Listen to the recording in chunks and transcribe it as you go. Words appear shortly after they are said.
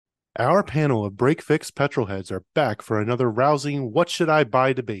Our panel of break-fix petrolheads are back for another rousing "What Should I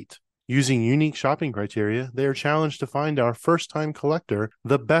Buy" debate. Using unique shopping criteria, they are challenged to find our first-time collector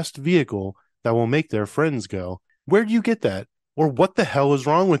the best vehicle that will make their friends go, "Where'd you get that?" or "What the hell is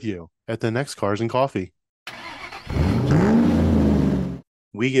wrong with you?" at the next Cars and Coffee.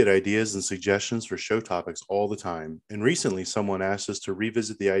 We get ideas and suggestions for show topics all the time, and recently someone asked us to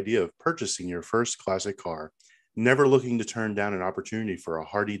revisit the idea of purchasing your first classic car. Never looking to turn down an opportunity for a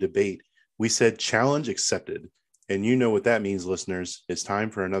hearty debate, we said challenge accepted. And you know what that means, listeners. It's time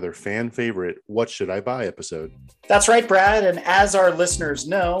for another fan favorite "What Should I Buy" episode. That's right, Brad. And as our listeners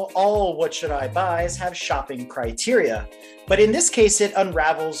know, all "What Should I Buys" have shopping criteria. But in this case, it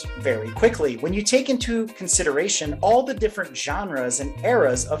unravels very quickly when you take into consideration all the different genres and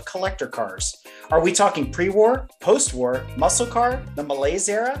eras of collector cars. Are we talking pre-war, post-war, muscle car, the malaise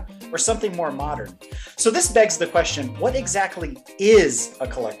era, or something more modern? So this begs the question, what exactly is a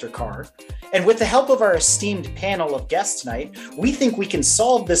collector car? And with the help of our esteemed panel of guests tonight, we think we can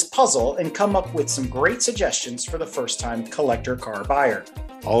solve this puzzle and come up with some great suggestions for the first-time collector car buyer.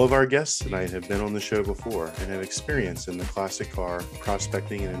 All of our guests tonight have been on the show before and have experience in the classic car,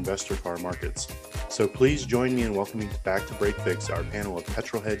 prospecting, and investor car markets. So please join me in welcoming back to Break Fix our panel of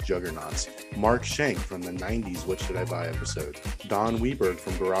petrolhead juggernauts. Mark Schenk from the 90s "What Should I Buy" episode, Don Weberg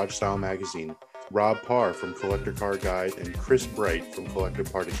from Garage Style Magazine, Rob Parr from Collector Car Guide, and Chris Bright from Collector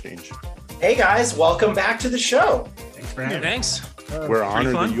Part Exchange. Hey guys, welcome back to the show. Thanks for having me. Thanks. We're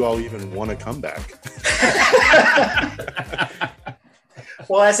honored that you all even want to come back.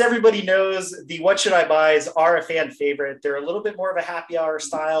 Well, as everybody knows, the "What Should I Buys" are a fan favorite. They're a little bit more of a happy hour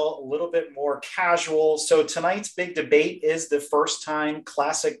style, a little bit more casual. So tonight's big debate is the first-time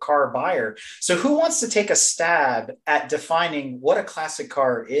classic car buyer. So who wants to take a stab at defining what a classic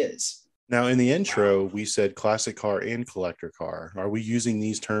car is? Now, in the intro, we said classic car and collector car. Are we using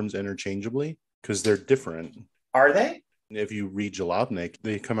these terms interchangeably? Because they're different. Are they? If you read Jalopnik,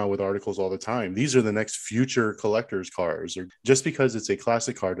 they come out with articles all the time. These are the next future collector's cars. Or just because it's a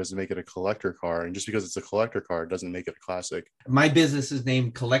classic car doesn't make it a collector car. And just because it's a collector car doesn't make it a classic. My business is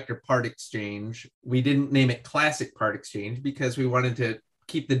named Collector Part Exchange. We didn't name it Classic Part Exchange because we wanted to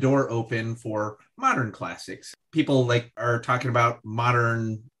keep the door open for modern classics. People are talking about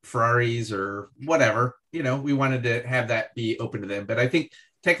modern Ferraris or whatever. You know, we wanted to have that be open to them. But I think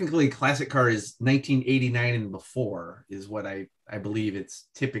technically, a classic car is 1989 and before is what I believe it's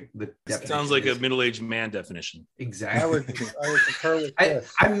typical. Sounds like a middle-aged man definition. Exactly. I would concur with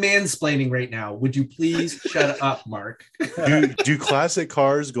this. I'm mansplaining right now. Would you please shut up, Mark? Do classic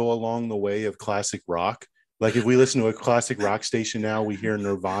cars go along the way of classic rock? Like if we listen to a classic rock station now, we hear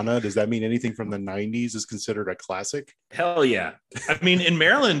Nirvana. Does that mean anything from the 90s is considered a classic? Hell yeah. I mean, in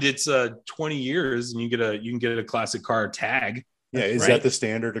Maryland, it's 20 years and you can get a classic car tag. Yeah, is that the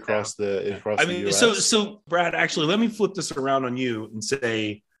standard across the US? So Brad, actually, let me flip this around on you and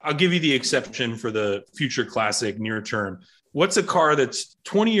say, I'll give you the exception for the future classic near term. What's a car that's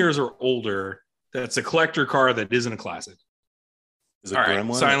 20 years or older that's a collector car that isn't a classic? Is it Gremlin?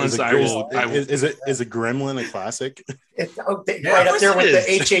 Right, silence. Is a Gremlin a classic? Right up there with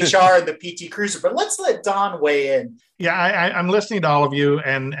the HHR and the PT Cruiser. But let's let Don weigh in. Yeah, I'm listening to all of you,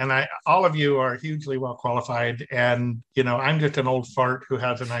 and all of you are hugely well qualified. And I'm just an old fart who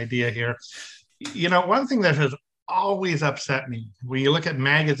has an idea here. One thing that has always upset me when you look at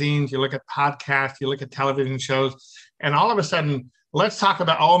magazines, you look at podcasts, you look at television shows, and all of a sudden, let's talk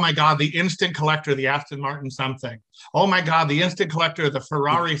about, oh my God, the instant collector, the Aston Martin something. Oh my God, the instant collector, the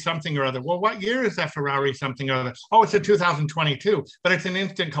Ferrari something or other. Well, what year is that Ferrari something or other? Oh, it's a 2022, but it's an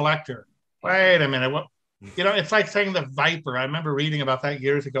instant collector. Wait a minute. What? It's like saying the Viper. I remember reading about that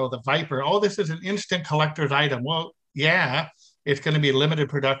years ago, the Viper. Oh, this is an instant collector's item. Well, yeah, it's going to be limited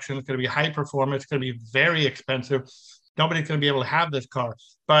production. It's going to be high performance. It's going to be very expensive. Nobody's going to be able to have this car.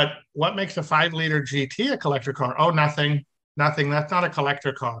 But what makes a 5-liter GT a collector car? Oh, nothing. That's not a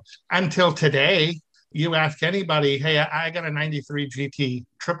collector car. Until today, you ask anybody, hey, I got a 93 GT,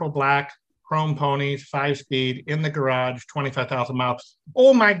 triple black, chrome ponies, 5-speed, in the garage, 25,000 miles.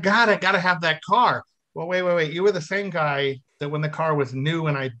 Oh my God, I got to have that car. Well, wait. You were the same guy that when the car was new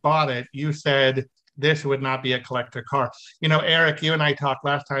and I bought it, you said this would not be a collector car. Eric, you and I talked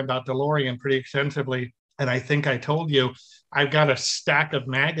last time about DeLorean pretty extensively. And I think I told you, I've got a stack of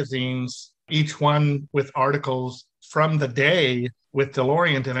magazines, each one with articles from the day with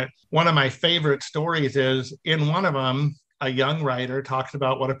DeLorean in it. One of my favorite stories is in one of them, a young writer talks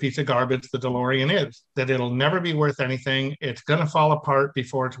about what a piece of garbage the DeLorean is, that it'll never be worth anything. It's going to fall apart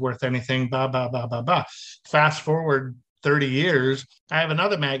before it's worth anything, blah, blah, blah, blah, blah. Fast forward 30 years, I have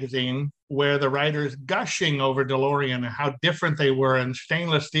another magazine where the writer's gushing over DeLorean and how different they were, and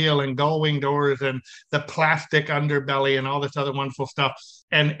stainless steel and gull-wing doors and the plastic underbelly and all this other wonderful stuff.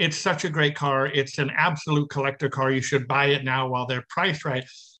 And it's such a great car. It's an absolute collector car. You should buy it now while they're priced right.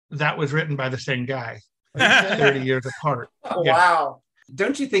 That was written by the same guy, 30 years apart. Oh, yeah. Wow.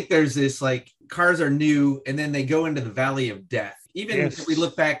 Don't you think there's this like cars are new and then they go into the valley of death? Even if we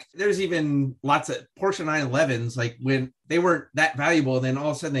look back, there's even lots of Porsche 911s, like when they weren't that valuable, and then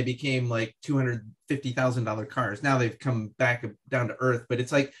all of a sudden they became like $250,000 cars. Now they've come back down to earth, but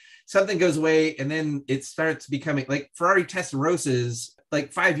it's like something goes away and then it starts becoming like Ferrari Testarossas.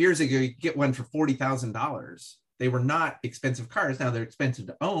 Like 5 years ago, you could get one for $40,000. They were not expensive cars. Now they're expensive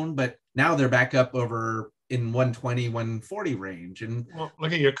to own, but now they're back up over in 120, 140 range. And well,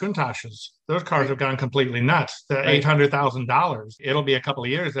 look at your Countachs. Those cars have gone completely nuts. The $800,000. It'll be a couple of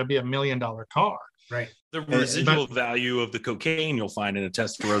years. There'll be $1 million car. Right. The residual value of the cocaine you'll find in a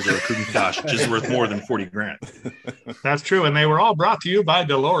Testarossa or Countach is worth more than 40 grand. That's true. And they were all brought to you by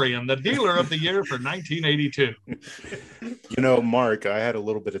DeLorean, the dealer of the year for 1982. You know, Mark, I had a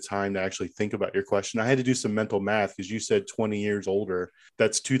little bit of time to actually think about your question. I had to do some mental math because you said 20 years older.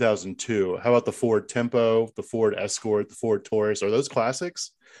 That's 2002. How about the Ford Tempo, the Ford Escort, the Ford Taurus? Are those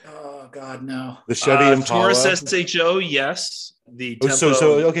classics? Oh, God, no. The Chevy Impala? Taurus SHO, yes. The Tempo,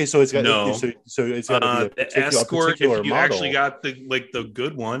 so it's got no. So it's got to be the Escort. If you model. actually got the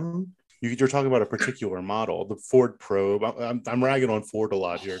good one. You're talking about a particular model, the Ford Probe. I'm ragging on Ford a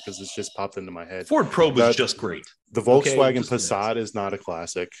lot here because it's just popped into my head. Ford Probe was just great. The Volkswagen Passat is not a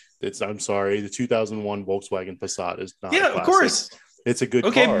classic. I'm sorry. The 2001 Volkswagen Passat is not. Yeah, a classic. Of course. It's a good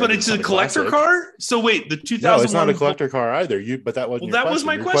okay, car. but it's a collector car. So wait, the 2001. No, it's not a collector car either. But that wasn't. Well, that your was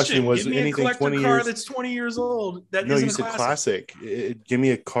my Your question. Was give me anything a collector 20 car years... that's 20 years old. That no, isn't you said a classic. Give me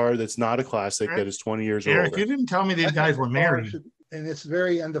a car that's not a classic that is 20 years old. Eric, you didn't tell me these guys were married. And it's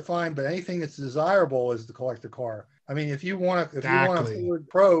very undefined, but anything that's desirable is the collector car. I mean, if you want a Ford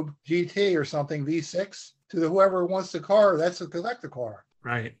Probe GT or something V6 to whoever wants the car, that's a collector car.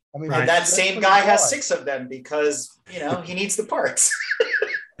 Right. I mean, and that same guy has 6 of them because he needs the parts.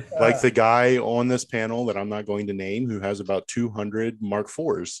 Like the guy on this panel that I'm not going to name who has about 200 Mark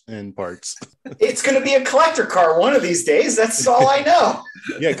IVs in parts. It's going to be a collector car one of these days. That's all I know.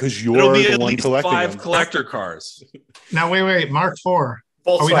 Yeah, because you're the one collecting 5 them. collector cars. Now, wait. Mark IV.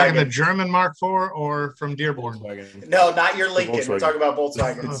 Volkswagen. Are we talking the German Mark IV or from Dearborn? Volkswagen. No, not your Lincoln. We're talking about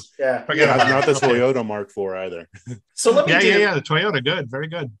Volkswagens. Yeah. Not the Toyota Mark IV either. So let me the Toyota, good, very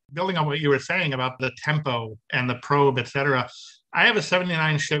good. Building on what you were saying about the Tempo and the Probe, etc. I have a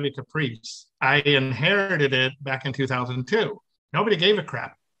 79 Chevy Caprice. I inherited it back in 2002. Nobody gave a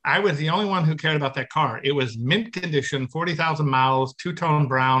crap. I was the only one who cared about that car. It was mint condition, 40,000 miles, two-tone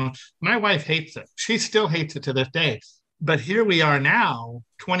brown. My wife hates it. She still hates it to this day. But here we are now,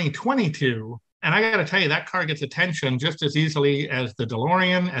 2022, and I got to tell you, that car gets attention just as easily as the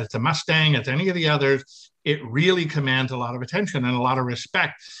DeLorean, as the Mustang, as any of the others. It really commands a lot of attention and a lot of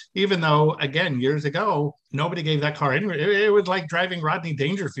respect, even though, again, years ago, nobody gave that car any. It was like driving Rodney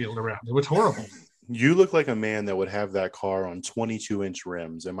Dangerfield around. It was horrible. You look like a man that would have that car on 22-inch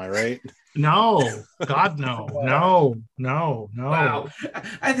rims. Am I right? No, God, no. Wow.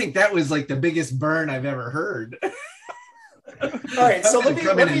 I think that was like the biggest burn I've ever heard. All right, so let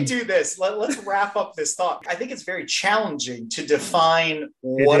me do this. Let's wrap up this thought. I think it's very challenging to define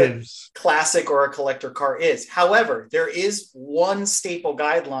what a classic or a collector car is. However, there is one staple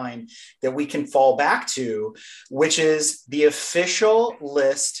guideline that we can fall back to, which is the official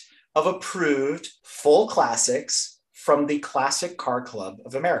list of approved full classics from the Classic Car Club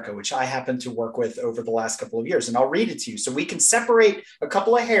of America, which I happen to work with over the last couple of years. And I'll read it to you so we can separate a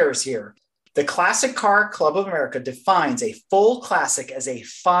couple of hairs here. The Classic Car Club of America defines a full classic as a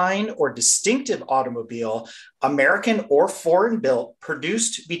fine or distinctive automobile, American or foreign built,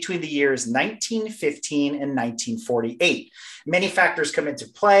 produced between the years 1915 and 1948. Many factors come into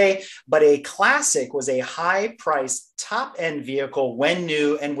play, but a classic was a high-priced, top-end vehicle when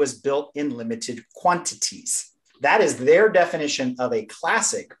new and was built in limited quantities. That is their definition of a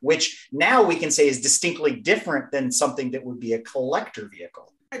classic, which now we can say is distinctly different than something that would be a collector vehicle.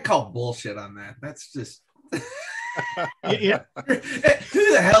 I call bullshit on that. That's just Yeah.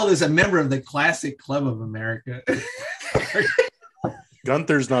 Who the hell is a member of the Classic Club of America?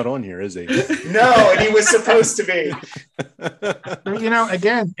 Gunther's not on here, is he? No, and he was supposed to be.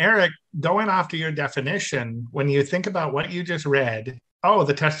 Again, Eric, going off to your definition, when you think about what you just read Oh,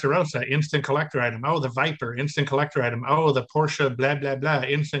 the Testarossa, instant collector item. Oh, the Viper, instant collector item. Oh, the Porsche, blah, blah, blah,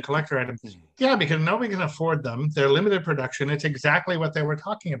 instant collector item. Yeah, because nobody can afford them. They're limited production. It's exactly what they were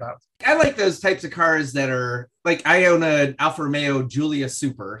talking about. I like those types of cars that are like, I own an Alfa Romeo Giulia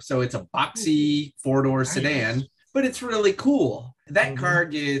Super. So it's a boxy four-door sedan, but it's really cool. That car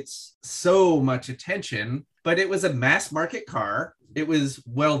gets so much attention, but it was a mass market car. It was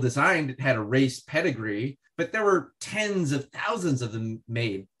well designed. It had a race pedigree, but there were tens of thousands of them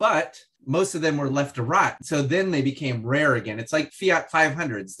made, but most of them were left to rot. So then they became rare again. It's like Fiat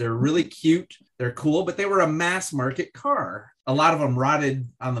 500s. They're really cute. They're cool, but they were a mass market car. A lot of them rotted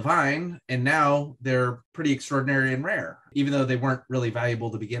on the vine, and now they're pretty extraordinary and rare, even though they weren't really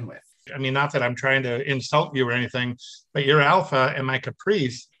valuable to begin with. I mean, not that I'm trying to insult you or anything, but your Alpha and my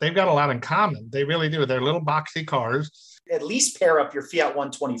Caprice, they've got a lot in common. They really do. They're little boxy cars. At least pair up your Fiat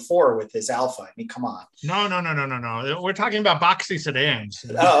 124 with his Alpha. I mean, come on. No. We're talking about boxy sedans.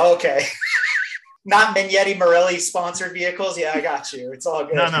 Oh, okay. Not Mignetti Morelli sponsored vehicles. Yeah, I got you. It's all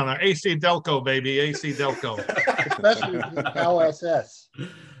good. No. AC Delco, baby. AC Delco. Especially if it's an Impala SS.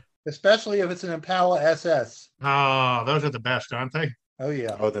 Especially if it's an Impala SS. Oh, those are the best, aren't they? Oh,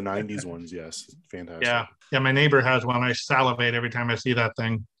 yeah. Oh, the 90s ones. Yes. Fantastic. Yeah. My neighbor has one. I salivate every time I see that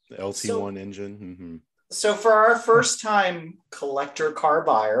thing. The LT1 engine. Mm-hmm. So for our first time collector car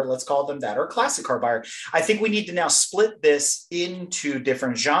buyer, let's call them that, or classic car buyer, I think we need to now split this into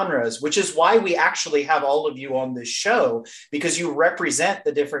different genres, which is why we actually have all of you on this show, because you represent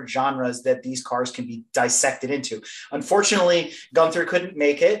the different genres that these cars can be dissected into. Unfortunately, Gunther couldn't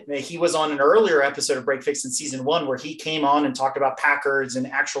make it. He was on an earlier episode of Break Fix in season 1, where he came on and talked about Packards and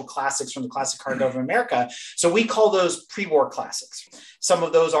actual classics from the classic car of America. So we call those pre-war classics. Some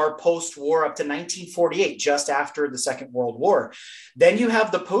of those are post-war up to 1948, just after the Second World War. Then you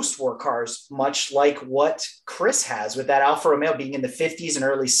have the post-war cars, much like what Chris has with that Alfa Romeo being in the 50s and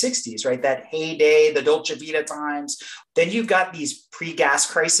early 60s, right? That heyday, the Dolce Vita times. Then you've got these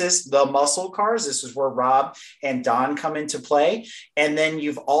pre-gas crisis, the muscle cars. This is where Rob and Don come into play. And then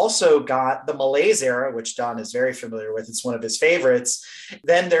you've also got the malaise era, which Don is very familiar with. It's one of his favorites.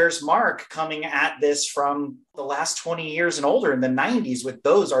 Then there's Mark coming at this from the last 20 years and older in the 90s with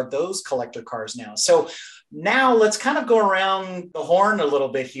those collector cars now. So now let's kind of go around the horn a little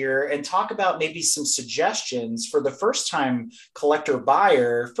bit here and talk about maybe some suggestions for the first time collector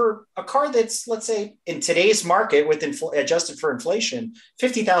buyer for a car that's, let's say, in today's market with adjusted for inflation,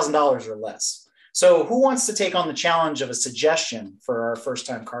 $50,000 or less. So who wants to take on the challenge of a suggestion for our first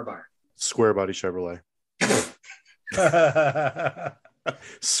time car buyer? Square body Chevrolet.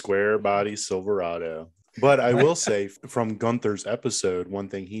 Square body Silverado. But I will say from Gunther's episode, one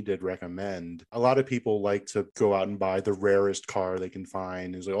thing he did recommend, a lot of people like to go out and buy the rarest car they can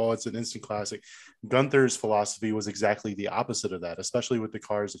find. It's like, oh, it's an instant classic. Gunther's philosophy was exactly the opposite of that, especially with the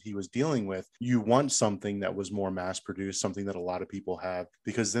cars that he was dealing with. You want something that was more mass produced, something that a lot of people have,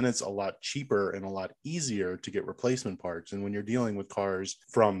 because then it's a lot cheaper and a lot easier to get replacement parts. And when you're dealing with cars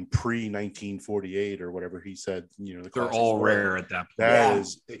from pre-1948 or whatever he said, they're all rare at that point. That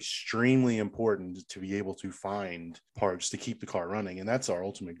is extremely important to be able to find parts to keep the car running. And that's our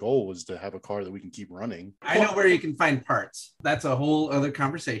ultimate goal, is to have a car that we can keep running. I know where you can find parts. That's a whole other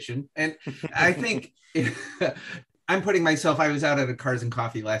conversation. And I think I'm putting myself, I was out at a Cars and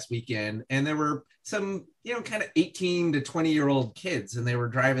Coffee last weekend, and there were some, kind of 18 to 20-year-old kids, and they were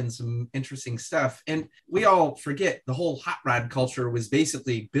driving some interesting stuff. And we all forget the whole hot rod culture was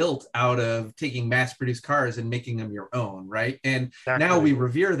basically built out of taking mass-produced cars and making them your own, right? And Now we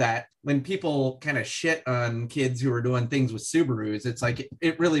revere that. When people kind of shit on kids who are doing things with Subarus, it's like,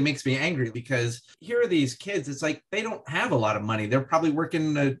 it really makes me angry, because here are these kids, it's like they don't have a lot of money. They're probably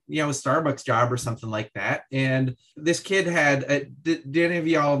working a Starbucks job or something like that. And this kid had, did any of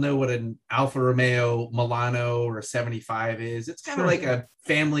y'all know what an Alfa Romeo Milano or 75 is? It's kind of like a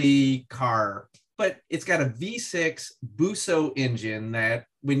family car, but it's got a V6 Busso engine that,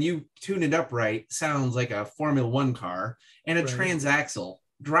 when you tune it up right, sounds like a Formula One car, and a transaxle.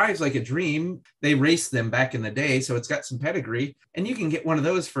 Drives like a dream. They raced them back in the day, so it's got some pedigree, and you can get one of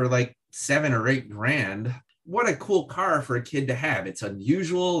those for like $7 or $8 grand. What a cool car for a kid to have. It's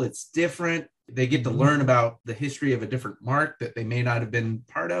unusual, it's different. They get to learn about the history of a different marque that they may not have been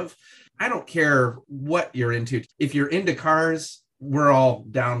part of. I don't care what you're into. If you're into cars, we're all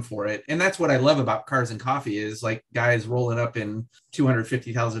down for it. And that's what I love about Cars and Coffee, is like guys rolling up in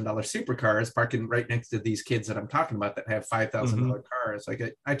 $250,000 supercars, parking right next to these kids that I'm talking about that have $5,000 cars.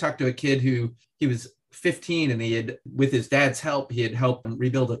 Like I talked to a kid who, he was 15, and he had, with his dad's help, he had helped him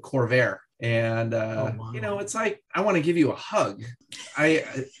rebuild a Corvair. And wow. it's like I want to give you a hug.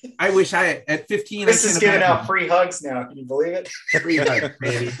 I wish I at 15. Chris is giving out free hugs now. Can you believe it? Free hug,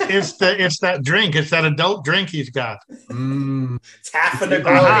 baby. It's that drink. It's that adult drink he's got. It's half a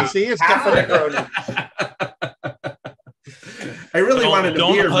Negroni. See, it's half a Negroni. I really wanted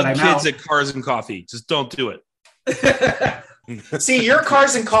to beer, hug but I'm kids out. at Cars and Coffee. Just don't do it. See, your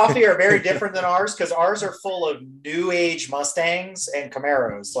Cars and Coffee are very different than ours because ours are full of new age Mustangs and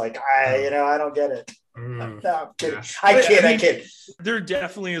Camaros. Like I don't get it. No, I'm kidding. Yeah. I kid. There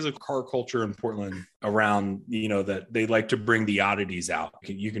definitely is a car culture in Portland around, that they like to bring the oddities out.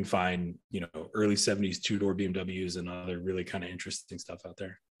 You can find, early 70s two-door BMWs and other really kind of interesting stuff out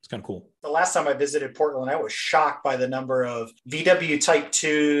there. It's kind of cool. The last time I visited Portland, I was shocked by the number of VW Type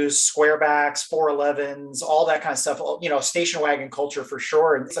 2s, squarebacks, 411s, all that kind of stuff. Station wagon culture for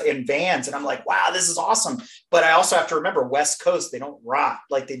sure, and vans. And I'm like, wow, this is awesome. But I also have to remember West Coast, they don't rot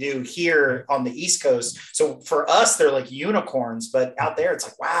like they do here on the East Coast. So for us, they're like unicorns. But out there, it's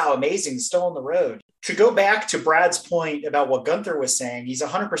like, wow, amazing, still on the road. To go back to Brad's point about what Gunther was saying, he's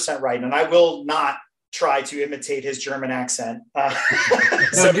 100% right. And I will not try to imitate his German accent.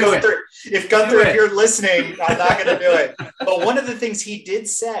 So Gunther, if you're listening, I'm not going to do it. But one of the things he did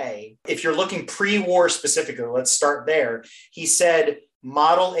say, if you're looking pre-war specifically, let's start there. He said,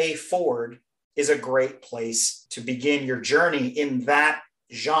 Model A Ford is a great place to begin your journey in that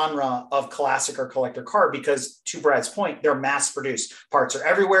genre of classic or collector car, because to Brad's point, they're mass produced. Parts are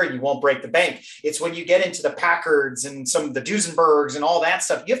everywhere. You won't break the bank. It's when you get into the Packards and some of the Duesenbergs and all that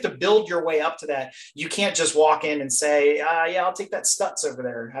stuff, you have to build your way up to that. You can't just walk in and say, yeah, I'll take that Stutz over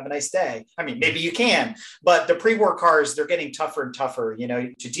there. Have a nice day. I mean, maybe you can, but the pre-war cars, they're getting tougher and tougher,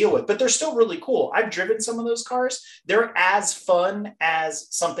 to deal with, but they're still really cool. I've driven some of those cars. They're as fun as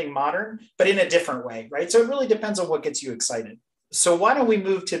something modern, but in a different way, right? So it really depends on what gets you excited. So why don't we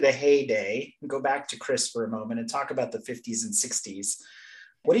move to the heyday and go back to Chris for a moment and talk about the 50s and 60s.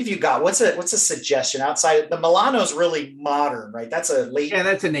 What have you got? What's a suggestion outside? The Milano's really modern, right? That's a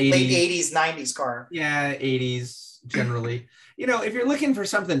that's an 80s. Late 80s, 90s car. Yeah, 80s generally. If you're looking for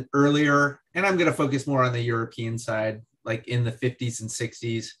something earlier, and I'm going to focus more on the European side, like in the 50s and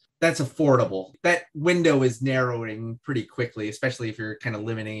 60s, that's affordable. That window is narrowing pretty quickly, especially if you're kind of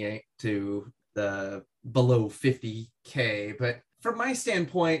limiting it to the below 50K. But from my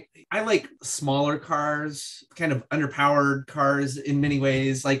standpoint, I like smaller cars, kind of underpowered cars in many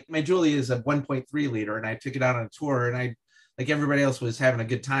ways. Like my Julia is a 1.3 liter, and I took it out on a tour, and I, like everybody else, was having a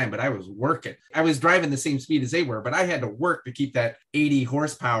good time, but I was working. I was driving the same speed as they were, but I had to work to keep that 80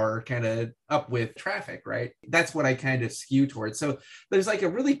 horsepower kind of up with traffic, right? That's what I kind of skew towards. So there's like a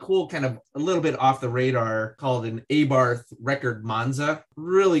really cool kind of a little bit off the radar called an Abarth Record Monza.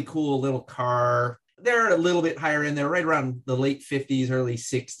 Really cool little car. They're a little bit higher in there, right around the late 50s, early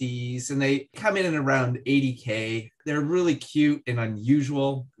 60s, and they come in at around 80K. They're really cute and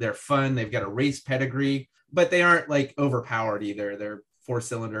unusual. They're fun. They've got a race pedigree, but they aren't like overpowered either. They're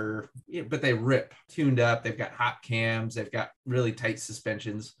 4-cylinder, but they rip, tuned up. They've got hot cams. They've got really tight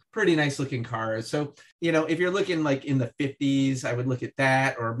suspensions. Pretty nice looking cars. So, if you're looking like in the 50s, I would look at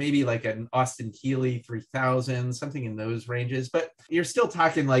that, or maybe like an Austin Healey 3000, something in those ranges. But you're still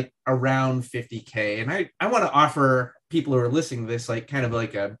talking like around 50K. And I want to offer people who are listening to this like kind of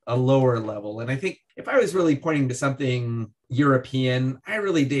like a lower level. And I think if I was really pointing to something European, I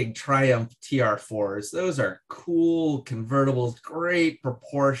really dig Triumph TR4s. Those are cool convertibles, great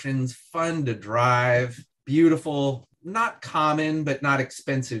proportions, fun to drive, beautiful, not common, but not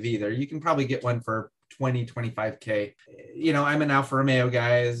expensive either. You can probably get one for 20, 25K. I'm an Alfa Romeo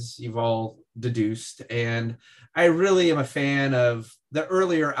guy, as you've all deduced, and I really am a fan of the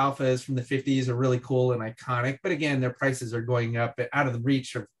earlier Alphas from the 50s. Are really cool and iconic, but again, their prices are going up out of the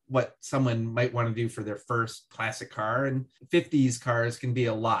reach of what someone might want to do for their first classic car. And 50s cars can be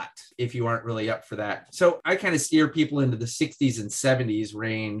a lot if you aren't really up for that. So I kind of steer people into the 60s and 70s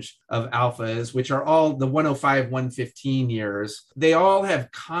range of Alphas, which are all the 105, 115 years. They all have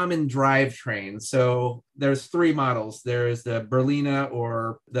common drivetrains. So there's three models. There's the Berlina,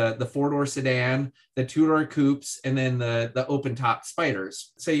 or the four-door sedan, the two-door coupes, and then the open-top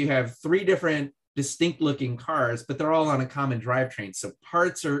Spiders. So you have three different distinct looking cars, but they're all on a common drivetrain. So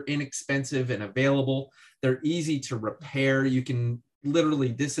parts are inexpensive and available. They're easy to repair. You can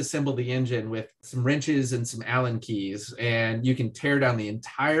literally disassemble the engine with some wrenches and some Allen keys, and you can tear down the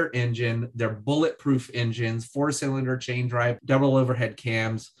entire engine. They're bulletproof engines, 4-cylinder chain drive, double overhead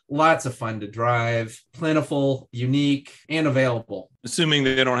cams, lots of fun to drive, plentiful, unique, and available. Assuming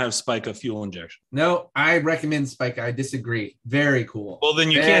they don't have Spica fuel injection. No, I recommend Spica. I disagree. Very cool. Well,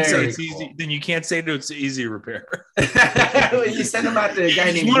 then you can't say it's easy. Then you can't say that it's easy repair. You send them out to a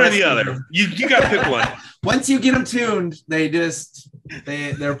guy named one or the other. You got to pick one. Once you get them tuned,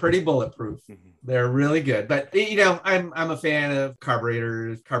 they're pretty bulletproof. They're really good. But I'm a fan of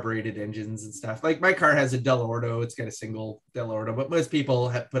carbureted engines and stuff. Like my car has a Del Orto. It's got a single Del Orto, but most people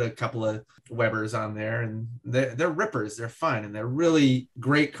have put a couple of Webers on there, and they're rippers. They're fun, and they're really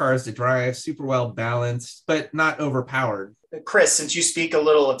great cars to drive. Super well balanced, but not overpowered. Chris, since you speak a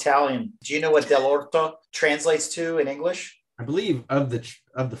little Italian, do you know what Del Orto translates to in English? I believe of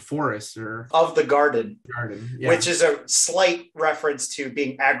the forest or of the garden, yeah. Which is a slight reference to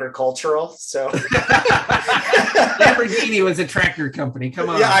being agricultural. So Lamborghini was a tractor company. Come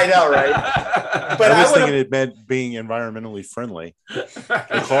on. Yeah, I know, right? But I was thinking it meant being environmentally friendly.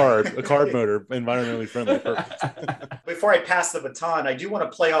 A carb motor, environmentally friendly. Perfect. Before I pass the baton, I do want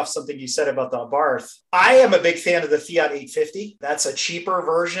to play off something you said about the Abarth. I am a big fan of the Fiat 850. That's a cheaper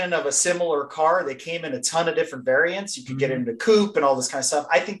version of a similar car. They came in a ton of different variants. You could get into coupe and all this kind of stuff.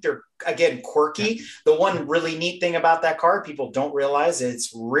 I think they're, again, quirky. The one really neat thing about that car, people don't realize,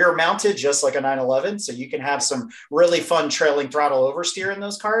 it's rear mounted, just like a 911. So you can have some really fun trailing throttle oversteer in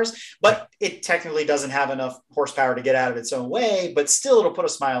those cars, but it technically doesn't have enough horsepower to get out of its own way, but still it'll put a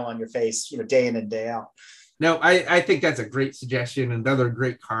smile on your face, day in and day out. No, I think that's a great suggestion. Another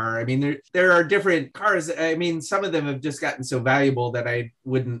great car. I mean, there are different cars. I mean, some of them have just gotten so valuable that I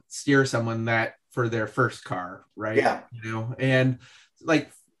wouldn't steer someone that for their first car, right? Yeah. And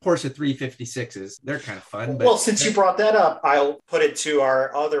like Porsche 356s, they're kind of fun. Well, since you brought that up, I'll put it to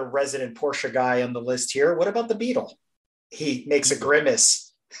our other resident Porsche guy on the list here. What about the Beetle? He makes a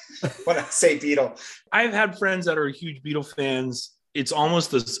grimace when I say Beetle. I've had friends that are huge Beetle fans. It's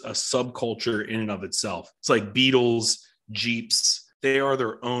almost a subculture in and of itself. It's like Beetles, Jeeps. They are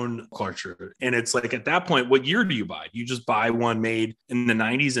their own culture. And it's like, at that point, what year do you buy? You just buy one made in the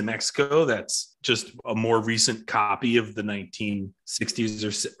 90s in Mexico that's just a more recent copy of the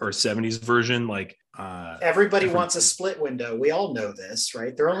 1960s or 70s version. Like everybody wants a split window. We all know this,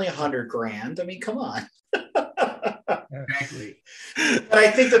 right? They're only $100,000. I mean, come on. Exactly. But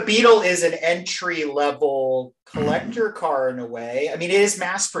I think the Beetle is an entry level collector car in a way. I mean, it is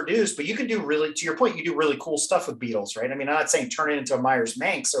mass produced, but you can do really, to your point, you do really cool stuff with Beetles, right? I mean, I'm not saying turn it into a Myers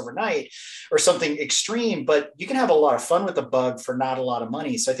Manx overnight or something extreme, but you can have a lot of fun with the Bug for not a lot of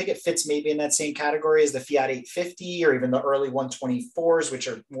money. So I think it fits maybe in that same category as the Fiat 850 or even the early 124s, which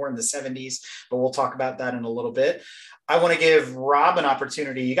are more in the 70s, but we'll talk about that in a little bit. I want to give Rob an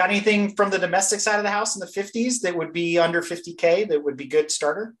opportunity. You got anything from the domestic side of the house in the 50s that would be under 50K that would be good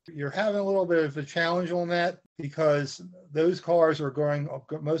starter? You're having a little bit of a challenge on that because those cars are going,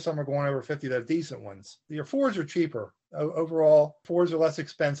 most of them are going over 50. They're decent ones. Your Fords are cheaper. Overall, Fords are less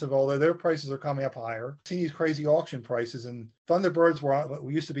expensive, although their prices are coming up higher. See these crazy auction prices, and Thunderbirds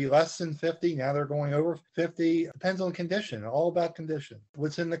we used to be less than 50. Now they're going over 50. Depends on condition, all about condition.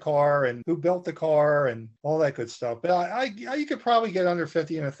 What's in the car and who built the car and all that good stuff. But you could probably get under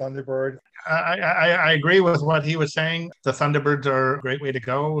 50 in a Thunderbird. I agree with what he was saying. The Thunderbirds are a great way to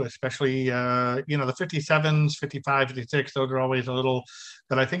go, especially, the 57s, 55, 56, those are always a little,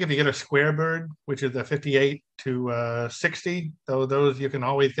 but I think if you get a Square Bird, which is the 58 to 60, though those you can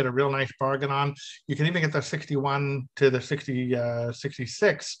always get a real nice bargain on. You can even get the 61 to the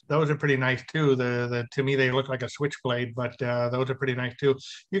 66. Those are pretty nice too. To me, they look like a switchblade, but those are pretty nice too.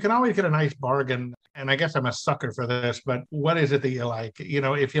 You can always get a nice bargain. And I guess I'm a sucker for this, but what is it that you like?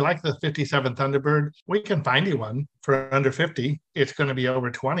 If you like the 57 Thunderbird, we can find you one for under 50. It's going to be over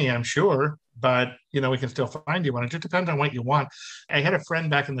 20, I'm sure, but we can still find you one. It just depends on what you want. I had a friend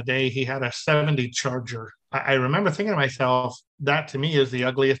back in the day, he had a 70 Charger. I remember thinking to myself, that to me is the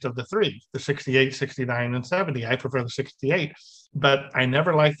ugliest of the three, the 68, 69, and 70. I prefer the 68. But I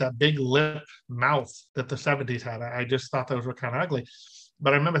never liked that big lip mouth that the 70s had. I just thought those were kind of ugly.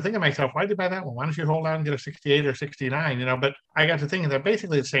 But I remember thinking to myself, why did you buy that one? Why don't you hold out and get a 68 or 69, But I got to thinking they're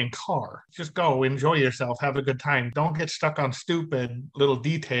basically the same car. Just go, enjoy yourself, have a good time. Don't get stuck on stupid little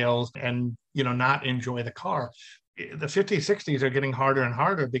details and, not enjoy the car. The 50s, 60s are getting harder and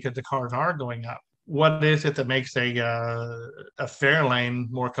harder because the cars are going up. what is it that makes a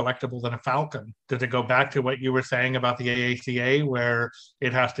Fairlane more collectible than a Falcon? Does it go back to what you were saying about the AACA, where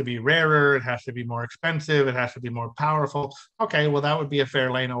it has to be rarer, it has to be more expensive, it has to be more powerful? Okay, well, that would be a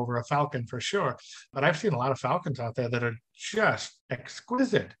Fairlane over a Falcon for sure. But I've seen a lot of Falcons out there that are just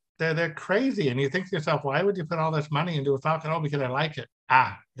exquisite. They're crazy. And you think to yourself, why would you put all this money into a Falcon? Oh, because I like it.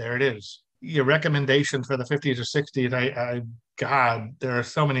 Ah, there it is. Your recommendations for the 50s or 60s, God, there are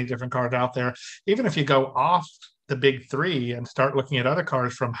so many different cars out there. Even if you go off the big three and start looking at other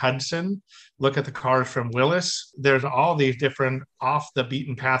cars from Hudson, look at the cars from Willis, there's all these different off the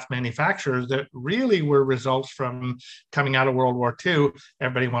beaten path manufacturers that really were results from coming out of World War II.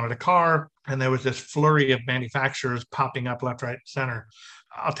 Everybody wanted a car, and there was this flurry of manufacturers popping up left, right, center.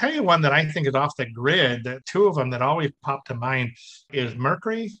 I'll tell you one that I think is off the grid. The two of them that always pop to mind is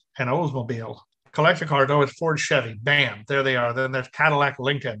Mercury and Oldsmobile. Collector cars, oh, it's Ford, Chevy. Bam, there they are. Then there's Cadillac,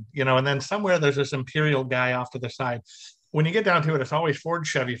 Lincoln, and then somewhere there's this Imperial guy off to the side. When you get down to it, it's always Ford,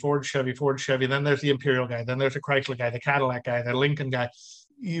 Chevy, Ford, Chevy, Ford, Chevy. Then there's the Imperial guy. Then there's the Chrysler guy, the Cadillac guy, the Lincoln guy.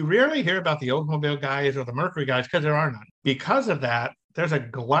 You rarely hear about the Oldsmobile guys or the Mercury guys because there are none. Because of that, there's a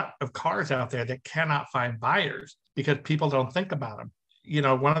glut of cars out there that cannot find buyers because people don't think about them.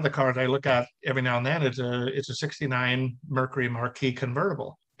 One of the cars I look at every now and then is a 69 Mercury Marquis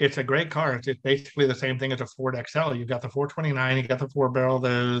convertible. It's a great car. It's basically the same thing as a Ford XL. You've got the 429, you got the 4-barrel,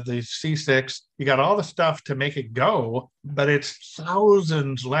 the C6. You got all the stuff to make it go, but it's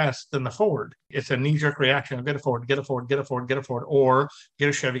thousands less than the Ford. It's a knee-jerk reaction. Get a Ford, get a Ford, get a Ford, get a Ford, or get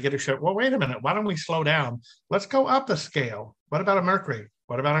a Chevy, get a Chevy. Well, wait a minute. Why don't we slow down? Let's go up a scale. What about a Mercury?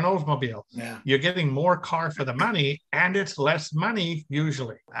 What about an Oldsmobile? Yeah. You're getting more car for the money, and it's less money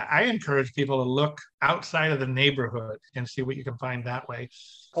usually. I encourage people to look outside of the neighborhood and see what you can find that way.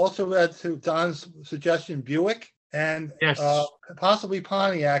 Also, add to Don's suggestion, Buick and Yes. Possibly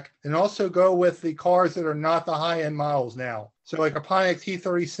Pontiac, and also go with the cars that are not the high-end models now. So like a Pontiac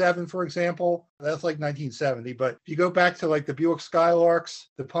T37, for example, that's like 1970. But if you go back to like the Buick Skylarks,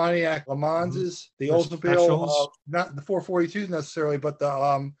 the Pontiac Le Manses, the Oldsmobile, not the 442s necessarily, but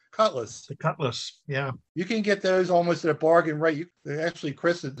the Cutlass. The Cutlass, yeah. You can get those almost at a bargain rate. Actually,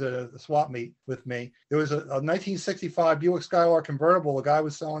 Chris did the swap meet with me. There was a 1965 Buick Skylark convertible a guy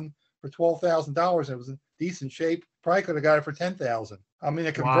was selling for $12,000. It was in decent shape. Probably could have got it for $10,000. I mean,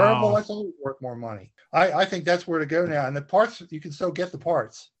 a convertible, Wow. That's always worth more money. I think that's where to go now. And the parts, you can still get the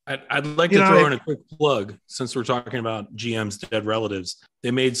parts. I'd like to throw in a quick plug since we're talking about GM's dead relatives.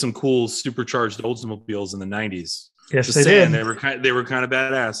 They made some cool supercharged Oldsmobiles in the 90s. Yes, Just they saying, did. They were kind of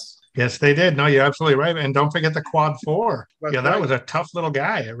badass. Yes, they did. No, you're absolutely right. And don't forget the Quad 4. That's Yeah, that right. was a tough little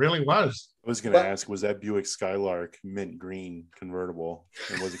guy. It really was. I was going to ask, was that Buick Skylark mint green convertible?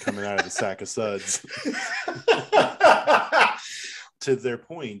 And was it coming out of the sack of suds? To their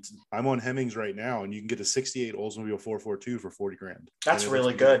point, I'm on Hemmings right now, and you can get a 68 Oldsmobile 442 for 40 grand. That's And it really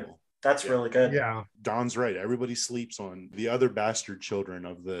looks good. beautiful. That's really good. Yeah. Don's right. Everybody sleeps on the other bastard children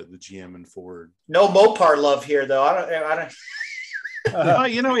of the GM and Ford. No Mopar love here, though. I don't.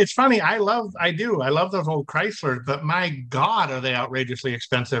 It's funny. I love those old Chryslers, but my God, are they outrageously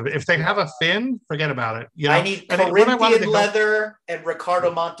expensive. If they have a fin, forget about it. I need and when I wanted to Corinthian leather and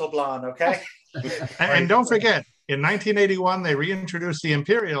Ricardo Montalban, okay? And don't forget, in 1981, they reintroduced the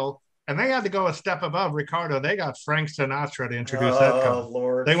Imperial, and they had to go a step above Ricardo. They got Frank Sinatra to introduce that car. Oh,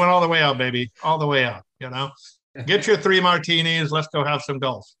 Lord. They went all the way out, baby. All the way out, Get your 3 martinis. Let's go have some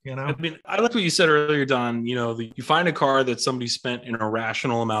golf, I mean, I like what you said earlier, Don. You find a car that somebody spent an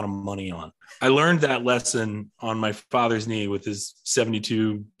irrational amount of money on. I learned that lesson on my father's knee with his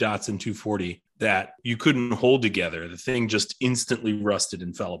 72 Datsun 240 that you couldn't hold together. The thing just instantly rusted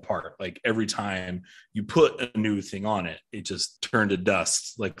and fell apart. Like every time you put a new thing on it, it just turned to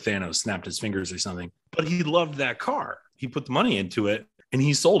dust, like Thanos snapped his fingers or something. But he loved that car. He put the money into it. And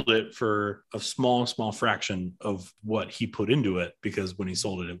he sold it for a small fraction of what he put into it, because when he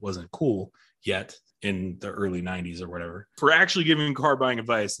sold it, it wasn't cool yet in the early 90s or whatever. For actually giving car buying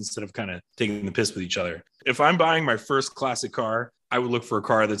advice instead of kind of taking the piss with each other. If I'm buying my first classic car, I would look for a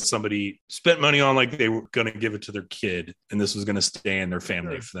car that somebody spent money on, like they were going to give it to their kid, and this was going to stay in their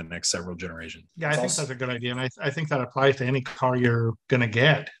family for the next several generations. Yeah, I think that's a good idea. And I think that applies to any car you're going to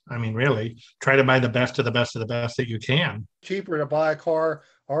get. I mean, really, try to buy the best of the best of the best that you can. Cheaper to buy a car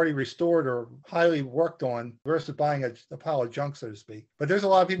already restored or highly worked on versus buying a pile of junk, so to speak. But there's a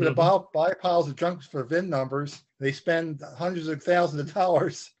lot of people that buy piles of junk for VIN numbers. They spend hundreds of thousands of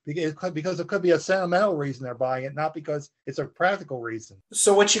dollars because it could be a sentimental reason they're buying it, not because it's a practical reason.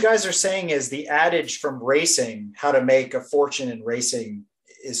 So what you guys are saying is the adage from racing, how to make a fortune in racing,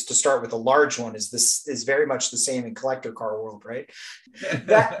 is to start with a large one. Is very much the same in collector car world, right?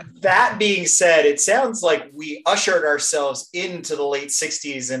 That being said, it sounds like we ushered ourselves into the late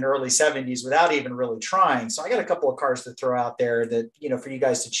 60s and early 70s without even really trying. So I got a couple of cars to throw out there that, for you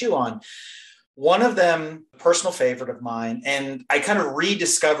guys to chew on. One of them, personal favorite of mine, and I kind of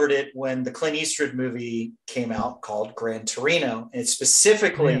rediscovered it when the Clint Eastwood movie came out called Gran Torino, and it's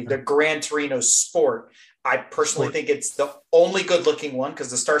specifically the Gran Torino Sport. I personally think it's the only good looking one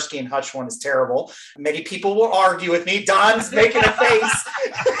because the Starsky and Hutch one is terrible. Many people will argue with me. Don's making a face.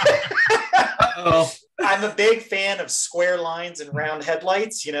 Uh-oh. I'm a big fan of square lines and round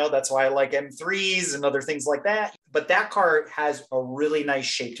headlights. That's why I like M3s and other things like that. But that car has a really nice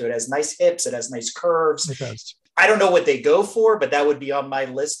shape to it. It has nice hips. It has nice curves. It does. I don't know what they go for, but that would be on my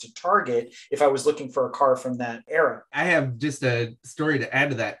list to target if I was looking for a car from that era. I have just a story to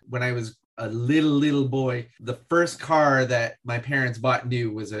add to that. When I was a little boy, the first car that my parents bought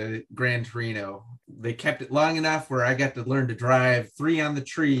new was a Gran Torino. They kept it long enough where I got to learn to drive 3 on the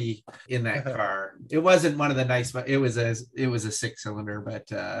tree in that car. It wasn't one of the nice, it was a 6-cylinder,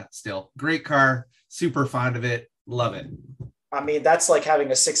 but still great car. Super fond of it. Love it. I mean, that's like having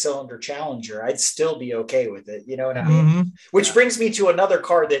a 6-cylinder Challenger. I'd still be okay with it. You know what I mean? Which brings me to another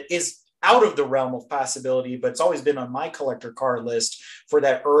car that is out of the realm of possibility, but it's always been on my collector car list for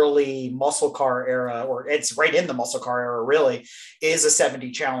that early muscle car era, or it's right in the muscle car era, really, is a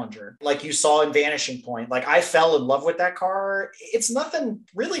 70 Challenger. Like you saw in Vanishing Point. Like I fell in love with that car. It's nothing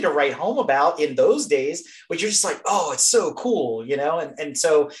really to write home about in those days, but you're just like, oh, it's so cool, And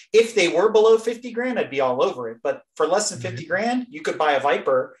so if they were below 50 grand, I'd be all over it. But for less than 50 grand, you could buy a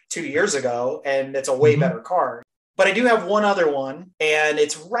Viper 2 years ago, and it's a way better car. But I do have one other one, and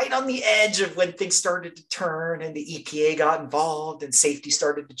it's right on the edge of when things started to turn and the EPA got involved and safety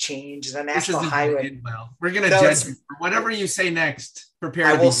started to change and the national highway. Well, we're going to judge you for whatever you say next. Prepare.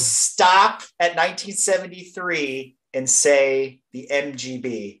 I will stop at 1973 and say the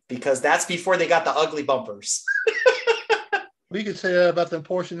MGB, because that's before they got the ugly bumpers. We could say that about the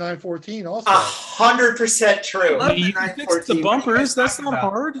Porsche 914 also. 100% true. You can fix the bumpers. That's not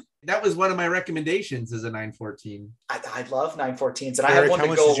hard. That was one of my recommendations as a 914. I love 914s, and Eric, I have one how to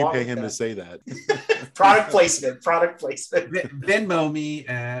much go did you along pay with him that. to say that? Product placement. Venmo me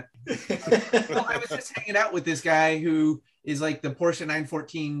at. Well, I was just hanging out with this guy who is like the Porsche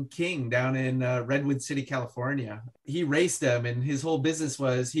 914 king down in Redwood City, California. He raced them, and his whole business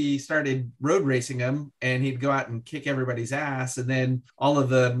was he started road racing them, and he'd go out and kick everybody's ass, and then all of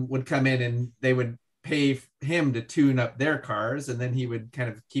them would come in and they would pay him to tune up their cars, and then he would kind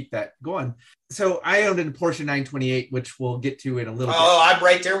of keep that going. So I owned a Porsche 928, which we'll get to in a little bit. Oh, I'm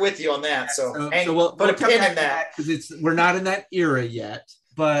right there with you on that. So we'll put a come pin back in that. because we're not in that era yet.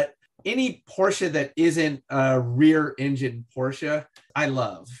 But any Porsche that isn't a rear engine Porsche, I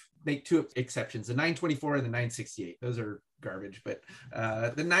love. Make 2 exceptions: the 924 and the 968. Those are garbage, but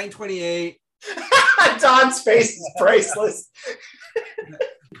the 928. Don's face is priceless.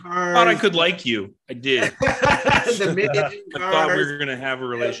 Cars. I thought I could like you. I did. The mid-engine I cars. thought we were going to have a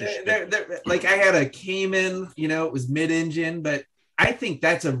relationship. Like I had a Cayman, it was mid-engine, but I think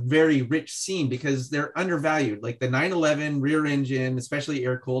that's a very rich scene because they're undervalued. Like the 911 rear engine, especially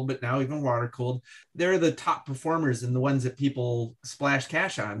air-cooled, but now even water-cooled, they're the top performers and the ones that people splash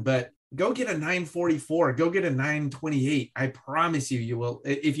cash on. But go get a 944, go get a 928. I promise you will.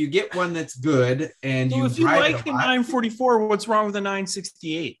 If you get one that's good and If you like a 944, what's wrong with a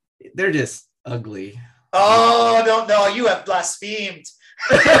 968? They're just ugly. Oh, no, you have blasphemed.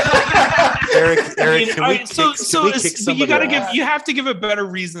 Eric, you have to give a better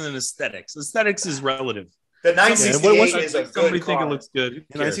reason than aesthetics. Aesthetics is relative. The 968 is a good Somebody car. think it looks good.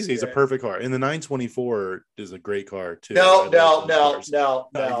 The 968 is a perfect car, and the 924 is a great car too. No.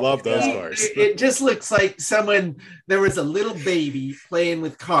 I love those cars. It just looks like there was a little baby playing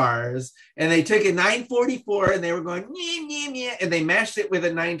with cars, and they took a 944 and they were going and they mashed it with a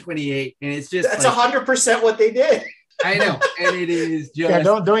 928, and it's just that's 100% what they did. I know, and it is just. Yeah,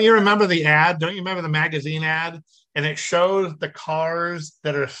 don't you remember the ad? Don't you remember the magazine ad? And it shows the cars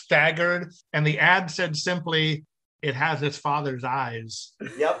that are staggered, and the ad said simply, "It has its father's eyes."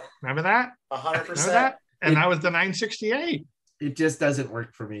 Yep. Remember that? 100%. Remember that? And that was the 968. It just doesn't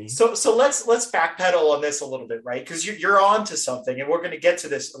work for me. So let's backpedal on this a little bit, right? Because you're on to something, and we're going to get to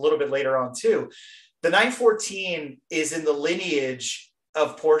this a little bit later on too. The 914 is in the lineage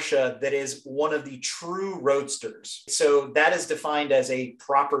of Porsche that is one of the true roadsters. So that is defined as a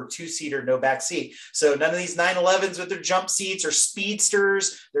proper two-seater, no back seat. So none of these 911s with their jump seats or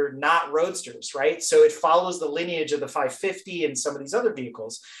speedsters, they're not roadsters, right? So it follows the lineage of the 550 and some of these other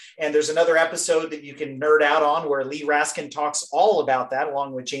vehicles. And there's another episode that you can nerd out on where Lee Raskin talks all about that,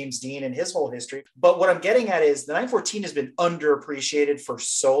 along with James Dean and his whole history. But what I'm getting at is the 914 has been underappreciated for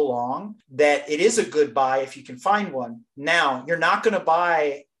so long that it is a good buy if you can find one. Now, you're not going to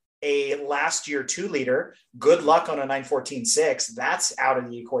buy a last year 2-liter. Good luck on a 914.6. That's out of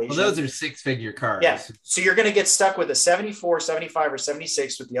the equation. Well, those are 6-figure cars. Yeah. So you're going to get stuck with a 74, 75, or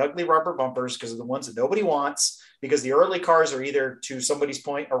 76 with the ugly rubber bumpers because of the ones that nobody wants, because the early cars are either, to somebody's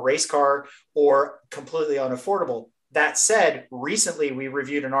point, a race car or completely unaffordable. That said, recently we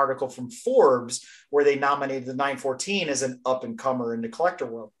reviewed an article from Forbes where they nominated the 914 as an up-and-comer in the collector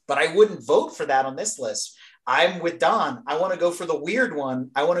world. But I wouldn't vote for that on this list. I'm with Don. I want to go for the weird one.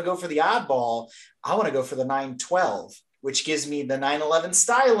 I want to go for the oddball. I want to go for the 912, which gives me the 911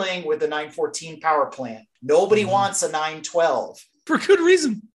 styling with the 914 power plant. Nobody wants a 912. For good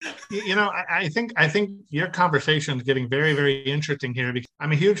reason. I think your conversation is getting very, very interesting here because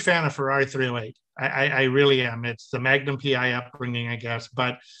I'm a huge fan of Ferrari 308. I really am. It's the Magnum PI upbringing, I guess,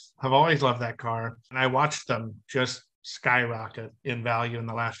 but I've always loved that car. And I watched them just skyrocket in value in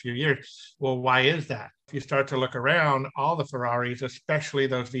the last few years. Well, why is that? If you start to look around, all the Ferraris, especially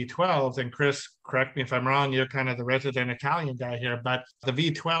those V12s, and Chris, correct me if I'm wrong, you're kind of the resident Italian guy here, but the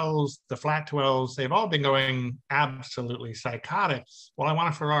V12s, the flat 12s, they've all been going absolutely psychotic. Well, I want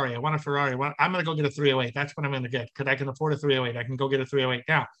a Ferrari. I'm going to go get a 308. That's what I'm going to get because I can afford a 308. I can go get a 308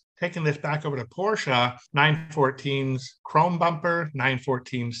 now. Taking this back over to Porsche, 914's chrome bumper,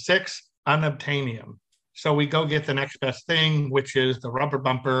 914.6, unobtainium. So we go get the next best thing, which is the rubber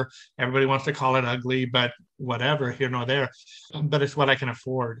bumper. Everybody wants to call it ugly, but whatever, here nor there. But it's what I can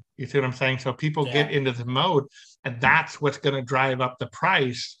afford. You see what I'm saying? So people get into the mode, and that's what's going to drive up the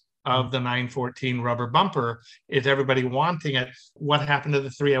price of the 914 rubber bumper, is everybody wanting it. What happened to the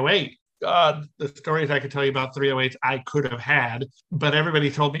 308? God, the stories I could tell you about 308s I could have had, but everybody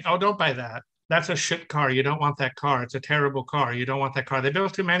told me, oh, don't buy that. That's a shit car. You don't want that car. It's a terrible car. You don't want that car. They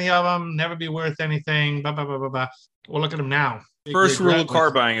built too many of them, never be worth anything, blah, blah, blah, blah, blah. Well, look at them now. First rule of car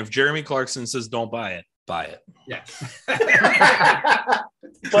buying, if Jeremy Clarkson says don't buy it, buy it. Yeah.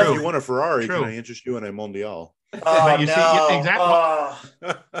 But if you want a Ferrari, can I interest you in a Mondial? Oh, exactly.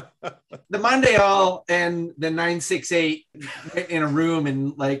 The Mondial and the 968 in a room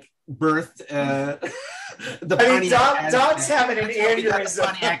and like birthed Don's having an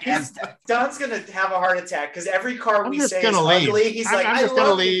aneurysm. Don's going to have a heart attack because every car we say is ugly. He's like, I'm just going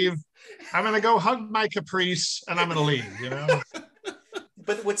to leave. I'm going to go hug my Caprice and I'm going to leave,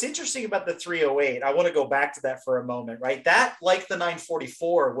 But what's interesting about the 308, I want to go back to that for a moment, right? That, like the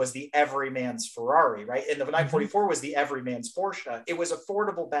 944, was the everyman's Ferrari, right? And the 944 was the everyman's Porsche. It was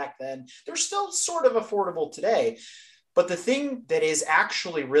affordable back then. They're still sort of affordable today. But the thing that is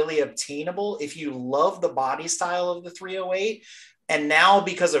actually really obtainable, if you love the body style of the 308, and now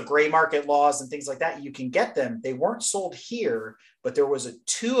because of gray market laws and things like that, you can get them. They weren't sold here, but there was a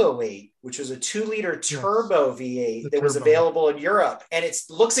 208, which was a 2-liter turbo V8 that was available in Europe. And it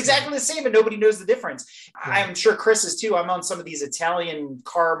looks exactly the same, and nobody knows the difference. Yeah. I'm sure Chris is too. I'm on some of these Italian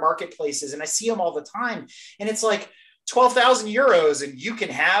car marketplaces, and I see them all the time. And it's like 12,000 euros, and you can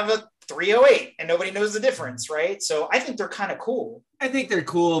have a 308 and nobody knows the difference, right? So I think they're kind of cool. I think they're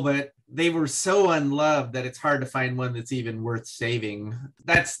cool, but they were so unloved that it's hard to find one that's even worth saving.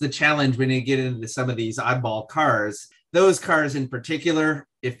 That's the challenge when you get into some of these oddball cars. Those cars in particular,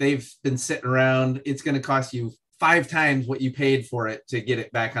 if they've been sitting around, it's going to cost you 5 times what you paid for it to get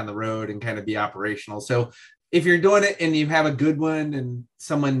it back on the road and kind of be operational. So if you're doing it and you have a good one and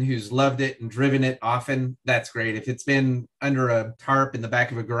someone who's loved it and driven it often, that's great. If it's been under a tarp in the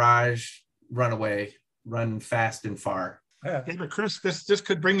back of a garage, run away, run fast and far. Yeah, but Chris, this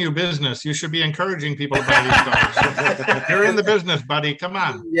could bring you business. You should be encouraging people to buy these cars. You're in the business, buddy. Come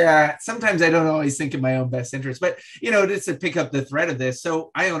on. Yeah, sometimes I don't always think in my own best interest, but just to pick up the thread of this.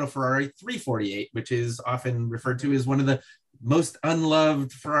 So I own a Ferrari 348, which is often referred to as one of the most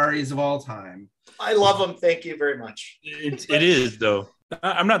unloved Ferraris of all time. I love them. Thank you very much. It is, though.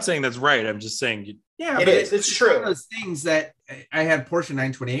 I'm not saying that's right. I'm just saying. Yeah, it is. It's true. One of those things that I had Porsche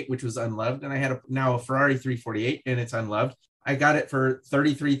 928, which was unloved, and I had now a Ferrari 348, and it's unloved. I got it for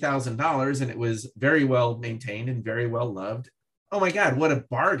 $33,000, and it was very well maintained and very well loved. Oh my God, what a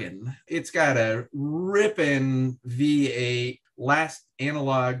bargain. It's got a ripping V8 last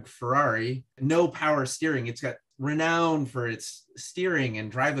analog Ferrari, no power steering. It's got renowned for its steering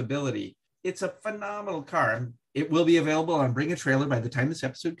and drivability. It's a phenomenal car. I'm It will be available on Bring a Trailer by the time this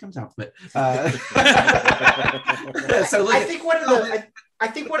episode comes out. But so I think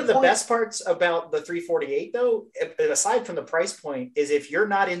one of the best parts about the 348, though, aside from the price point, is if you're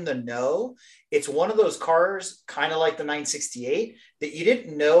not in the know, it's one of those cars, kind of like the 968, that you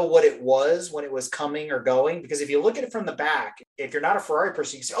didn't know what it was when it was coming or going. Because if you look at it from the back, if you're not a Ferrari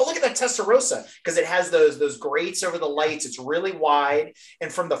person, you can say, oh, look at that Testarossa, because it has those grates over the lights. It's really wide.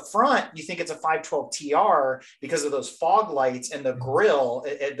 And from the front, you think it's a 512 TR because of those fog lights and the grille,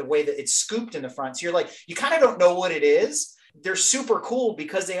 the way that it's scooped in the front. So you're like, you kind of don't know what it is. They're super cool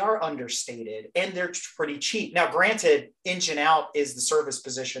because they are understated and they're pretty cheap. Now, granted, engine out is the service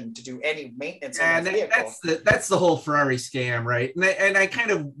position to do any maintenance on the vehicle. That's the whole Ferrari scam, right? And I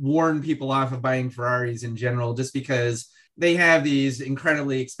kind of warn people off of buying Ferraris in general, just because they have these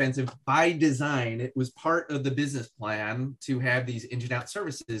incredibly expensive, by design. It was part of the business plan to have these engine out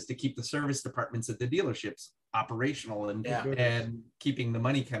services to keep the service departments at the dealerships operational and keeping the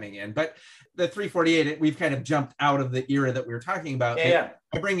money coming in. But the 348, we've kind of jumped out of the era that we were talking about. I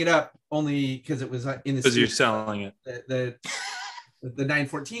bring it up only because it was in the because you're selling it, the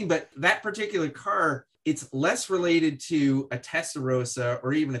 914. But that particular car, it's less related to a Testarossa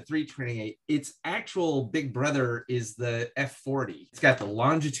or even a 328. Its actual big brother is the F40. It's got the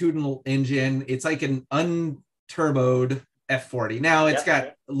longitudinal engine. It's like an unturboed F40. Now it's got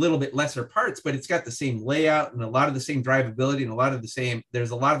a little bit lesser parts, but it's got the same layout and a lot of the same drivability and a lot of the same,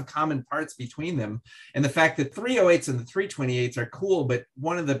 there's a lot of common parts between them. And the fact that 308s and the 328s are cool, but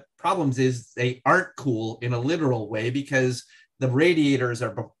one of the problems is they aren't cool in a literal way because the radiators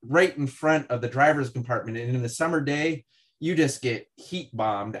are right in front of the driver's compartment. And in the summer day, you just get heat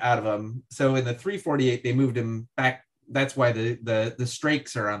bombed out of them. So in the 348, they moved them back. That's why the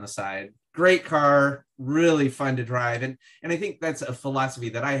strakes are on the side. Great car, really fun to drive. And I think that's a philosophy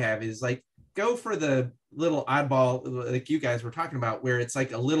that I have, is like, go for the little oddball, like you guys were talking about, where it's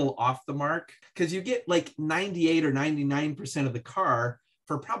like a little off the mark, because you get like 98 or 99% of the car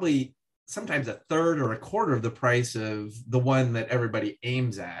for probably sometimes a third or a quarter of the price of the one that everybody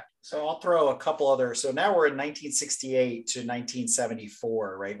aims at. So I'll throw a couple other. So now we're in 1968 to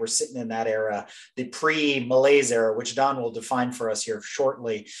 1974, right? We're sitting in that era, the pre-malaise era, which Don will define for us here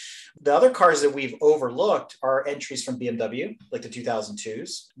shortly. The other cars that we've overlooked are entries from BMW, like the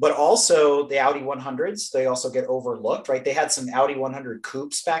 2002s, but also the Audi 100s. They also get overlooked, right? They had some Audi 100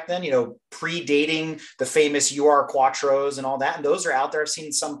 coupes back then, predating the famous UR Quattros and all that. And those are out there. I've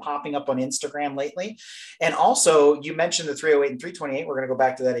seen some popping up on Instagram lately. And also, you mentioned the 308 and 328. We're going to go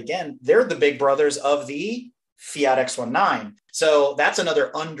back to that again. They're the big brothers of the Fiat X19. So that's another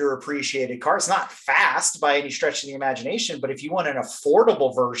underappreciated car. It's not fast by any stretch of the imagination, but if you want an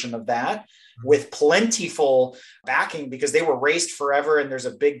affordable version of that with plentiful backing, because they were raced forever and there's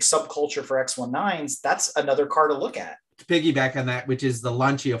a big subculture for X19s, that's another car to look at. To piggyback on that, which is the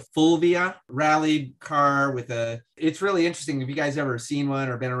Lancia Fulvia rally car it's really interesting. Have you guys ever seen one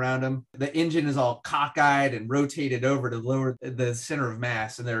or been around them? The engine is all cockeyed and rotated over to lower the center of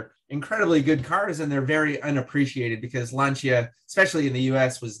mass, and they're incredibly good cars, and they're very unappreciated because Lancia, especially in the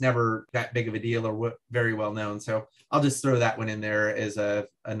US, was never that big of a deal or very well known. So I'll just throw that one in there as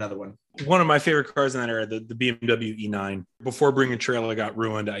another one. One of my favorite cars in that era, the BMW E9. Before Bring a Trailer got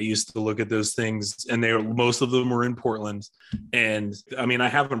ruined, I used to look at those things, and most of them were in Portland. And I mean, I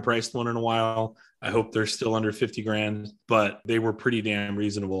haven't priced one in a while. I hope they're still under 50 grand, but they were pretty damn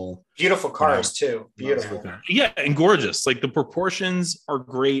reasonable. Beautiful cars too. Beautiful. Yeah, and gorgeous. Like the proportions are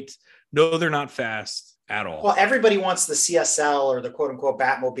great. No, they're not fast at all. Well, everybody wants the CSL or the quote unquote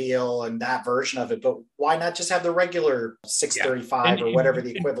Batmobile and that version of it, but why not just have the regular 635 or whatever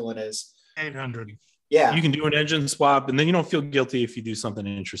the equivalent is? 800. Yeah. You can do an engine swap, and then you don't feel guilty if you do something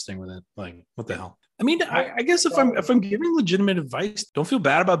interesting with it. Like, what the hell? I mean, I guess if I'm giving legitimate advice, don't feel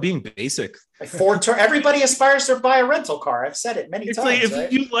bad about being basic. Like everybody aspires to buy a rental car. I've said it many times.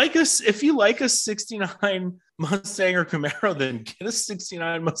 Like if you like a 69 Mustang or Camaro, then get a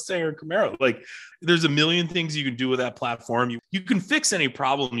 69 Mustang or Camaro. Like, there's a million things you can do with that platform. You can fix any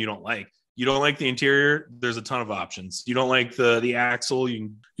problem you don't like. You don't like the interior, there's a ton of options. You don't like the axle,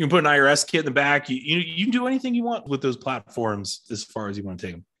 you can put an IRS kit in the back. You can do anything you want with those platforms as far as you want to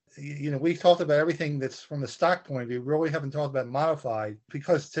take them. We've talked about everything that's from the stock point of view. We really haven't talked about modified,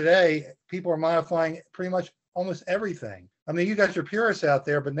 because today people are modifying pretty much almost everything. I mean, you got your purists out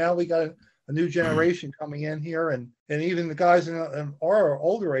there, but now we got a new generation coming in here, and even the guys in our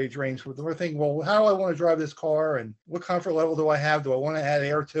older age range, we're thinking, well, how do I want to drive this car, and what comfort level do I have? Do I want to add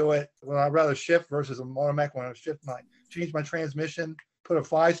air to it? Would I rather shift versus an automatic? When I change my transmission, put a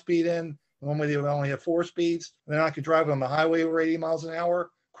 5-speed in, one way they only have 4 speeds, and then I could drive it on the highway over 80 miles an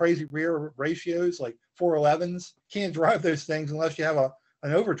hour. crazy rear ratios, like 411s. Can't drive those things unless you have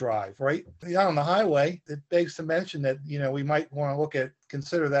an overdrive, right? Yeah, on the highway, it begs to mention that, we might want to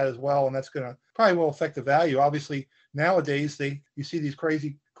consider that as well. And that's going to probably will affect the value. Obviously, nowadays, you see these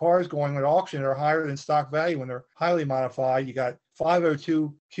crazy cars going at auction that are higher than stock value when they're highly modified. You got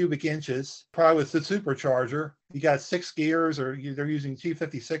 502 cubic inches, probably with the supercharger. You got 6 gears, or they're using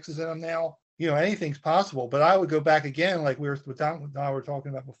T56s in them now. Anything's possible. But I would go back again, like we were talking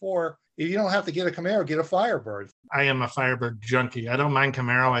about before. If you don't have to get a Camaro, get a Firebird. I am a Firebird junkie. I don't mind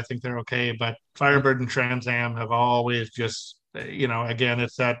Camaro. I think they're okay. But Firebird and Trans Am have always just, again,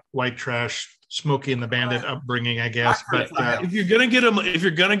 it's that white trash, Smokey and the Bandit upbringing, I guess. But if you're gonna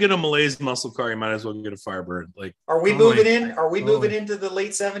get a malaise muscle car, you might as well get a Firebird. Like, are we moving in? Are we moving into the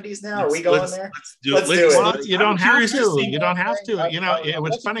late 70s now? Are we going there? Let's do it. Well, you don't have to. You don't have to. It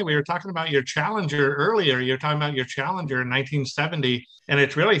was funny. We were talking about your Challenger earlier. You're talking about your Challenger in 1970, and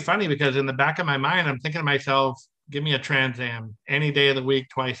it's really funny because in the back of my mind, I'm thinking to myself, give me a Trans Am any day of the week,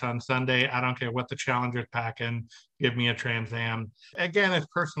 twice on Sunday. I don't care what the Challenger's packing. Give me a Trans Am. Again, it's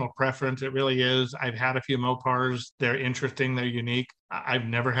personal preference. It really is. I've had a few Mopars. They're interesting. They're unique. I've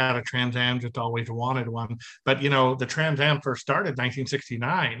never had a Trans Am, just always wanted one. But, the Trans Am first started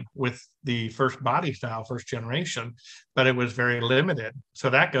 1969 with the first body style, first generation, but it was very limited. So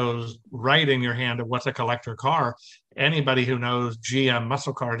that goes right in your hand of what's a collector car. Anybody who knows GM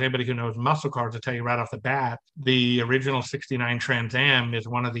muscle cars, anybody who knows muscle cars will tell you right off the bat, the original 69 Trans Am is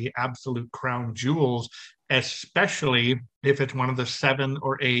one of the absolute crown jewels, especially if it's one of the 7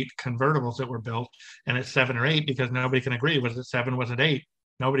 or 8 convertibles that were built. And it's 7 or 8 because nobody can agree. Was it 7? Was it 8?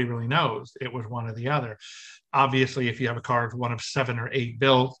 Nobody really knows. It was one or the other. Obviously, if you have a car with one of 7 or 8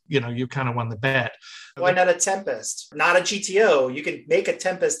 built, you kind of won the bet. Why not a Tempest? Not a GTO. You can make a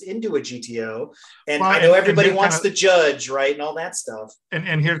Tempest into a GTO. And I know everybody wants the Judge, right? And all that stuff.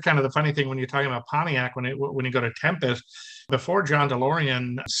 And here's kind of the funny thing when you're talking about Pontiac, when you go to Tempest, before John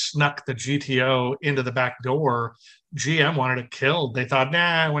DeLorean snuck the GTO into the back door, GM wanted it killed. They thought,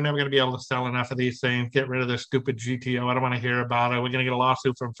 we're never going to be able to sell enough of these things. Get rid of this stupid GTO. I don't want to hear about it. We're going to get a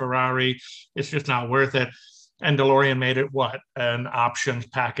lawsuit from Ferrari. It's just not worth it. And DeLorean made it an options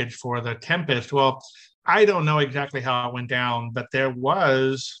package for the Tempest. Well, I don't know exactly how it went down, but there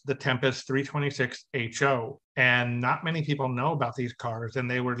was the Tempest 326 HO, and not many people know about these cars. And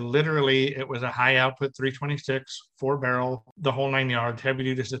they were it was a high output 326, 4-barrel, the whole 9 yards, heavy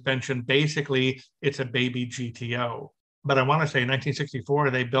duty suspension. Basically, it's a baby GTO. But I want to say in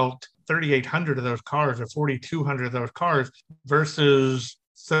 1964, they built 3,800 of those cars or 4,200 of those cars versus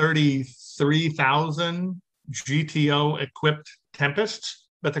 33,000 GTO equipped Tempests.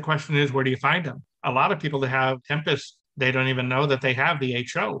 But the question is, where do you find them? A lot of people that have Tempests, they don't even know that they have the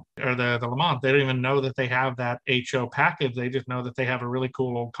HO or the Le Mans. They don't even know that they have that HO package. They just know that they have a really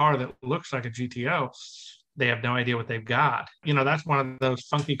cool old car that looks like a GTO. They have no idea what they've got. That's one of those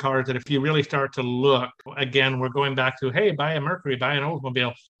funky cars that if you really start to look, again, we're going back to, hey, buy a Mercury, buy an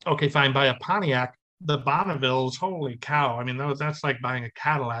Oldsmobile. Okay, fine, buy a Pontiac. The Bonnevilles, holy cow. I mean, that's like buying a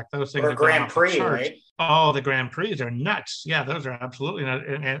Cadillac. Those things or a Grand Prix, right? Oh, the Grand Prix are nuts. Yeah, those are absolutely nuts.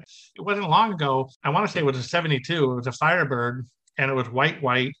 And it wasn't long ago. I want to say it was a 72. It was a Firebird, and it was white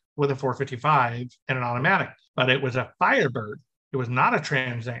with a 455 and an automatic. But it was a Firebird. It was not a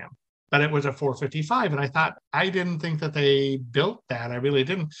Trans Am, but it was a 455. And I thought, I didn't think that they built that. I really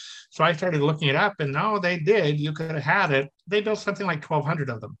didn't. So I started looking it up, and no, they did. You could have had it. They built something like 1,200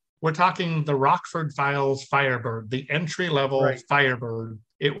 of them. We're talking the Rockford Files Firebird, the entry-level Firebird.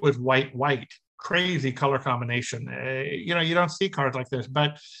 It was white, crazy color combination. You don't see cars like this,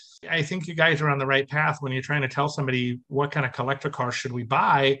 but I think you guys are on the right path when you're trying to tell somebody what kind of collector car should we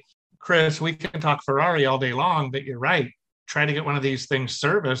buy. Chris, we can talk Ferrari all day long, but you're right. Try to get one of these things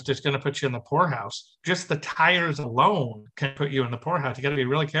serviced, it's going to put you in the poorhouse. Just the tires alone can put you in the poorhouse. You got to be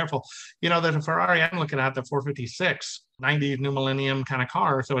really careful. There's a Ferrari I'm looking at, the 456, 90s New Millennium kind of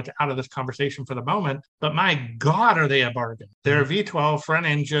car. So it's out of this conversation for the moment. But my God, are they a bargain? They're a V12 front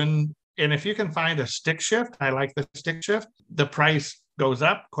engine. And if you can find a stick shift, I like the stick shift, the price goes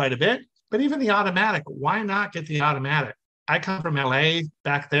up quite a bit. But even the automatic, why not get the automatic? I come from LA.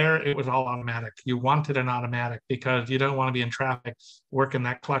 Back there, it was all automatic. You wanted an automatic because you don't want to be in traffic working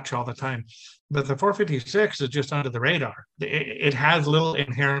that clutch all the time. But the 456 is just under the radar. It has little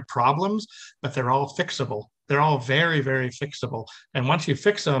inherent problems, but they're all fixable. They're all very, very fixable. And once you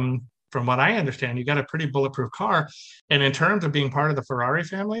fix them, from what I understand, you got a pretty bulletproof car. And in terms of being part of the Ferrari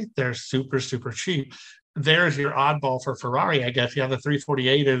family, they're super, super cheap. There's your oddball for Ferrari, I guess. Yeah, the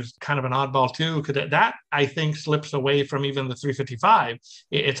 348 is kind of an oddball too, because that I think slips away from even the 355.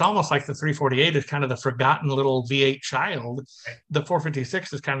 It's almost like the 348 is kind of the forgotten little V8 child. The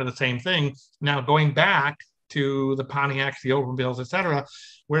 456 is kind of the same thing. Now, going back to the Pontiacs, the Oldsmobiles, et cetera,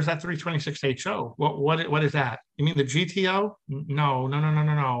 where's that 326 HO? What is that? You mean the GTO?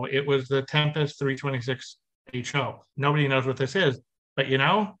 No. It was the Tempest 326 HO. Nobody knows what this is. But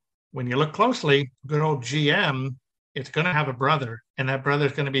when you look closely, good old GM, it's going to have a brother, and that brother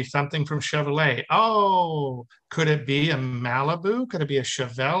is going to be something from Chevrolet. Oh, could it be a Malibu? Could it be a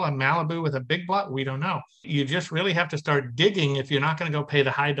Chevelle, a Malibu with a big block? We don't know. You just really have to start digging if you're not going to go pay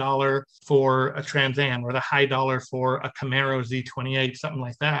the high dollar for a Trans Am or the high dollar for a Camaro Z28, something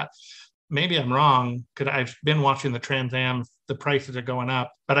like that. Maybe I'm wrong, because I've been watching the Trans Am. The prices are going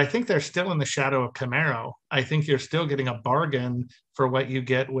up, but I think they're still in the shadow of Camaro. I think you're still getting a bargain for what you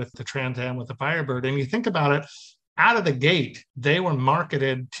get with the Trans Am with the Firebird. And you think about it, out of the gate, they were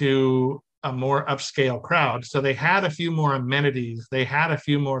marketed to a more upscale crowd. So they had a few more amenities. They had a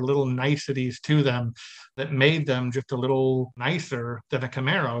few more little niceties to them that made them just a little nicer than a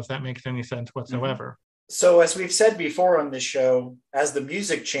Camaro, if that makes any sense whatsoever. So as we've said before on this show, as the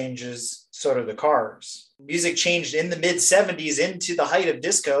music changes, so do the cars. Music changed in the mid-'70s into the height of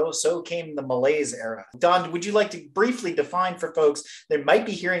disco, so came the malaise era. Don, would you like to briefly define for folks that might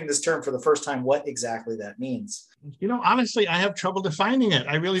be hearing this term for the first time what exactly that means? Honestly, I have trouble defining it.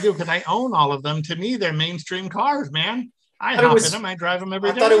 I really do, because I own all of them. To me, they're mainstream cars, man. I hop in them. I drive them every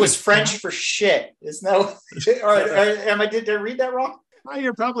day. I thought it was French for shit. Isn't that? Did I read that wrong? Oh,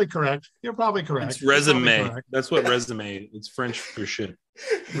 you're probably correct. It's resume. That's what resume. It's French for shit.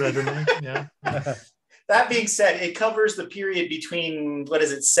 Resume, yeah. That being said, it covers the period between,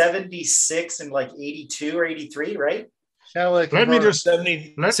 76 and 82 or 83, right? Let me just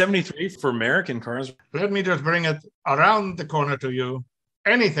 73 for American cars. Let me just bring it around the corner to you.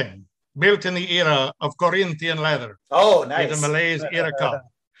 Anything built in the era of Corinthian leather. Oh, nice. Is a Malaise era car.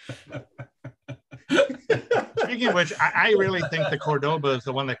 Speaking of which, I really think the Cordoba is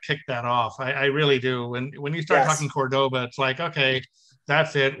the one that kicked that off. I really do. When you start talking Cordoba, it's like, okay,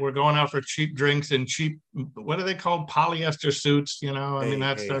 that's it. We're going out for cheap drinks and cheap, what are they called? Polyester suits.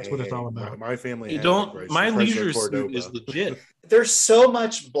 That's what it's all about. My family. My leisure suit is legit. There's so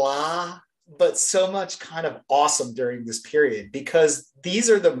much blah, but so much kind of awesome during this period, because these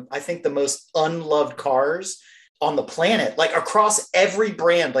are I think the most unloved cars on the planet, across every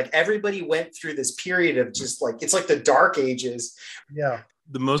brand. Everybody went through this period of just it's like the dark ages. Yeah.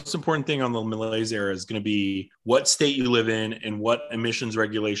 The most important thing on the malaise era is going to be what state you live in and what emissions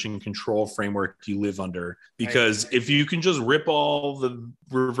regulation control framework you live under. Because if you can just rip all the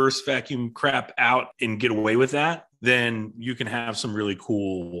reverse vacuum crap out and get away with that, then you can have some really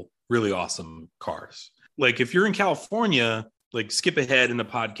cool, really awesome cars. If you're in California, skip ahead in the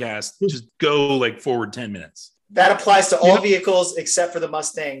podcast, just go forward 10 minutes. That applies to all vehicles except for the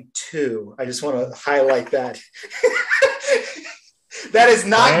Mustang 2. I just want to highlight that. That is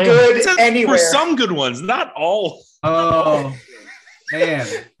not good anywhere. For some good ones, not all. Oh, man.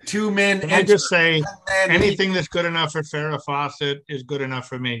 Two men. I just say anything that's good enough for Farrah Fawcett is good enough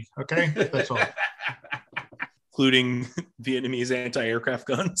for me. Okay? That's all. Including Vietnamese anti-aircraft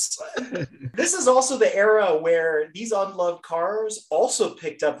guns. This is also the era where these unloved cars also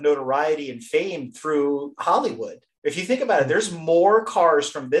picked up notoriety and fame through Hollywood. If you think about it, there's more cars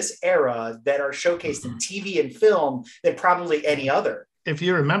from this era that are showcased in TV and film than probably any other. If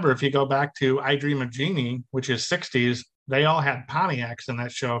you remember, if you go back to I Dream of Jeannie, which is 60s, they all had Pontiacs in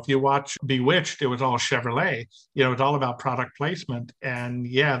that show. If you watch Bewitched, it was all Chevrolet. It was all about product placement. And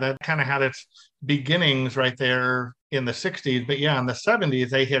that kind of had its beginnings right there in the 60s. But in the 70s,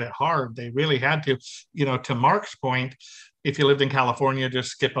 they hit it hard. They really had to. To Mark's point, if you lived in California, just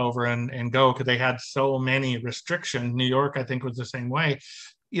skip over and go, because they had so many restrictions. New York, I think, was the same way.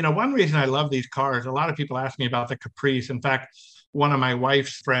 One reason I love these cars, a lot of people ask me about the Caprice. In fact, one of my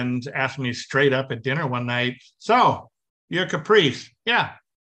wife's friends asked me straight up at dinner one night, "So, your Caprice, yeah,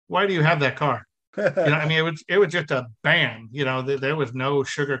 why do you have that car?" It was just a bam. There was no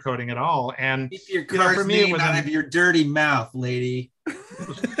sugarcoating at all. And keep your car's for me, it was out of your dirty mouth, lady.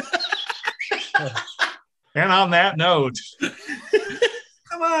 And on that note,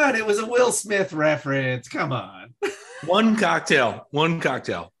 come on, it was a Will Smith reference. Come on, one cocktail. One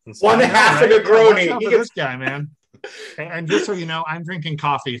half of a Negroni. This guy, man. And just so you know, I'm drinking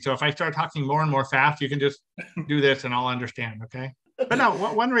coffee. So if I start talking more and more fast, you can just do this and I'll understand. Okay. But no,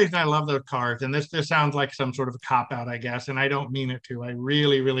 one reason I love those cars, and this sounds like some sort of a cop-out, I guess, and I don't mean it to. I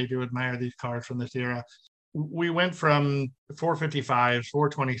really, really do admire these cars from this era. We went from 455s,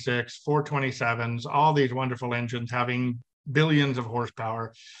 426, 427s, all these wonderful engines having billions of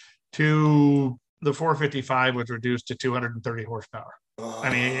horsepower, to the 455 was reduced to 230 horsepower. I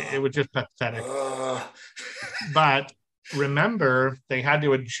mean, it was just pathetic. But remember, they had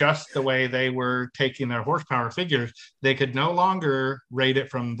to adjust the way they were taking their horsepower figures. They could no longer rate it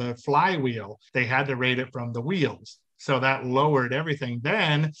from the flywheel. They had to rate it from the wheels. So that lowered everything.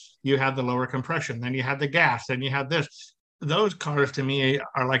 Then you had the lower compression. Then you had the gas. Then you had this. Those cars to me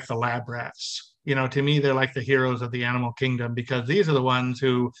are like the lab rats. You know, to me, they're like the heroes of the animal kingdom, because these are the ones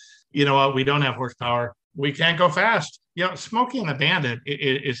who, you know what, we don't have horsepower. We can't go fast. You know, Smokey and the Bandit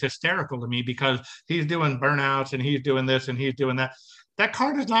is hysterical to me, because he's doing burnouts and he's doing this and he's doing that. That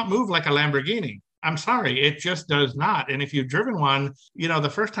car does not move like a Lamborghini. I'm sorry, it just does not. And if you've driven one, you know, the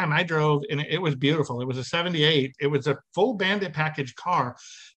first time I drove, and it was beautiful. It was a 78. It was a full Bandit package car.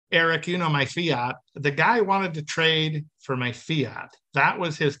 Eric, you know my Fiat. The guy wanted to trade for my Fiat. That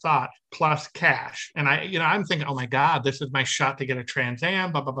was his thought, plus cash. And I'm thinking, oh my God, this is my shot to get a Trans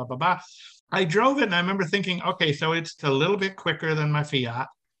Am, blah, blah, blah, blah, blah. I drove it and I remember thinking, okay, so it's a little bit quicker than my Fiat,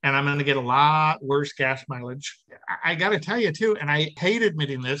 and I'm going to get a lot worse gas mileage. I got to tell you too, and I hate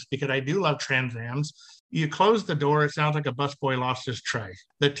admitting this because I do love Trans Ams. You close the door, it sounds like a busboy lost his tray.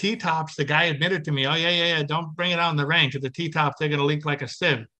 The T-tops, the guy admitted to me, oh yeah, don't bring it out in the range. The T-tops, they're going to leak like a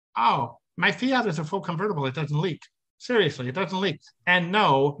sieve. Oh, my Fiat is a full convertible. It doesn't leak. Seriously, it doesn't leak. And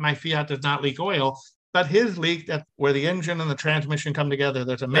no, my Fiat does not leak oil, but his leaked at where the engine and the transmission come together.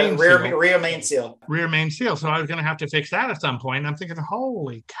 There's a rear main seal. Rear main seal. So I was going to have to fix that at some point. I'm thinking,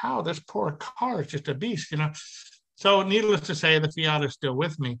 holy cow, this poor car is just a beast, you know? So needless to say, the Fiat is still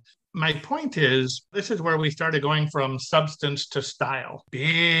with me. My point is, this is where we started going from substance to style.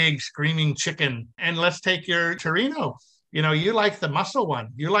 Big screaming chicken. And let's take your Torino. You know, you like the muscle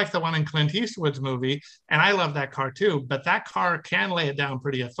one. You like the one in Clint Eastwood's movie, and I love that car too, but that car can lay it down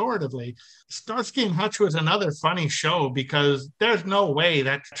pretty authoritatively. Starsky and Hutch was another funny show, because there's no way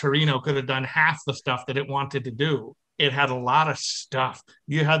that Torino could have done half the stuff that it wanted to do. It had a lot of stuff.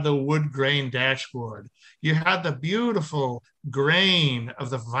 You had the wood grain dashboard. You had the beautiful grain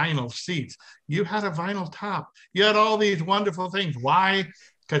of the vinyl seats. You had a vinyl top. You had all these wonderful things. Why?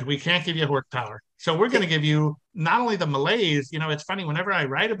 Because we can't give you horsepower. So we're going to give you not only the malaise. You know, it's funny, whenever I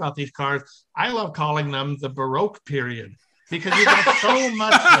write about these cars, I love calling them the Baroque period, because you've got so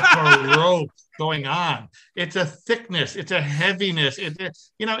much Baroque going on. It's a thickness, it's a heaviness.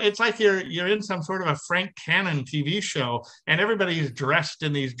 It's like you're in some sort of a Frank Cannon TV show, and everybody's dressed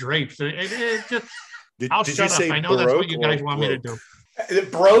in these drapes. It just, I'll shut up. I know that's what you guys want me to do.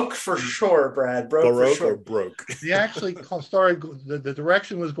 It broke for sure, Brad. Baroque for sure. or broke? He actually started, the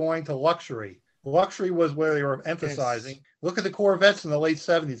direction was going to luxury. Luxury was where they were emphasizing. Yes. Look at the Corvettes in the late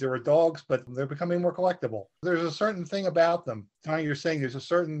 70s. They were dogs, but they're becoming more collectible. There's a certain thing about them. Tony, you're saying there's a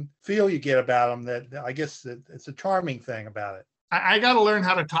certain feel you get about them that I guess it's a charming thing about it. I got to learn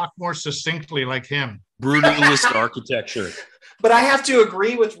how to talk more succinctly like him. Brutalist architecture. But I have to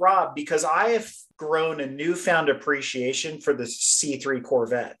agree with Rob, because I have grown a newfound appreciation for the C3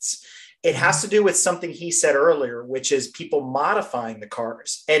 Corvettes. It has to do with something he said earlier, which is people modifying the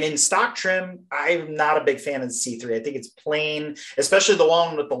cars. And in stock trim, I'm not a big fan of the C3. I think it's plain, especially the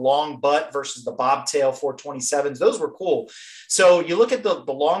one with the long butt versus the bobtail 427s. Those were cool. So you look at the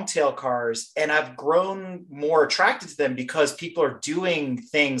long tail cars, and I've grown more attracted to them because people are doing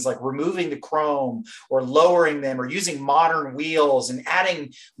things like removing the chrome or lowering them or using modern wheels and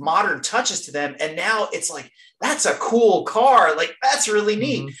adding modern touches to them. And now it's like, that's a cool car. Like, that's really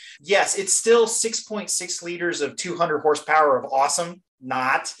neat. Mm-hmm. Yes, it's still 6.6 liters of 200 horsepower of awesome.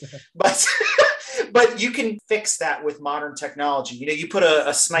 Not, but you can fix that with modern technology. You know, you put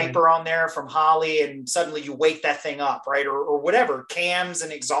a sniper on there from Holley, and suddenly you wake that thing up, right? Or whatever, cams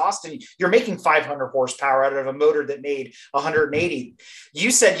and exhaust, and you're making 500 horsepower out of a motor that made 180. You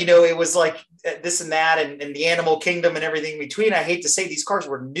said, you know, it was like this and that, and the animal kingdom and everything in between. I hate to say these cars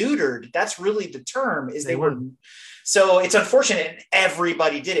were neutered. That's really the term, is they were. So it's unfortunate, and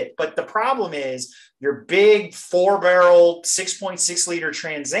everybody did it. But the problem is, your big 4-barrel 6.6 liter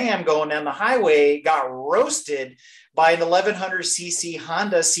Trans Am going down the highway got roasted by an 1100cc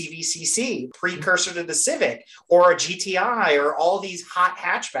Honda CVCC, precursor to the Civic, or a GTI, or all these hot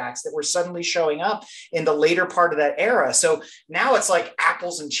hatchbacks that were suddenly showing up in the later part of that era. So now it's like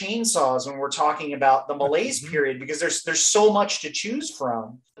apples and chainsaws when we're talking about the malaise period, because there's so much to choose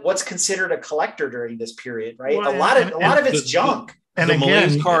from. What's considered a collector during this period, right? Well, a lot of it's junk. And the again,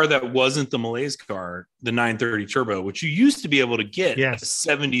 malaise car that wasn't the malaise car, the 930 turbo, which you used to be able to get a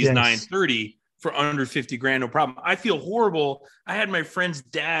 70s 930 for under 50 grand, no problem. I feel horrible. I had my friend's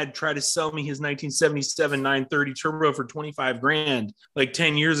dad try to sell me his 1977 930 turbo for 25 grand like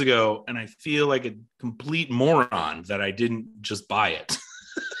 10 years ago. And I feel like a complete moron that I didn't just buy it.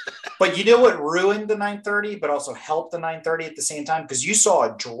 But you know what ruined the 930, but also helped the 930 at the same time? Because you saw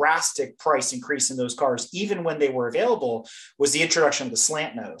a drastic price increase in those cars, even when they were available, was the introduction of the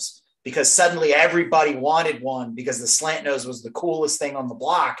slant nose. Because suddenly everybody wanted one because the slant nose was the coolest thing on the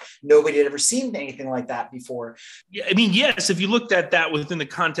block. Nobody had ever seen anything like that before. Yeah, I mean, yes, if you looked at that within the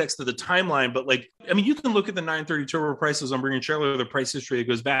context of the timeline, but like, I mean, you can look at the 930 turbo prices on Bring and Trailer, the price history that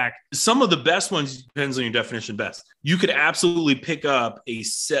goes back. Some of the best ones, depends on your definition best. You could absolutely pick up a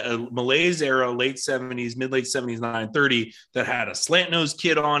malaise era, late 70s, mid-late 70s 930 that had a slant nose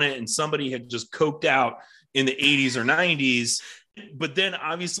kit on it and somebody had just coked out in the 80s or 90s. But then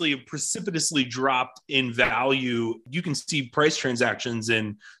obviously it precipitously dropped in value. You can see price transactions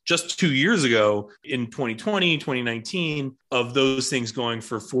in just 2 years ago in 2020, 2019 of those things going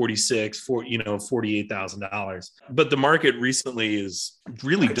for $48,000. But the market recently is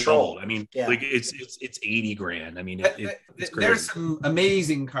really doubled. I mean, like it's 80 grand. I mean, it's crazy. There's some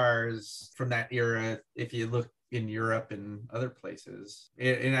amazing cars from that era. If you look in Europe and other places,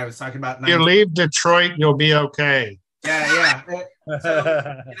 and I was talking about, you leave Detroit, you'll be okay. Yeah.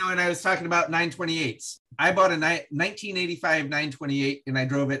 So, and I was talking about 928s. I bought a 1985 928 and I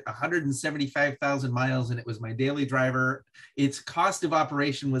drove it 175,000 miles and it was my daily driver. Its cost of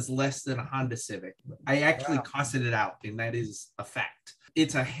operation was less than a Honda Civic. I actually costed it out, and that is a fact.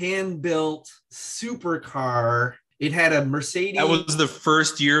 It's a hand-built supercar. It had a Mercedes. That was the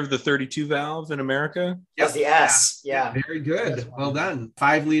first year of the 32 valve in America. Yes, the S. Yeah. Very good. Well done.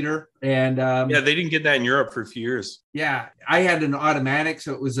 5 liter. And they didn't get that in Europe for a few years. Yeah. I had an automatic,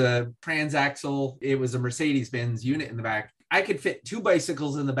 so it was a transaxle. It was a Mercedes-Benz unit in the back. I could fit 2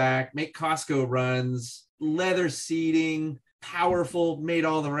 bicycles in the back, make Costco runs, leather seating, powerful, made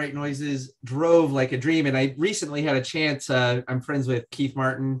all the right noises, drove like a dream. And I recently had a chance, I'm friends with Keith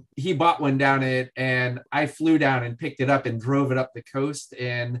Martin. He bought one down and I flew down and picked it up and drove it up the coast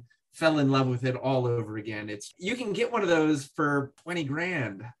and fell in love with it all over again. You can get one of those for 20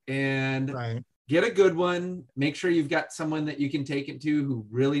 grand and get a good one. Make sure you've got someone that you can take it to who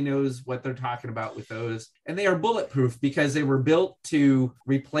really knows what they're talking about with those. And they are bulletproof because they were built to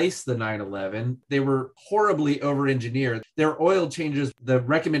replace the 911. They were horribly over-engineered. Their oil changes, the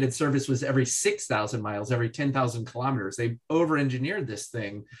recommended service was every 6,000 miles, every 10,000 kilometers. They over-engineered this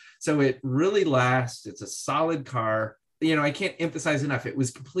thing. So it really lasts. It's a solid car. I can't emphasize enough. It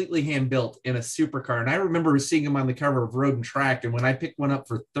was completely hand-built in a supercar. And I remember seeing them on the cover of Road and Track. And when I picked one up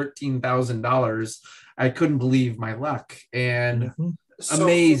for $13,000, I couldn't believe my luck. And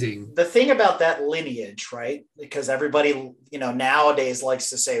amazing. The thing about that lineage, right? Because everybody, nowadays likes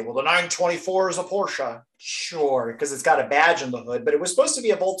to say, well, the 924 is a Porsche. Sure, because it's got a badge on the hood, but it was supposed to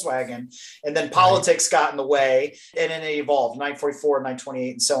be a Volkswagen. And then politics got in the way, and then it evolved, 944,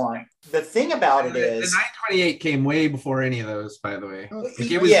 928, and so on. The thing about it is... The 928 came way before any of those, by the way.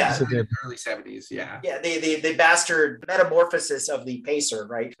 It was in the early 70s, Yeah, the bastard metamorphosis of the Pacer,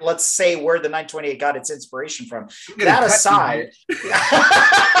 right? Let's say where the 928 got its inspiration from. That aside...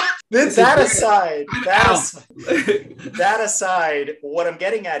 That aside, what I'm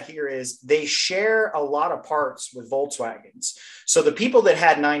getting at here is they share a lot of parts with Volkswagens. So the people that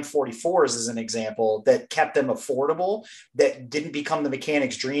had 944s, as an example, that kept them affordable, that didn't become the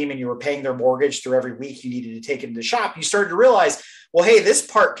mechanic's dream and you were paying their mortgage through every week you needed to take it to the shop, you started to realize, well, hey, this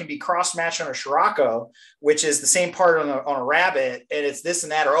part can be cross-matched on a Scirocco, which is the same part on a Rabbit, and it's this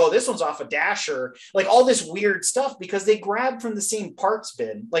and that, or, oh, this one's off a Dasher, like all this weird stuff because they grabbed from the same parts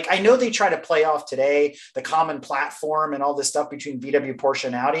bin. Like, I know they try to play off today the common platform and all this stuff between VW, Porsche,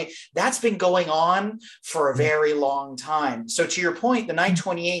 and Audi. That's been going on for a very long time. So to your point, the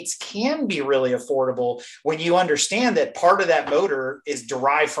 928s can be really affordable when you understand that part of that motor is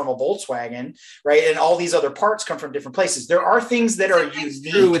derived from a Volkswagen, right? And all these other parts come from different places. There are things that are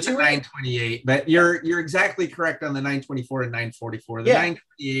unique with the 928, but you're exactly correct on the 924 and 944. The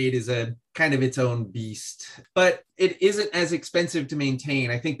 928 is a kind of its own beast, but it isn't as expensive to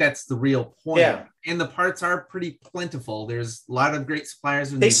maintain. I think that's the real point. Yeah. And the parts are pretty plentiful. There's a lot of great suppliers.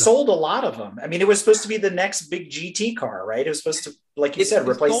 They sold a lot of them. I mean, it was supposed to be the next big GT car, right? It was supposed to, like you said,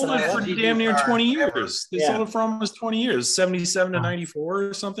 replace the 911. For damn near 20 years. They sold it for almost 20 years, 77 to 94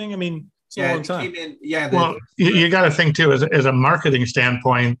 or something. I mean, It's a long time. It came in, yeah. Well, you got to think too, as a marketing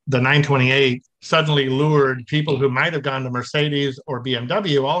standpoint, the 928 suddenly lured people who might have gone to Mercedes or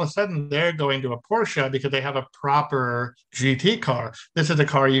BMW. All of a sudden, they're going to a Porsche because they have a proper GT car. This is a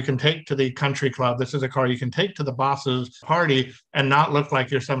car you can take to the country club. This is a car you can take to the boss's party and not look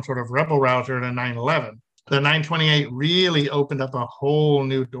like you're some sort of rebel rouser in a 911. The 928 really opened up a whole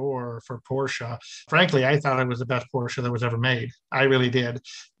new door for Porsche. Frankly, I thought it was the best Porsche that was ever made. I really did.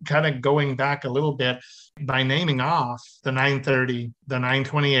 Kind of going back a little bit by naming off the 930, the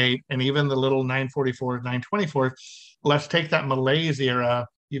 928, and even the little 944, 924, let's take that malaise era.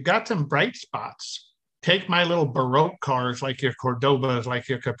 You've got some bright spots. Take my little Baroque cars like your Cordobas, like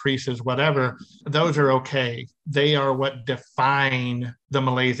your Caprices, whatever. Those are okay. They are what define the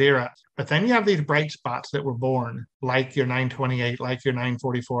malaise era. But then you have these bright spots that were born, like your 928, like your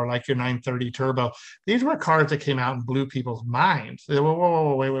 944, like your 930 Turbo. These were cars that came out and blew people's minds. They were,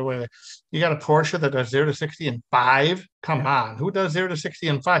 whoa, wait. You got a Porsche that does 0 to 60 in 5? Come on. Who does 0 to 60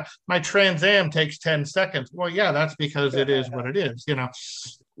 in 5? My Trans Am takes 10 seconds. Well, yeah, that's because it is what it is, you know.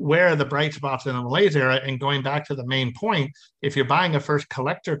 Where are the bright spots in the malaise era? And going back to the main point, if you're buying a first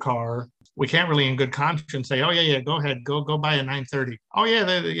collector car, we can't really in good conscience say, oh, yeah, go ahead, go buy a 930. Oh, yeah,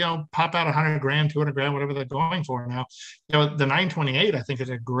 they pop out 100 grand, 200 grand, whatever they're going for now. The 928, I think, is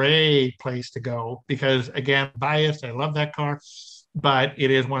a great place to go because, again, biased, I love that car, but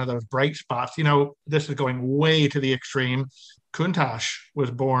it is one of those bright spots. This is going way to the extreme. Countach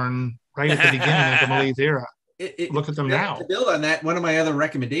was born right at the beginning of the malaise era. Look at them now. To build on that, one of my other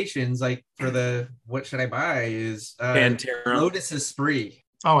recommendations, like for the what should I buy, is Lotus Esprit.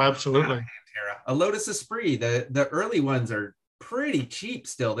 Oh, absolutely. A Lotus Esprit. The early ones are pretty cheap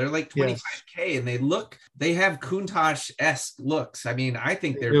still. They're like 25K, and they have Countach-esque looks. I mean, I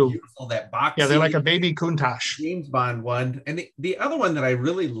think they're beautiful. That box. Yeah, they're like a baby Countach. James Bond one. And the other one that I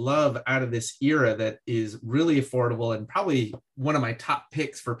really love out of this era that is really affordable and probably one of my top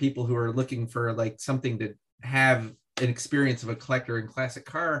picks for people who are looking for like something to have an experience of a collector and classic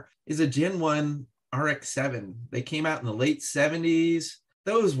car is a Gen 1 RX-7. They came out in the late 70s.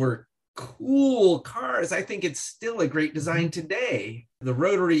 Those were cool cars. I think it's still a great design today. The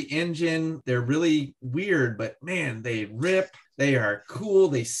rotary engine, they're really weird, but man, they rip. They are cool.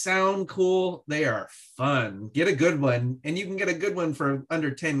 They sound cool. They are fun. Get a good one, and you can get a good one for under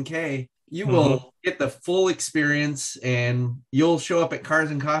 10K. You will get the full experience, and you'll show up at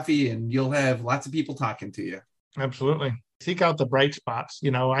Cars and Coffee and you'll have lots of people talking to you. Absolutely. Seek out the bright spots.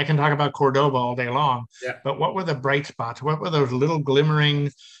 I can talk about Cordoba all day long, but what were the bright spots? What were those little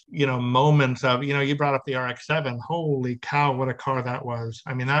glimmering, moments of, you brought up the RX-7. Holy cow, what a car that was.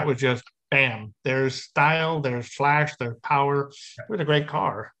 I mean, that was just bam. There's style, there's flash, there's power. It was a great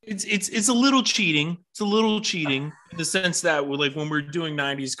car. It's a little cheating. It's a little cheating in the sense that like when we're doing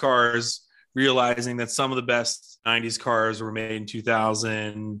 90s cars, realizing that some of the best 90s cars were made in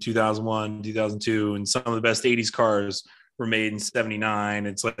 2000, 2001, 2002, and some of the best 80s cars were made in 79.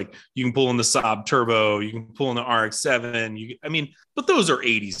 It's like you can pull in the Saab Turbo, you can pull in the RX-7. But those are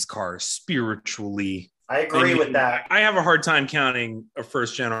 80s cars spiritually. I agree with that. I have a hard time counting a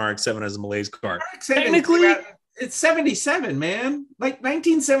first gen RX-7 as a malaise car. Technically, it's 77, man. Like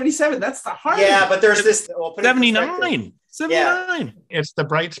 1977. That's the hard. Yeah, but there's this. 79. 79. Yeah. It's the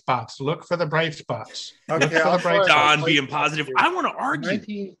bright spots. Look for the bright spots. Okay, Don being positive. I want to argue.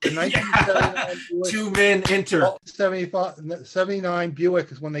 1979 Two men enter. 79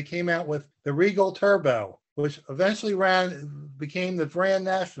 Buick is when they came out with the Regal Turbo, which eventually became the Grand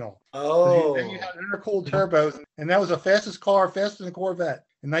National. Oh. Then you had intercooled turbos, and that was the fastest car, faster than the Corvette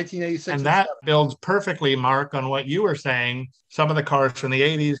in 1986. And that builds perfectly, Mark, on what you were saying. Some of the cars from the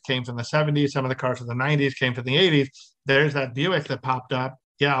 80s came from the 70s. Some of the cars from the 90s came from the 80s. There's that Buick that popped up.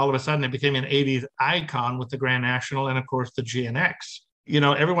 Yeah, all of a sudden it became an 80s icon with the Grand National and, of course, the GNX.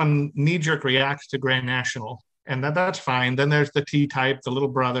 Everyone knee-jerk reacts to Grand National, and that's fine. Then there's the T-Type, the little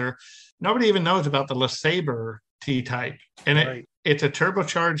brother. Nobody even knows about the LeSabre T-Type. And it's a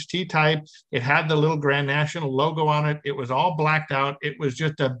turbocharged T-Type. It had the little Grand National logo on it. It was all blacked out. It was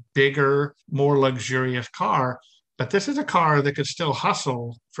just a bigger, more luxurious car. But this is a car that could still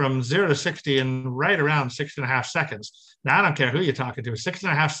hustle from 0 to 60 in right around 6.5 seconds. Now, I don't care who you're talking to.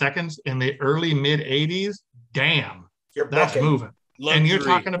 6.5 seconds in the early, mid-80s, damn, that's moving. Luxury. And you're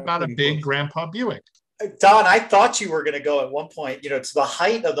talking about a big Grandpa Buick. Don, I thought you were going to go at one point, to the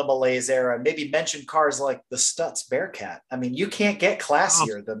height of the malaise era, and maybe mention cars like the Stutz Bearcat. I mean, you can't get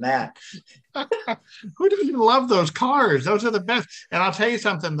classier than that. Who doesn't love those cars? Those are the best. And I'll tell you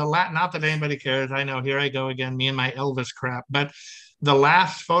something, not that anybody cares. I know, here I go again, me and my Elvis crap. But the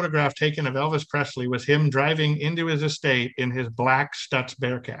last photograph taken of Elvis Presley was him driving into his estate in his black Stutz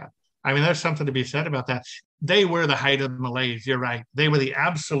Bearcat. I mean, there's something to be said about that. They were the height of the malaise. You're right. They were the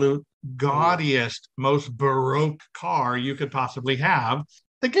absolute gaudiest, most Baroque car you could possibly have.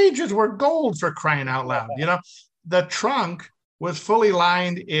 The gauges were gold, for crying out loud. You know, the trunk was fully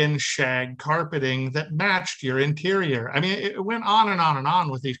lined in shag carpeting that matched your interior. I mean, it went on and on and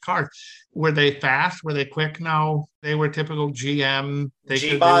on with these cars. Were they fast? Were they quick? No, they were typical GM.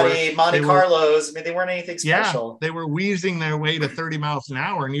 G-body, Monte Carlos. I mean, they weren't anything special. Yeah, they were wheezing their way to 30 miles an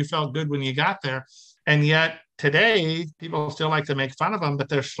hour, and you felt good when you got there. And yet today, people still like to make fun of them, but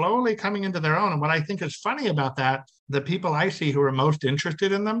they're slowly coming into their own. And what I think is funny about that, the people I see who are most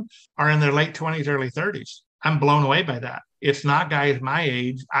interested in them are in their late 20s, early 30s. I'm blown away by that. It's not guys my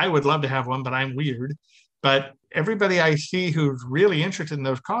age. I would love to have one, but I'm weird. But everybody I see who's really interested in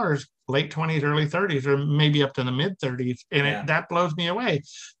those cars, late 20s, early 30s, or maybe up to the mid 30s. And that blows me away.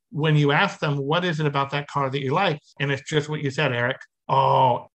 When you ask them, what is it about that car that you like? And it's just what you said, Eric.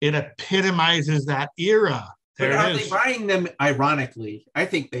 Oh, it epitomizes that era. But are they buying them ironically? I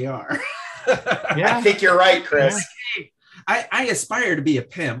think they are. Yeah, I think you're right, Chris. Yeah. I aspire to be a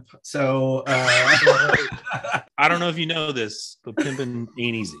pimp, so I don't know if you know this, but pimping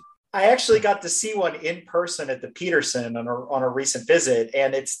ain't easy. I actually got to see one in person at the Peterson on a recent visit,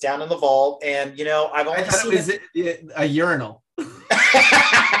 and it's down in the vault. And you know, I've only seen a urinal. But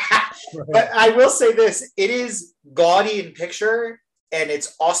I will say this: it is gaudy in picture, and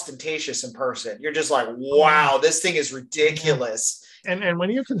it's ostentatious in person. You're just like, wow, this thing is ridiculous. And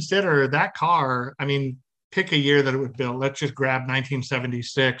when you consider that car, I mean, pick a year that it was built. Let's just grab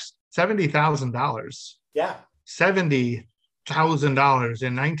 1976, $70,000. Yeah. $70,000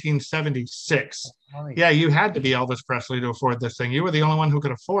 in 1976. Yeah, you had to be Elvis Presley to afford this thing. You were the only one who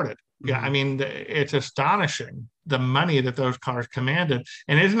could afford it. Yeah, I mean, it's astonishing the money that those cars commanded.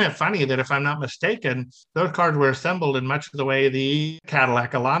 And isn't it funny that, if I'm not mistaken, those cars were assembled in much of the way the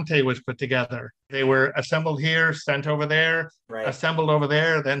Cadillac Alante was put together. They were assembled here, sent over there, assembled over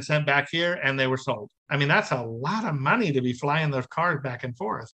there, then sent back here, and they were sold. I mean, that's a lot of money to be flying those cars back and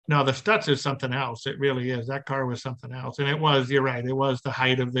forth. No, the Stutz is something else. It really is. That car was something else. And it was, you're right, it was the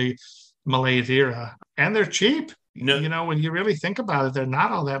height of the malaise era. And they're cheap. No. You know, when you really think about it, they're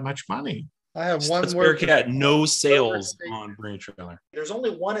not all that much money. I have one word. Bearcat, no sales on Brain Trailer. There's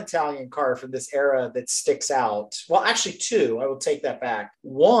only one Italian car from this era that sticks out. Well, actually two. I will take that back.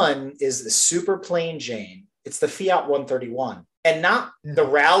 One is the super plain Jane. It's the Fiat 131. And not the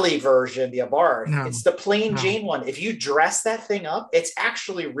rally version, the Abarth. No. It's the plain Jane one. If you dress that thing up, it's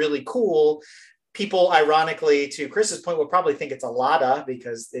actually really cool. People, ironically, to Chris's point, will probably think it's a Lada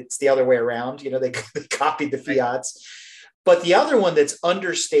because it's the other way around. You know, they copied the Fiats. But the other one that's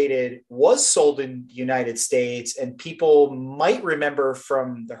understated was sold in the United States, and people might remember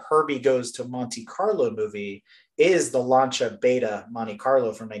from the Herbie Goes to Monte Carlo movie, is the Lancia Beta Monte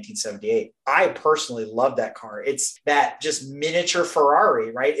Carlo from 1978. I personally love that car. It's that just miniature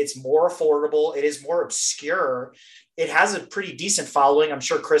Ferrari, right? It's more affordable. It is more obscure. It has a pretty decent following. I'm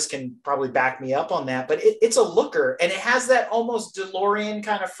sure Chris can probably back me up on that, but it's a looker, and it has that almost DeLorean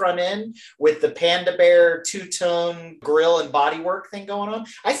kind of front end with the Panda Bear two-tone grille and bodywork thing going on.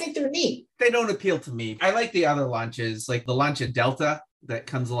 I think they're neat. They don't appeal to me. I like the other Lancias, like the Lancia Delta that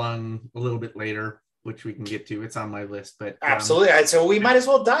comes along a little bit later, which we can get to. It's on my list, but absolutely. So we might as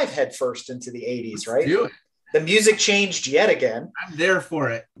well dive headfirst into the 80s, right? Do it. The music changed yet again. I'm there for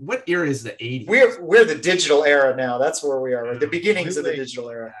it. What era is the 80s? We're the digital era now. That's where we are. We're the beginnings of the digital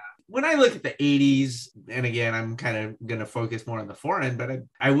era. When I look at the 80s, and again, I'm kind of going to focus more on the fore end, but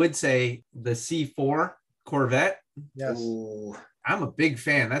I would say the C4 Corvette. Yes. Ooh. I'm a big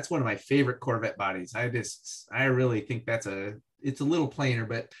fan. That's one of my favorite Corvette bodies. I really think it's a little plainer,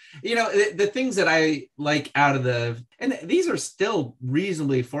 but you know, the things that I like out of and these are still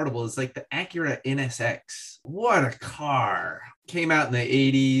reasonably affordable, is like the Acura NSX. What a car. Came out in the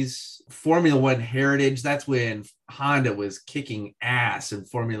 80s, Formula One heritage. That's when Honda was kicking ass in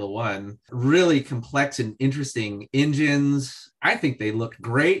Formula One. Really complex and interesting engines. I think they look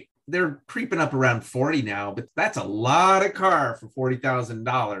great. They're creeping up around 40 now, but that's a lot of car for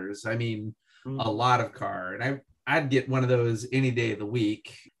 $40,000. I mean, a lot of car. And I'd get one of those any day of the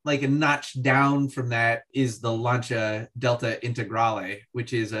week. Like a notch down from that is the Lancia Delta Integrale,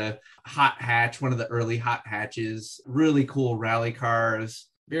 which is a hot hatch, one of the early hot hatches. Really cool rally cars.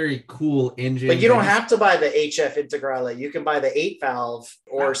 Very cool engine. But you don't have to buy the HF Integrale. You can buy the 8-valve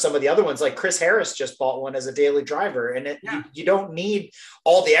or some of the other ones. Like Chris Harris just bought one as a daily driver. And you don't need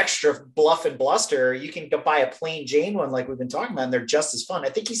all the extra bluff and bluster. You can buy a plain Jane one like we've been talking about, and they're just as fun. I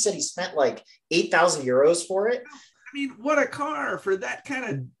think he said he spent like 8,000 euros for it. I mean, what a car for that kind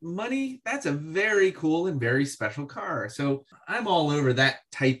of money. That's a very cool and very special car. So I'm all over that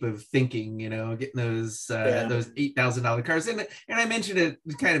type of thinking, getting those $8,000 cars. And I mentioned it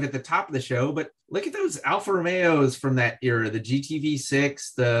kind of at the top of the show, but look at those Alfa Romeos from that era, the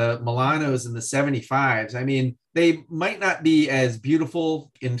GTV6, the Milanos, and the 75s. I mean, they might not be as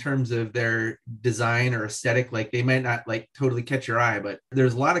beautiful in terms of their design or aesthetic. Like they might not like totally catch your eye, but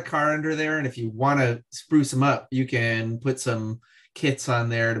there's a lot of car under there. And if you want to spruce them up, you can put some kits on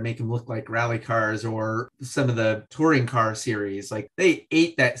there to make them look like rally cars or some of the touring car series. Like they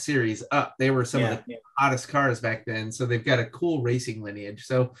ate that series up. They were some of the hottest cars back then. So they've got a cool racing lineage.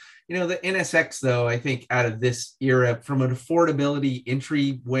 So, the NSX though, I think out of this era from an affordability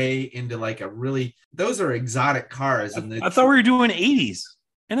entryway into like those are exotic cars. I thought we were doing 80s.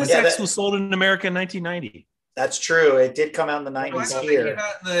 NSX was sold in America in 1990. That's true. It did come out in the 90s here.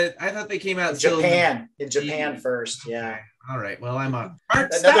 I thought they came out in Japan first. Yeah. All right. Well, I'm on.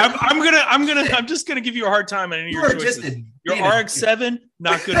 I'm just gonna give you a hard time on any of your choices. Your RX-7,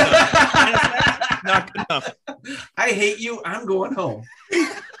 not good enough. NSX, not good enough. I hate you. I'm going home.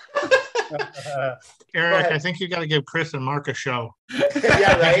 Eric, I think you got to give Chris and Mark a show.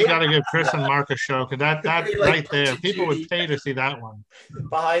 Yeah, right. You got to give Chris and Mark a show because that right there, people would pay to see that one.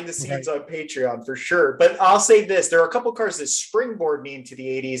 Behind the scenes on Patreon for sure. But I'll say this: there are a couple cars that springboard me into the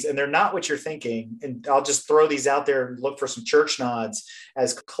 '80s, and they're not what you're thinking. And I'll just throw these out there and look for some church nods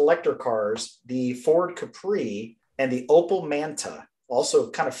as collector cars: the Ford Capri and the Opel Manta. Also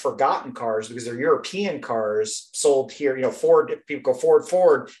kind of forgotten cars because they're European cars sold here. Ford, if people go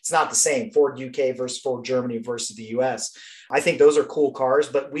Ford, it's not the same. Ford UK versus Ford Germany versus the US. I think those are cool cars,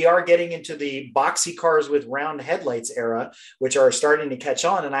 but we are getting into the boxy cars with round headlights era, which are starting to catch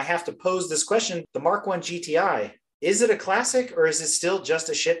on. And I have to pose this question: the Mark I GTI, is it a classic or is it still just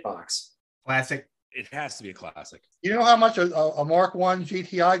a shitbox? Classic. It has to be a classic. You know how much a Mark I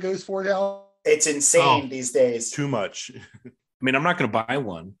GTI goes for now? It's insane these days. Too much. I mean, I'm not going to buy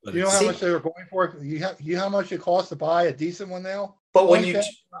one. But you know how much they were going for? You know how much it costs to buy a decent one now? But when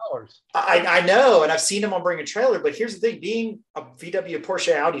I know, and I've seen them on Bring a Trailer, but here's the thing: being a VW,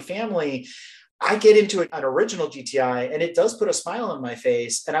 Porsche, Audi family, I get into an original GTI and it does put a smile on my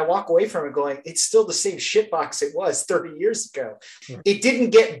face. And I walk away from it going, it's still the same shitbox it was 30 years ago. Sure. It didn't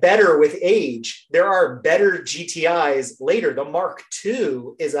get better with age. There are better GTIs later. The Mark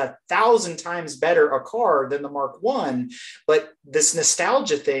II is 1,000 times better a car than the Mark I. But this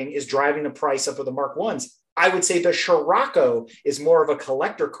nostalgia thing is driving the price up of the Mark Is. I would say the Scirocco is more of a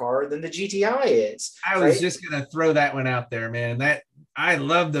collector car than the GTI is. I was just going to throw that one out there, man. I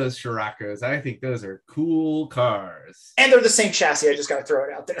love those Scirocco's. I think those are cool cars. And they're the same chassis. I just got to throw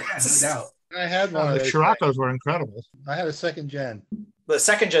it out there. Yeah, no doubt. I had one of the those. Scirocco's were incredible. I had a second gen. The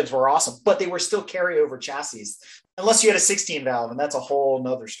second gens were awesome, but they were still carryover chassis. Unless you had a 16 valve, and that's a whole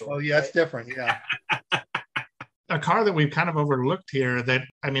nother story. Oh, yeah, that's different. Yeah. A car that we've kind of overlooked here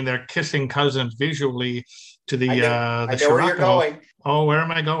they're kissing cousins visually to the I know Scirocco. Where you're going. Oh, where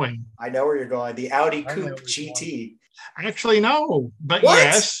am I going? I know where you're going. The Audi Coupe GT. Actually, no, but what?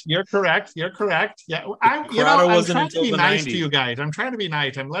 Yes, you're correct. You're correct. Yeah, I'm trying to be nice to you guys. I'm trying to be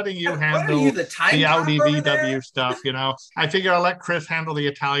nice. I'm letting you handle the Audi VW stuff. I figure I'll let Chris handle the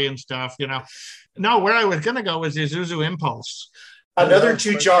Italian stuff. No, where I was going to go was the Isuzu Impulse. Another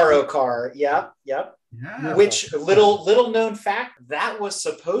Giugiaro car. Yep. Yeah. Which little known fact, that was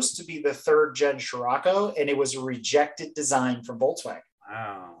supposed to be the third gen Scirocco, and it was a rejected design from Volkswagen.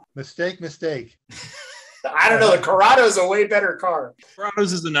 Wow. Mistake. I don't know. The Corrado's a way better car.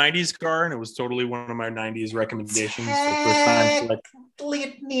 Corrado's is the 90s car, and it was totally one of my 90s recommendations. The first time.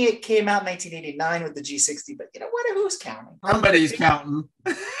 Technically, it came out in 1989 with the G60, but what? Who's counting? Somebody's counting.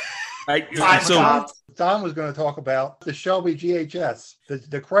 Tom was going to talk about the Shelby GHS,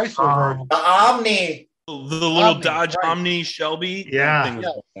 the Chrysler version. The Omni. The little Dodge Omni Shelby.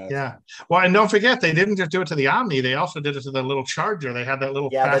 Yeah. Well, and don't forget, they didn't just do it to the Omni. They also did it to the little Charger. They had that little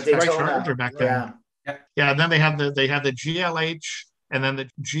fast Charger back then. Yeah. And then they had the GLH and then the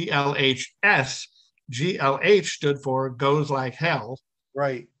GLHS. GLH stood for Goes Like Hell.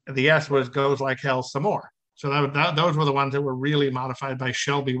 Right. And the S was Goes Like Hell Some More. So those were the ones that were really modified by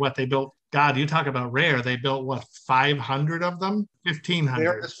Shelby. What they built, God, you talk about rare. They built 500 of them, 1,500.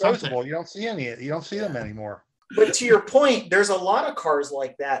 They're disposable. You don't see them anymore. But to your point, there's a lot of cars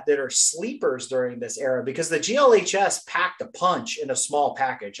like that are sleepers during this era because the GLHS packed a punch in a small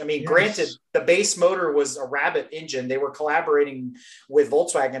package. I mean, Granted, the base motor was a Rabbit engine. They were collaborating with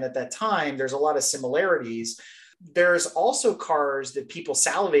Volkswagen at that time. There's a lot of similarities. There's also cars that people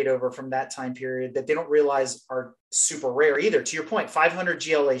salivate over from that time period that they don't realize are super rare either. To your point, 500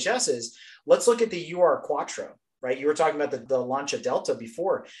 GLHSs. Let's look at the UR Quattro. right? You were talking about the Lancia Delta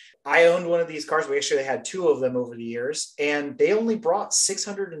before. I owned one of these cars. We actually had two of them over the years, and they only brought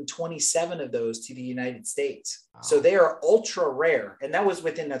 627 of those to the United States. Wow. So they are ultra rare, and that was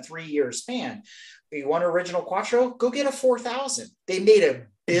within a 3-year span. You want an original Quattro? Go get a 4000. They made a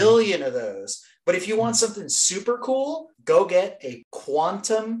billion of those. But if you want something super cool, go get a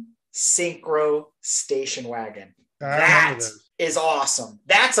Quantum Synchro station wagon. That is awesome.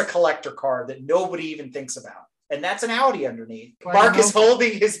 That's a collector car that nobody even thinks about. And that's an Audi underneath. Mark is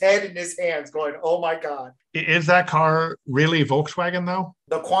holding his head in his hands going, oh my God. Is that car really Volkswagen though?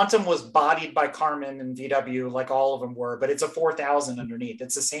 The Quantum was bodied by Carmen and VW like all of them were, but it's a 4000 underneath.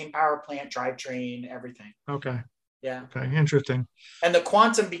 It's the same power plant, drivetrain, everything. Okay. Yeah. Okay. Interesting. And the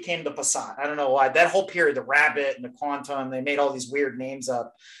Quantum became the Passat. I don't know why. That whole period, the Rabbit and the Quantum, they made all these weird names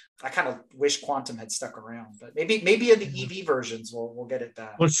up. I kind of wish Quantum had stuck around, but maybe in the EV versions we'll get it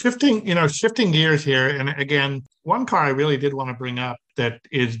that. Well, shifting gears here, and again, one car I really did want to bring up that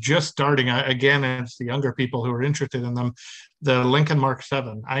is just starting. Again, it's the younger people who are interested in them, the Lincoln Mark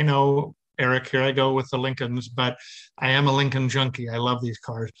 7. I know, Eric, here I go with the Lincolns, but I am a Lincoln junkie. I love these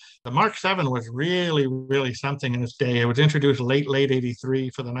cars. The Mark 7 was really, really something in its day. It was introduced late 83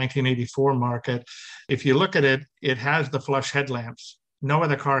 for the 1984 market. If you look at it, it has the flush headlamps. No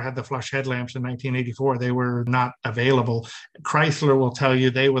other car had the flush headlamps in 1984. They were not available. Chrysler will tell you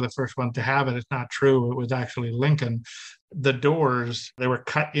they were the first one to have it. It's not true. It was actually Lincoln. The doors, they were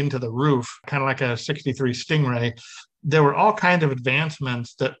cut into the roof, kind of like a 63 Stingray. There were all kinds of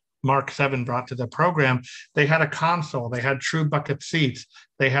advancements that Mark 7 brought to the program. They had a console. They had true bucket seats.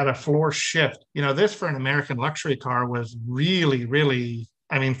 They had a floor shift. This for an American luxury car was really, really,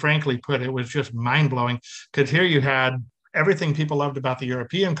 frankly put, it was just mind-blowing, because here you had everything people loved about the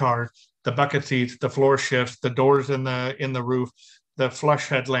European cars: the bucket seats, the floor shifts, the doors in the roof, the flush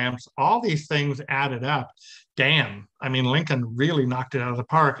headlamps, all these things added up. Damn. Lincoln really knocked it out of the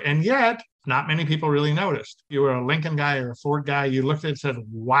park. And yet, not many people really noticed. You were a Lincoln guy or a Ford guy, you looked at it and said,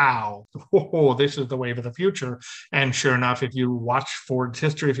 wow, this is the wave of the future. And sure enough, if you watch Ford's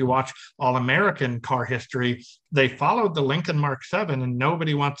history, if you watch all American car history, they followed the Lincoln Mark 7, and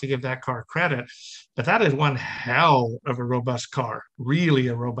nobody wants to give that car credit. But that is one hell of a robust car, really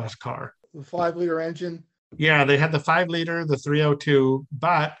a robust car. The 5-liter engine. Yeah, they had the 5-liter, the 302,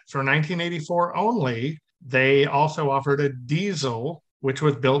 but for 1984 only, they also offered a diesel, which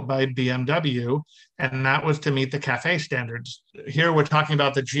was built by BMW, and that was to meet the CAFE standards. Here we're talking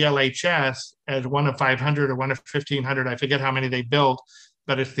about the GLHS as one of 500 or one of 1,500. I forget how many they built,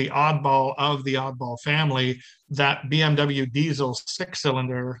 but it's the oddball of the oddball family. That BMW diesel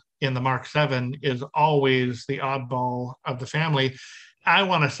 6-cylinder in the Mark 7 is always the oddball of the family. I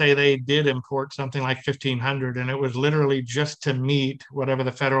want to say they did import something like 1,500, and it was literally just to meet whatever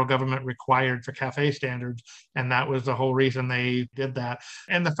the federal government required for CAFE standards. And that was the whole reason they did that.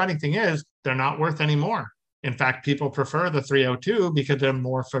 And the funny thing is, they're not worth any more. In fact, people prefer the 302 because they're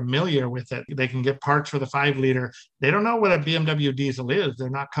more familiar with it. They can get parts for the 5-liter. They don't know what a BMW diesel is.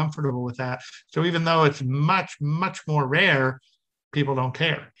 They're not comfortable with that. So even though it's much, much more rare, people don't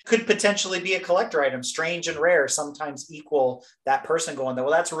care. Could potentially be a collector item. Strange and rare sometimes equal that person going, well,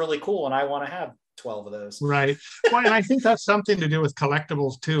 that's really cool, and I want to have 12 of those. Right. Well, and I think that's something to do with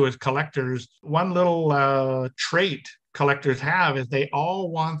collectibles too, as collectors. One little trait collectors have is they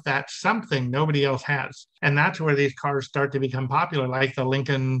all want that something nobody else has. And that's where these cars start to become popular, like the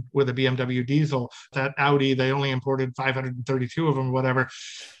Lincoln with a BMW diesel. That Audi, they only imported 532 of them or whatever.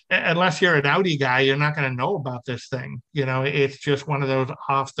 Unless you're an Audi guy, you're not going to know about this thing. It's just one of those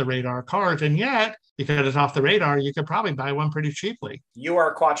off the radar cars. And yet, because it's off the radar, you could probably buy one pretty cheaply.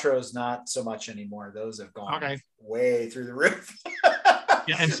 UR Quattros, not so much anymore. Those have gone way through the roof.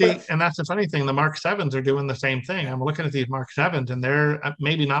 Yeah, and that's the funny thing. The Mark 7s are doing the same thing. I'm looking at these Mark 7s, and they're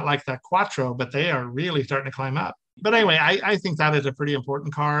maybe not like that Quattro, but they are really starting to climb up. But anyway, I think that is a pretty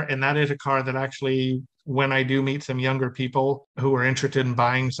important car. And that is a car that actually, when I do meet some younger people who are interested in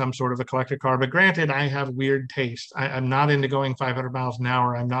buying some sort of a collector car, but granted, I have weird taste. I'm not into going 500 miles an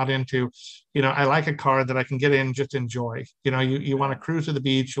hour. I'm not into, I like a car that I can get in, just enjoy. You want to cruise to the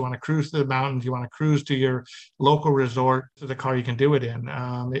beach, you want to cruise to the mountains, you want to cruise to your local resort. This is a car you can do it in.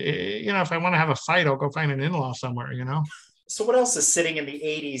 If I want to have a fight, I'll go find an in-law somewhere, So what else is sitting in the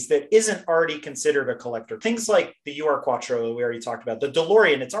 80s that isn't already considered a collector? Things like the UR Quattro we already talked about. The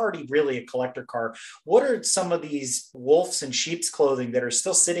DeLorean, it's already really a collector car. What are some of these wolves in sheep's clothing that are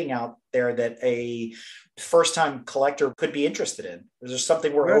still sitting out there that a first-time collector could be interested in? Is there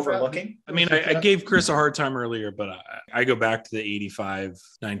something we're overlooking? I gave Chris a hard time earlier, but I go back to the 85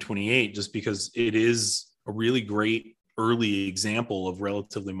 928 just because it is a really great early example of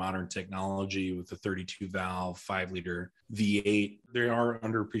relatively modern technology with the 32 valve 5-liter V8. They are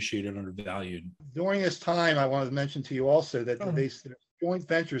underappreciated, undervalued. During this time, I wanted to mention to you also that these joint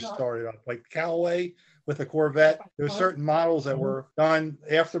ventures started up, like Callaway with the Corvette. There were certain models that were done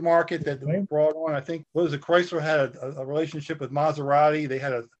aftermarket that we brought on. I think, what was it, Chrysler had a relationship with Maserati. They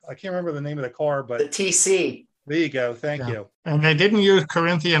had I can't remember the name of the car, but the TC. There you go. Thank you. And they didn't use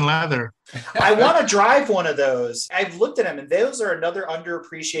Corinthian leather. I want to drive one of those. I've looked at them, and those are another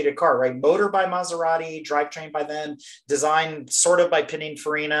underappreciated car, right? Motor by Maserati, drivetrain by them, designed sort of by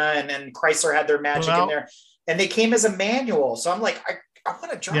Pininfarina, and then Chrysler had their magic in there. And they came as a manual. So I'm like, I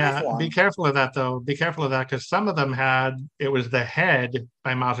want to drive one. Be careful of that, though. Be careful of that, because some of them it was the head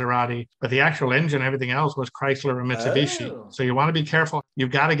by Maserati, but the actual engine, everything else was Chrysler or Mitsubishi. Oh. So you want to be careful.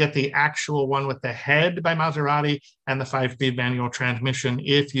 You've got to get the actual one with the head by Maserati and the 5-speed manual transmission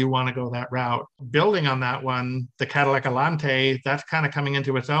if you want to go that route. Building on that one, the Cadillac Elante, that's kind of coming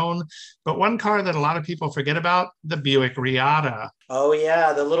into its own. But one car that a lot of people forget about, the Buick Riata. Oh,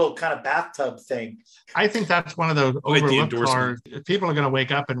 yeah, the little kind of bathtub thing. I think that's one of those overlooked cars. People are going to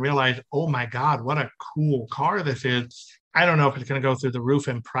wake up and realize, oh my God, what a cool car this is. I don't know if it's going to go through the roof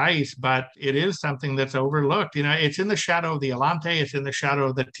in price, but it is something that's overlooked. You know, it's in the shadow of the Elante, it's in the shadow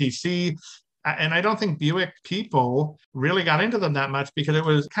of the TC. And I don't think Buick people really got into them that much because it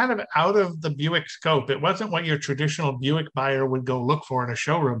was kind of out of the Buick scope. It wasn't what your traditional Buick buyer would go look for in a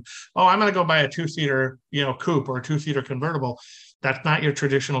showroom. Oh, I'm going to go buy a 2-seater, coupe or a 2-seater convertible. That's not your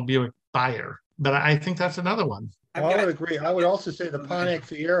traditional Buick buyer. But I think that's another one. Well, I would agree. I would also say the Pontiac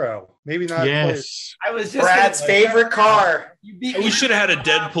Fiero. Maybe not. Yes. I was just Brad's favorite car. We should have had a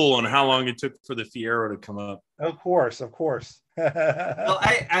Deadpool on how long it took for the Fiero to come up. Of course. Well,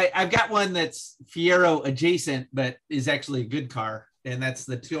 I've got one that's Fiero adjacent, but is actually a good car, and that's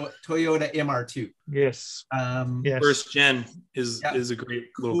the Toyota MR2. Yes. Yes. First gen is a great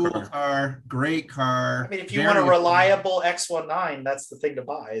little car. Great car. I mean, if you want a reliable X19, that's the thing to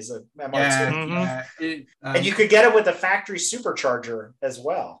buy, is a MR2. And you could get it with a factory supercharger as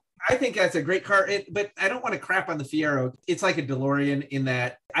well. I think that's a great car, but I don't want to crap on the Fiero. It's like a DeLorean in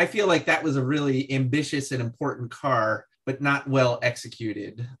that I feel like that was a really ambitious and important car, but not well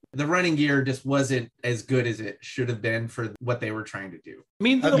executed. The running gear just wasn't as good as it should have been for what they were trying to do. I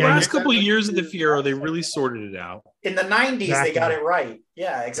mean, the last couple of years of the Fiero, they really sorted it out. In the 90s, they got it right.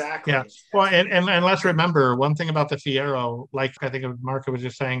 Yeah, exactly. Yeah. Well, and let's remember one thing about the Fiero, like I think Mark was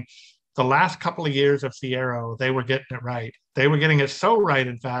just saying, the last couple of years of Fiero, they were getting it right. They were getting it so right,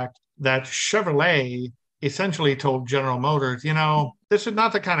 in fact, that Chevrolet essentially told General Motors, this is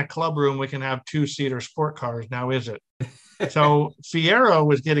not the kind of club room we can have 2-seater sport cars now, is it? So Fiero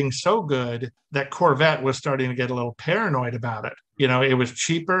was getting so good that Corvette was starting to get a little paranoid about it. It was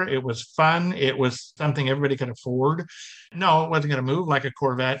cheaper. It was fun. It was something everybody could afford. No, it wasn't going to move like a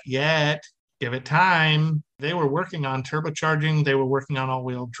Corvette yet. Give it time. They were working on turbocharging. They were working on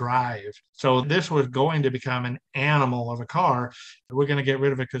all-wheel drive. So this was going to become an animal of a car. We're going to get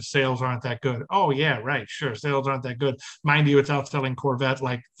rid of it because sales aren't that good. Oh, yeah, right. Sure. Sales aren't that good. Mind you, it's outselling Corvette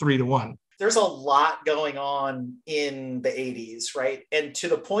like 3-1. There's a lot going on in the 80s, right? And to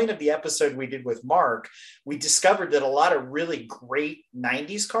the point of the episode we did with Mark, we discovered that a lot of really great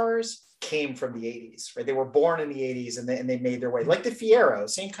 90s cars came from the 80s, right? They were born in the 80s and they made their way, like the Fiero,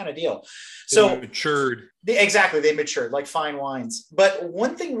 same kind of deal. They matured. They matured like fine wines. But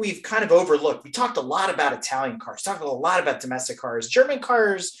one thing we've kind of overlooked, we talked a lot about Italian cars, talked a lot about domestic cars, German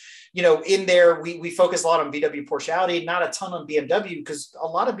cars. In there, we focus a lot on VW, Porsche, Audi, not a ton on BMW, because a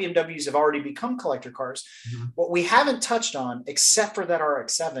lot of BMWs have already become collector cars. Mm-hmm. What we haven't touched on, except for that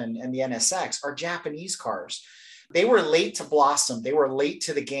RX-7 and the NSX, are Japanese cars. They were late to blossom. They were late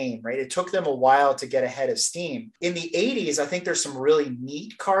to the game, right? It took them a while to get ahead of steam. In the 80s, I think there's some really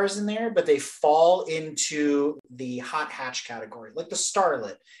neat cars in there, but they fall into the hot hatch category, like the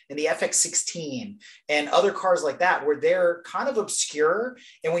Starlet and the FX16 and other cars like that, where they're kind of obscure.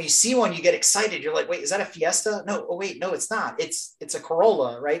 And when you see one, you get excited. You're like, wait, is that a Fiesta? No, oh, wait, no, it's not. It's a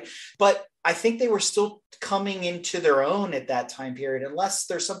Corolla, right? But I think they were still coming into their own at that time period, unless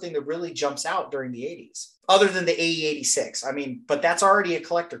there's something that really jumps out during the 80s. Other than the AE86. I mean, but that's already a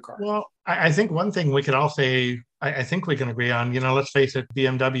collector car. Well, I think one thing we could all say, I think we can agree on, let's face it,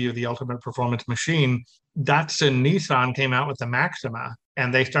 BMW, the ultimate performance machine, Datsun Nissan came out with the Maxima,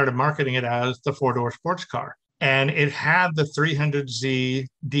 and they started marketing it as the 4-door sports car. And it had the 300Z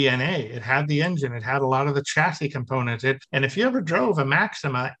DNA. It had the engine. It had a lot of the chassis components. And if you ever drove a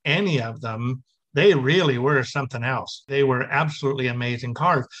Maxima, any of them, they really were something else. They were absolutely amazing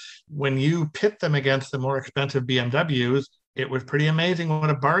cars. When you pit them against the more expensive BMWs, it was pretty amazing what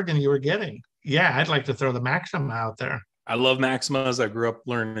a bargain you were getting. Yeah, I'd like to throw the Maxima out there. I love Maximas. I grew up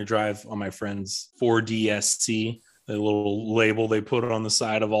learning to drive on my friend's 4DSC, the little label they put on the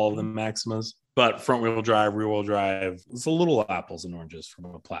side of all of the Maximas. But front wheel drive, rear wheel drive, it's a little apples and oranges from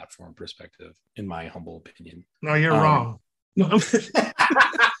a platform perspective, in my humble opinion. No, you're wrong.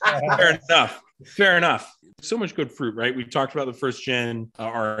 Fair enough. Fair enough. So much good fruit, right? We talked about the first gen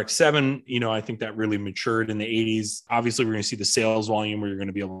RX-7. I think that really matured in the 80s. Obviously, we're going to see the sales volume where you're going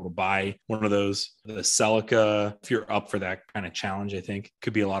to be able to buy one of those. The Celica, if you're up for that kind of challenge, I think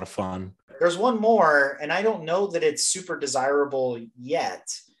could be a lot of fun. There's one more, and I don't know that it's super desirable yet,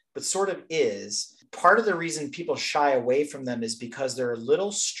 but sort of is. Part of the reason people shy away from them is because they're a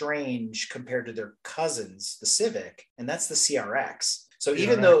little strange compared to their cousins, the Civic, and that's the CRX. So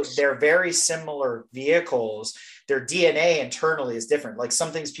even though they're very similar vehicles, their DNA internally is different. Like some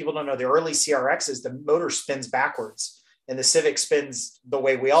things people don't know, the early CRXs, the motor spins backwards and the Civic spins the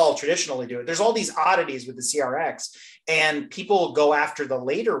way we all traditionally do it. There's all these oddities with the CRX, and people go after the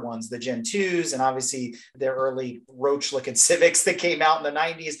later ones, the Gen 2s, and obviously the early roach-looking Civics that came out in the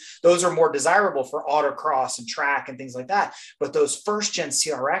 90s. Those are more desirable for autocross and track and things like that. But those first-gen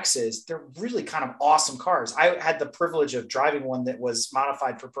CRXs, they're really kind of awesome cars. I had the privilege of driving one that was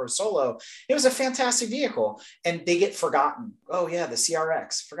modified for Pro Solo. It was a fantastic vehicle, and they get forgotten. Oh, yeah, the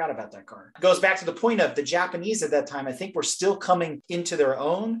CRX. Forgot about that car. It goes back to the point of the Japanese at that time, I think, were still coming into their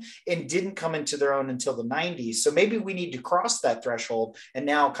own and didn't come into their own until the 90s. So maybe we need to cross that threshold and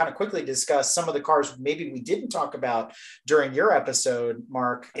now kind of quickly discuss some of the cars maybe we didn't talk about during your episode,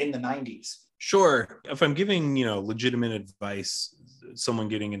 Mark, in the 90s. Sure. If I'm giving, legitimate advice, someone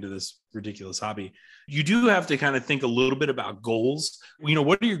getting into this ridiculous hobby, you do have to kind of think a little bit about goals.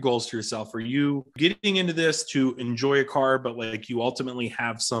 What are your goals for yourself? Are you getting into this to enjoy a car, but like you ultimately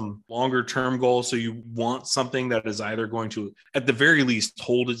have some longer term goals? So you want something that is either going to, at the very least,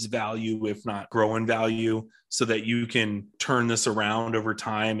 hold its value, if not grow in value, so that you can turn this around over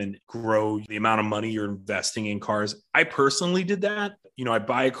time and grow the amount of money you're investing in cars. I personally did that. I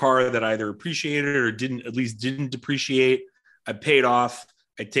buy a car that either appreciated or didn't depreciate. I paid off.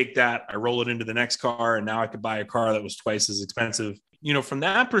 I take that, I roll it into the next car, and now I could buy a car that was twice as expensive. From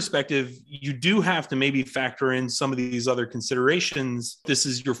that perspective, you do have to maybe factor in some of these other considerations. This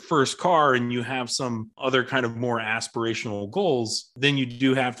is your first car and you have some other kind of more aspirational goals. Then you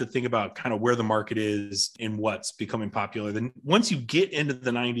do have to think about kind of where the market is and what's becoming popular. Then once you get into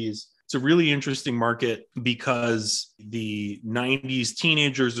the 90s, it's a really interesting market because the 90s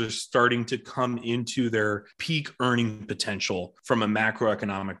teenagers are starting to come into their peak earning potential from a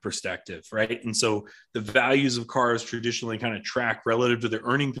macroeconomic perspective, right? And so the values of cars traditionally kind of track relative to the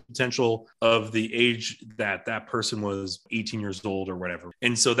earning potential of the age that that person was 18 years old or whatever.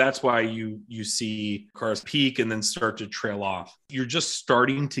 And so that's why you see cars peak and then start to trail off. You're just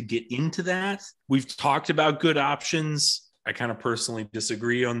starting to get into that. We've talked about good options. I kind of personally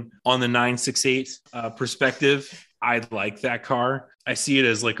disagree on the 968 perspective. I like that car. I see it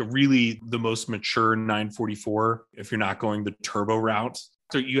as like the most mature 944 if you're not going the turbo route.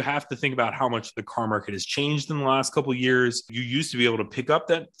 So you have to think about how much the car market has changed in the last couple of years. You used to be able to pick up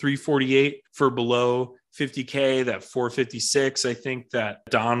that 348 for below 50K, that 456, I think that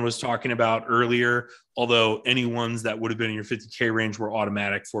Don was talking about earlier, although any ones that would have been in your 50K range were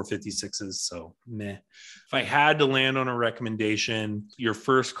automatic 456s. So meh. If I had to land on a recommendation, your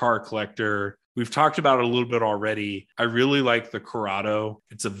first car collector, we've talked about it a little bit already. I really like the Corrado.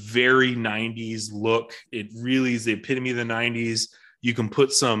 It's a very 90s look. It really is the epitome of the 90s. You can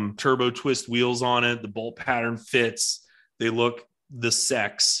put some turbo twist wheels on it. The bolt pattern fits. They look the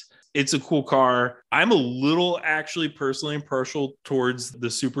sex. It's a cool car. I'm a little actually personally partial towards the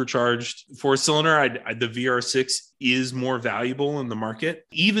supercharged four-cylinder. The VR6 is more valuable in the market.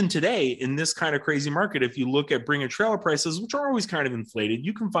 Even today, in this kind of crazy market, if you look at bring a trailer prices, which are always kind of inflated,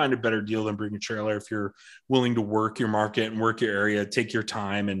 you can find a better deal than bring a trailer if you're willing to work your market and work your area, take your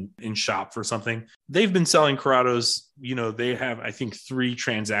time and shop for something. They've been selling Corrados. They have, I think, 3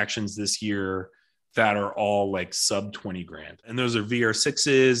 transactions this year that are all like sub 20 grand. And those are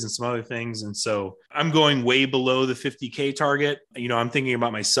VR6s and some other things. And so I'm going way below the 50K target. I'm thinking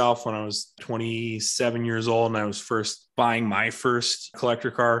about myself when I was 27 years old and I was first buying my first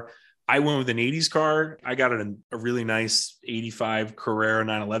collector car. I went with an 80s car. I got a really nice 85 Carrera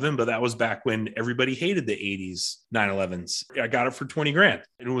 911, but that was back when everybody hated the 80s 911s. I got it for 20 grand.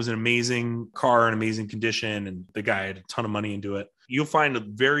 It was an amazing car, an amazing condition, and the guy had a ton of money into it. You'll find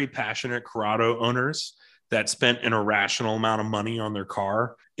very passionate Corrado owners that spent an irrational amount of money on their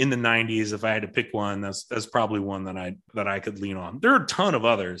car. In the 90s, if I had to pick one, that's probably one that I could lean on. There are a ton of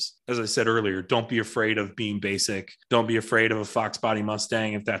others. As I said earlier, don't be afraid of being basic. Don't be afraid of a Fox body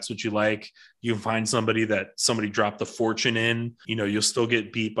Mustang if that's what you like. You can find somebody dropped a fortune in. You'll still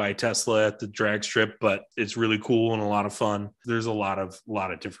get beat by Tesla at the drag strip, but it's really cool and a lot of fun. There's a lot of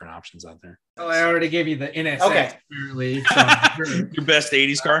different options out there. Oh, I already gave you the NSX. Okay. Apparently, so Your best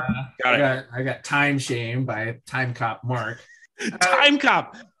 80s car? Got it. I got Time Shame by Time Cop Mark. Time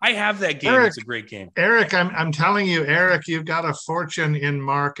Cop. I have that game. Eric, it's a great game. Eric, I'm telling you, Eric, you've got a fortune in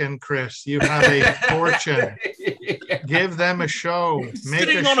Mark and Chris. You have a fortune. Give them a show. Make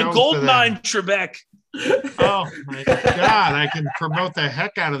Sitting a on show a gold for them. mine, Trebek. Oh my God, I can promote the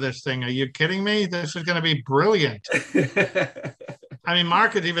heck out of this thing. Are you kidding me? This is going to be brilliant. I mean,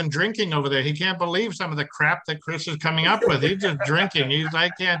 Mark is even drinking over there. He can't believe some of the crap that Chris is coming up with. He's just drinking. I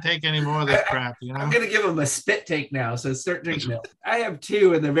can't take any more of this crap. I'm going to give him a spit take now. So start drinking it. I have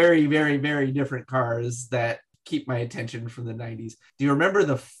two in the very, very, very different cars that keep my attention from the 90s. Do you remember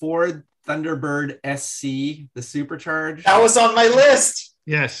the Ford Thunderbird SC, the supercharged? That was on my list.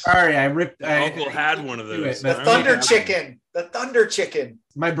 Yes. Sorry, I ripped. My uncle had one of those. The Thunder Chicken. The Thunder Chicken.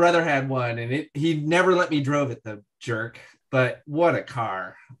 My brother had one, and he never let me drove it, the jerk. But what a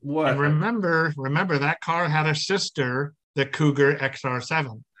car. And remember that car had a sister, the Cougar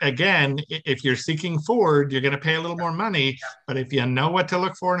XR7. Again, if you're seeking Ford, you're going to pay a little more money. But if you know what to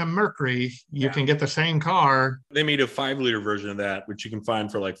look for in a Mercury, you can get the same car. They made a 5-liter version of that, which you can find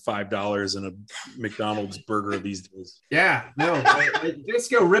for like $5 in a McDonald's burger these days. Yeah, no.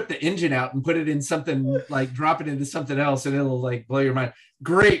 Just go rip the engine out and put it in something, like drop it into something else, and it'll like blow your mind.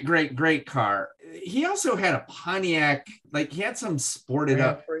 Great, great, great car. He also had a Pontiac, like he had some sported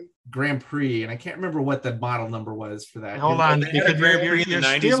up Grand Prix, and I can't remember what the model number was for that. Hold on, They had a because Grand Prix in the you're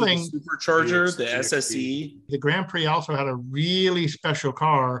 90s stealing. with the supercharger, the SSE. The Grand Prix also had a really special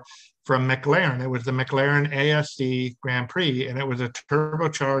car from McLaren. It was the McLaren ASC Grand Prix, and it was a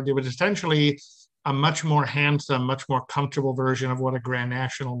turbocharged. It was essentially a much more handsome, much more comfortable version of what a Grand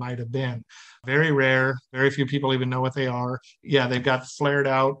National might have been. Very rare. Very few people even know what they are. Yeah, they've got flared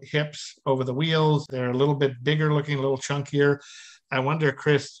out hips over the wheels. They're a little bit bigger looking, a little chunkier. I wonder,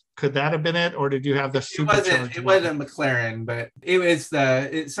 Chris, could that have been it? Or did you have the supercharged? It wasn't McLaren, but it was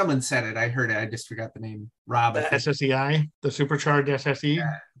someone said it. I heard it. I just forgot the name. Rob. The SSEI, the supercharged SSE.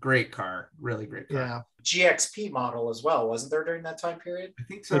 Yeah, great car. Really great car. Yeah. GXP model as well, wasn't there during that time period? I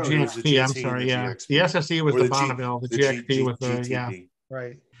think so. The GXP, I'm sorry, yeah. The SSE was the Bonneville. The GXP was the, yeah.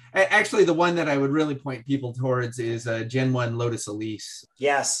 Right. Actually, the one that I would really point people towards is Gen 1 Lotus Elise.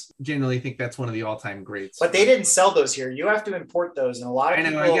 Yes. Generally think that's one of the all-time greats. But they didn't sell those here. You have to import those. And a lot of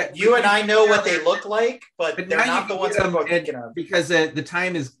people, you and I know what they look like, but they're not the ones I'm thinking of. Because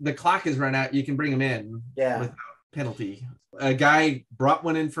the clock is run out, you can bring them in without penalty. A guy brought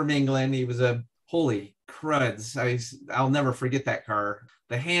one in from England. He was holy cruds. I'll never forget that car.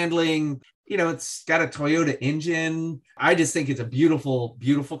 The handling, it's got a Toyota engine. I just think it's a beautiful,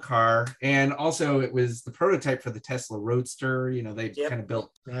 beautiful car. And also it was the prototype for the Tesla Roadster. They kind of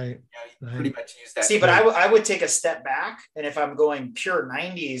built, pretty much use that. See, but I would take a step back. And if I'm going pure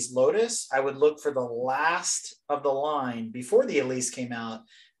 90s Lotus, I would look for the last of the line before the Elise came out,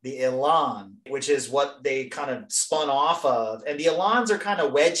 the Elan, which is what they kind of spun off of. And the Elans are kind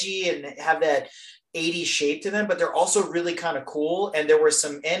of wedgy and have that 80s shape to them, but they're also really kind of cool. And there were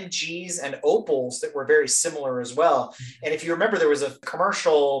some MGs and Opals that were very similar as well. And if you remember, there was a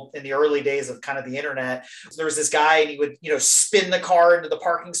commercial in the early days of kind of the internet. There was this guy and he would, spin the car into the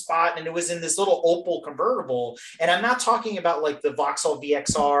parking spot, and it was in this little Opal convertible. And I'm not talking about like the Vauxhall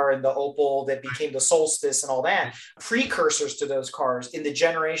VXR and the Opal that became the Solstice and all that. Precursors to those cars in the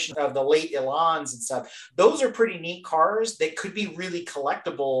generation of the late Elans and stuff. Those are pretty neat cars that could be really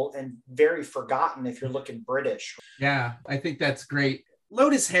collectible and very forgotten if you're looking British. Yeah, I think that's great.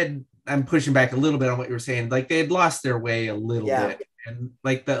 Lotus had, I'm pushing back a little bit on what you were saying, like they had lost their way a little bit. And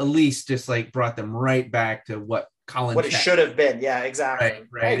like the Elise just like brought them right back to what it should have been. Yeah, exactly.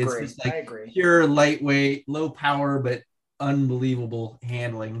 Right. I agree. It's just like I agree. Pure lightweight, low power, but unbelievable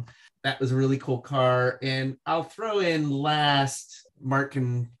handling. That was a really cool car. And I'll throw in last, Mark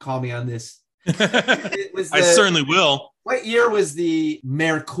can call me on this. I certainly will. What year was the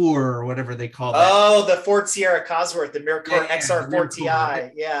Mercure or whatever they call that? Oh, the Ford Sierra Cosworth, the Mercure XR4 Ti.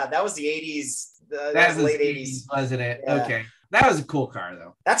 Yeah, that was the 80s. That was late 80s. Wasn't it? Yeah. Okay. That was a cool car,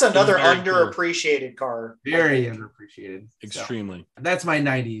 though. That's another Very underappreciated car. Very underappreciated. Extremely. So, that's my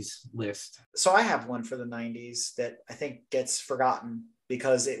 90s list. So I have one for the 90s that I think gets forgotten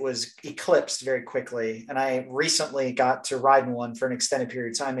because it was eclipsed very quickly. And I recently got to ride in one for an extended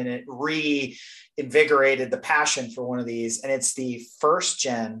period of time, and it reinvigorated the passion for one of these. And it's the first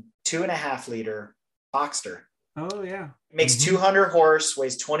gen 2.5 liter Boxster. Oh, yeah. It makes 200 horse,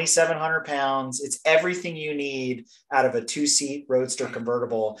 weighs 2,700 pounds. It's everything you need out of a 2-seat roadster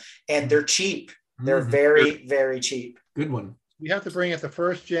convertible. And they're cheap. They're very, very cheap. Good one. You have to bring it the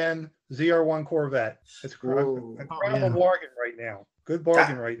first gen ZR1 Corvette. It's incredible bargain right now. Good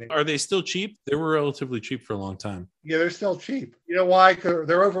bargain right now. Are they still cheap? They were relatively cheap for a long time. Yeah, they're still cheap. You know why? 'Cause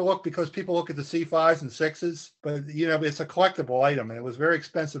they're overlooked because people look at the C5s and 6s, but it's a collectible item, and it was very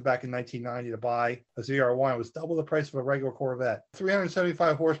expensive back in 1990 to buy a ZR1. It was double the price of a regular Corvette.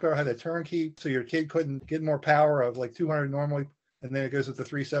 375 horsepower, had a turnkey, so your kid couldn't get more power of like 200 normally, and then it goes up to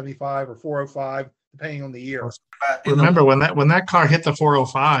 375 or 405. Depending on the year. Remember when that car hit the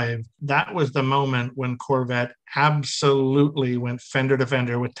 405, that was the moment when Corvette absolutely went fender to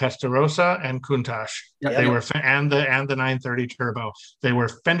fender with Testarossa and Countach. Yep. They were and the 930 Turbo. They were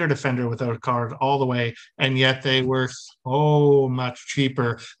fender to fender with those cars all the way, and yet they were so much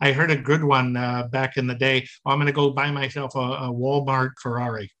cheaper. I heard a good one back in the day. I'm going to go buy myself a Walmart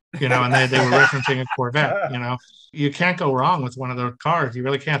Ferrari. And they were referencing a Corvette. You can't go wrong with one of those cars. You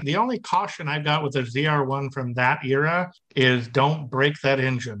really can't. The only caution I've got with the ZR1 from that era is don't break that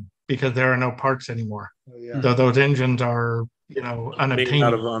engine, because there are no parts anymore. Oh, yeah. Those engines are, unobtainium. Made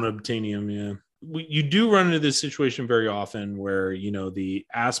out of unobtainium, yeah. You do run into this situation very often where, the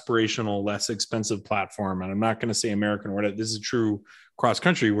aspirational, less expensive platform, and I'm not going to say American or whatever, this is true cross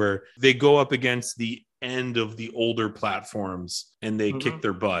country, where they go up against the end of the older platforms and they kick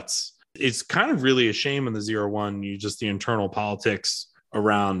their butts. It's kind of really a shame in the ZR1, the internal politics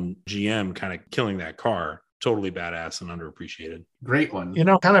around GM kind of killing that car. Totally badass and underappreciated. Great one.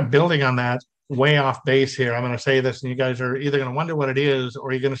 Kind of building on that, way off base here, I'm going to say this, and you guys are either going to wonder what it is,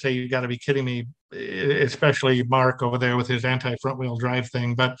 or you're going to say, you got to be kidding me, especially Mark over there with his anti-front wheel drive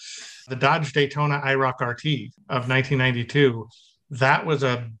thing. But the Dodge Daytona IROC RT of 1992, that was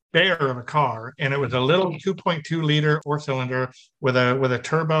a bear of a car, and it was a little 2.2 liter 4-cylinder with a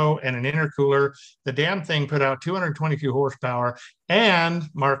turbo and an intercooler. The damn thing put out 222 horsepower, and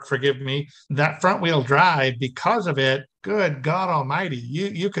Mark, forgive me, that front wheel drive, because of it, good God almighty,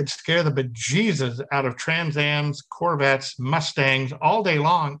 you could scare the bejesus out of Trans Ams, Corvettes, Mustangs all day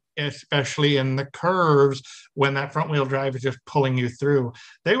long, especially in the curves when that front wheel drive is just pulling you through.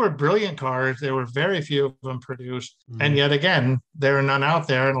 They were brilliant cars. There were very few of them produced. And yet again, there are none out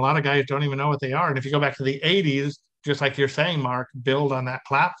there. And a lot of guys don't even know what they are. And if you go back to the 80s, just like you're saying, Mark, build on that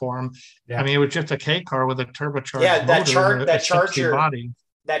platform. Yeah. I mean, it was just a K car with a turbocharged motor, that Charger body.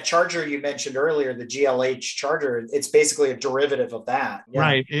 That Charger you mentioned earlier, the GLH Charger, it's basically a derivative of that. Yeah.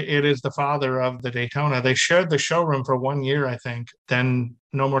 Right. It is the father of the Daytona. They shared the showroom for 1 year, I think. Then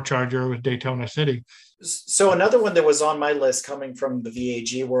no more Charger with Daytona City. So another one that was on my list, coming from the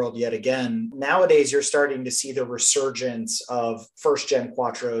VAG world yet again, nowadays you're starting to see the resurgence of first-gen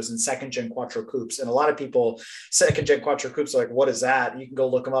Quattros and second-gen Quattro Coupes. And a lot of people, second-gen Quattro Coupes are like, what is that? You can go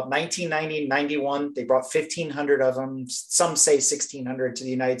look them up. 1990, 91, they brought 1,500 of them. Some say 1,600 to the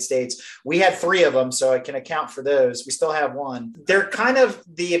United States. We had 3 of them, so I can account for those. We still have one. They're kind of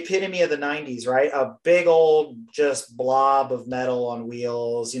the epitome of the 90s, right? A big old just blob of metal on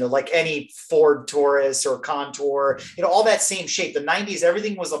wheels, like any Ford Taurus or Contour, all that same shape. The 90s,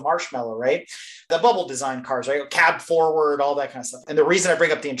 everything was a marshmallow, right? The bubble design cars, right? Cab forward, all that kind of stuff. And the reason I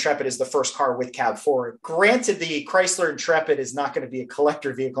bring up the Intrepid is the first car with cab forward. Granted, the Chrysler Intrepid is not going to be a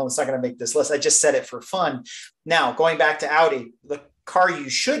collector vehicle. It's not going to make this list. I just said it for fun. Now, going back to Audi, the car you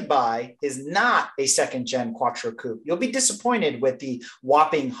should buy is not a second-gen Quattro Coupe. You'll be disappointed with the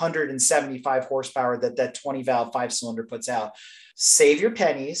whopping 175 horsepower that 20-valve 5-cylinder puts out. Save your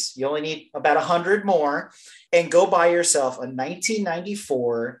pennies. You only need about 100 more, and go buy yourself a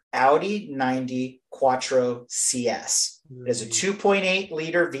 1994 Audi 90 Quattro CS. It is a 2.8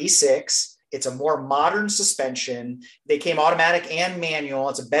 liter V6. It's a more modern suspension. They came automatic and manual.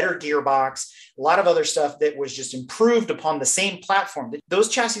 It's a better gearbox. A lot of other stuff that was just improved upon the same platform. Those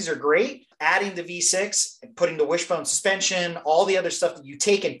chassis are great. Adding the V6, putting the wishbone suspension, all the other stuff that you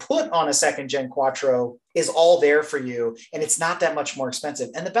take and put on a second-gen Quattro is all there for you. And it's not that much more expensive.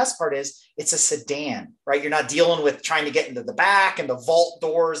 And the best part is it's a sedan, right? You're not dealing with trying to get into the back and the vault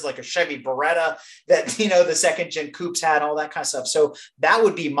doors like a Chevy Beretta that, the second-gen coupes had, all that kind of stuff. So that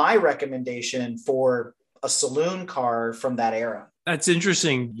would be my recommendation for a saloon car from that era. That's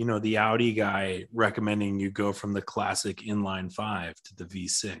interesting. The Audi guy recommending you go from the classic inline 5 to the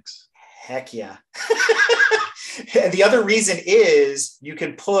V6. Heck yeah. And the other reason is you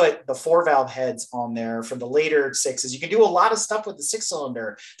can put the 4-valve heads on there from the later sixes. You can do a lot of stuff with the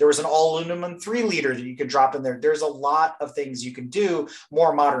 6-cylinder. There was an all aluminum 3-liter that you could drop in there. There's a lot of things you can do.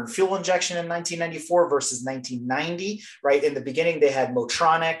 More modern fuel injection in 1994 versus 1990, right? In the beginning, they had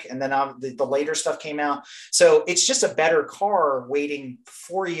Motronic, and then the later stuff came out. So it's just a better car waiting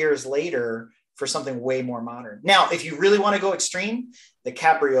 4 years later for something way more modern. Now, if you really want to go extreme, the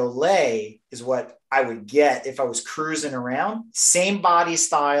Cabriolet is what I would get if I was cruising around. Same body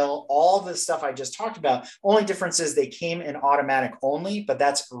style, all the stuff I just talked about. Only difference is they came in automatic only, but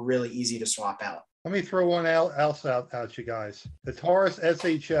that's really easy to swap out. Let me throw one else out you guys. The Taurus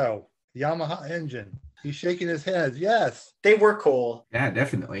SHO, Yamaha engine. He's shaking his head. Yes. They were cool. Yeah,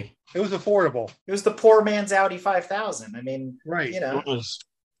 definitely. It was affordable. It was the poor man's Audi 5000. I mean, right. You know.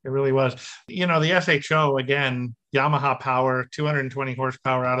 It really was. You know, the SHO, again, Yamaha power, 220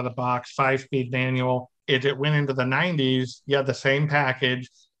 horsepower out of the box, 5-speed manual. It went into the 90s. You had the same package,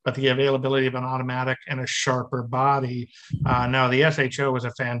 but the availability of an automatic and a sharper body. Now, the SHO was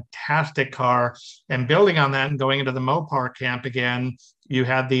a fantastic car. And building on that and going into the Mopar camp again, you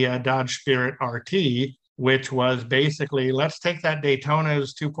had the Dodge Spirit RT, which was basically, let's take that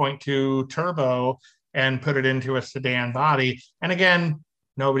Daytona's 2.2 turbo and put it into a sedan body. And again,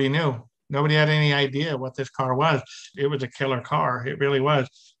 nobody knew. Nobody had any idea what this car was. It was a killer car. It really was.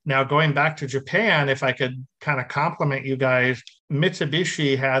 Now, going back to Japan, if I could kind of compliment you guys,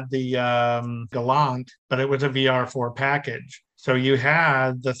 Mitsubishi had the Galant, but it was a VR4 package. So you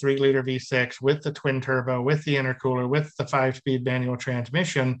had the 3-liter V6 with the twin turbo, with the intercooler, with the 5-speed manual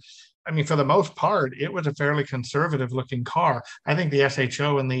transmission. I mean, for the most part, it was a fairly conservative looking car. I think the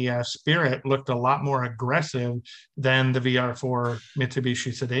SHO and the Spirit looked a lot more aggressive than the VR4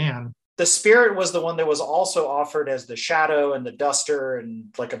 Mitsubishi sedan. The Spirit was the one that was also offered as the Shadow and the Duster and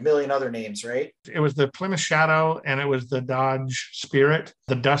like a million other names, right? It was the Plymouth Shadow and it was the Dodge Spirit.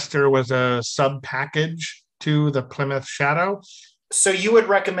 The Duster was a sub package to the Plymouth Shadow. So you would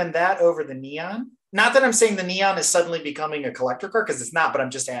recommend that over the Neon? Not that I'm saying the Neon is suddenly becoming a collector car, because it's not, but I'm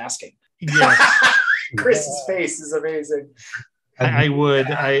just asking. Yes. Chris's face is amazing. I would.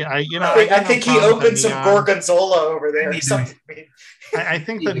 I think he opened some Gorgonzola over there or something. I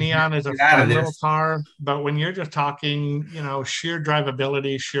think the Neon is a fun little car, but when you're just talking, sheer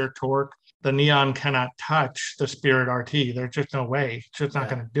drivability, sheer torque, the Neon cannot touch the Spirit RT. There's just no way. It's just not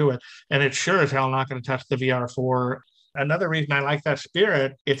going to do it. And it's sure as hell not going to touch the VR4. Another reason I like that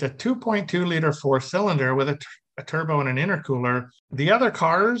Spirit, it's a 2.2 liter 4-cylinder with a turbo and an intercooler. The other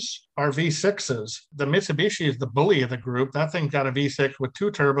cars are V6s. The Mitsubishi is the bully of the group. That thing's got a V6 with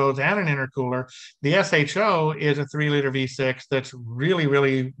 2 turbos and an intercooler. The SHO is a 3-liter V6 that's really,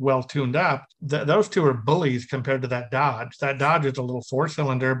 really well tuned up. Those two are bullies compared to that Dodge. That Dodge is a little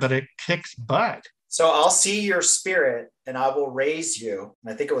 4-cylinder, but it kicks butt. So I'll see your Spirit and I will raise you.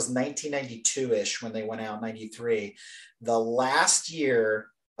 I think it was 1992-ish when they went out, 93. The last year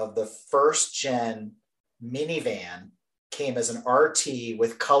of the first gen minivan came as an RT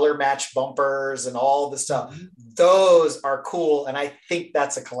with color match bumpers and all the stuff. Mm-hmm. Those are cool. And I think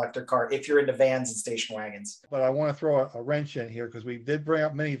that's a collector car if you're into vans and station wagons. But I want to throw a wrench in here because we did bring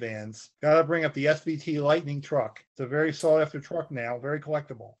up minivans. Got to bring up the SVT Lightning truck. It's a very sought after truck now, very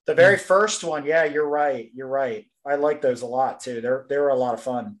collectible. The very first one. Yeah, you're right. I like those a lot too. They're a lot of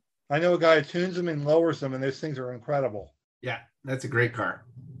fun. I know a guy who tunes them and lowers them, and those things are incredible. Yeah, that's a great car.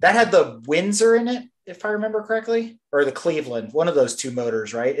 That had the Windsor in it, if I remember correctly, or the Cleveland, one of those two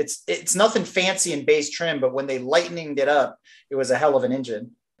motors, right? It's nothing fancy in base trim, but when they lightninged it up, it was a hell of an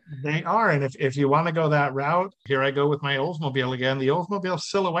engine. They are. And if you want to go that route, here I go with my Oldsmobile again, the Oldsmobile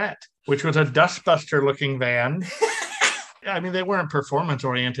Silhouette, which was a dustbuster looking van. I mean, they weren't performance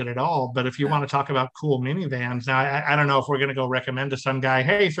oriented at all, but if you want to talk about cool minivans, now I don't know if we're going to go recommend to some guy,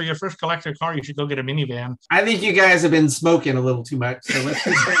 hey, for your first collector car, you should go get a minivan. I think you guys have been smoking a little too much. So let's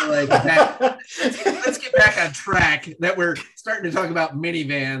just let's get back on track that we're starting to talk about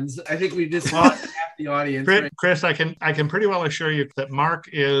minivans. I think we just lost half the audience. Chris, I can pretty well assure you that Mark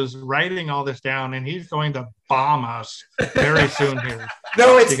is writing all this down and he's going to bomb us very soon here.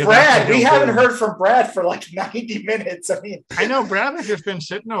 No, it's Brad. We haven't heard from Brad for like 90 minutes. I know Brad has just been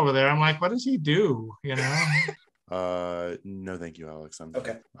sitting over there. I'm like, what does he do? No, thank you, Alex. I'm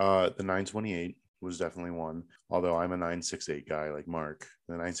okay. The 928 was definitely one. Although I'm a 968 guy like Mark.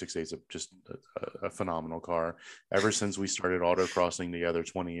 The 968 is just a phenomenal car. Ever since we started autocrossing together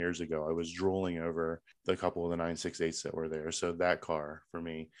 20 years ago, I was drooling over the couple of the 968s that were there. So that car for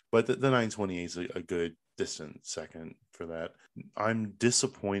me. But the 928 is a good distant second for that. I'm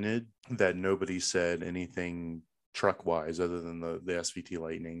disappointed that nobody said anything truck wise, other than the SVT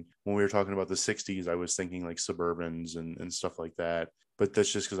Lightning. When we were talking about the 60s, I was thinking like Suburbans and stuff like that. But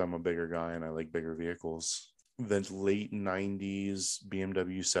that's just because I'm a bigger guy and I like bigger vehicles. The late 90s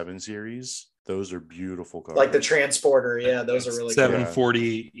BMW 7 Series, those are beautiful cars. Like the Transporter. Yeah, those are really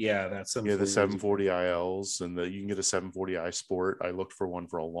 740. Yeah, that's 740. Yeah, the 740 ILs, and you can get a 740i Sport. I looked for one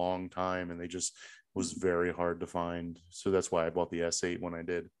for a long time and they just was very hard to find. So that's why I bought the S8 when I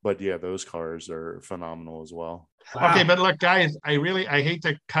did. But yeah, those cars are phenomenal as well. Wow. Okay, but look, guys, I hate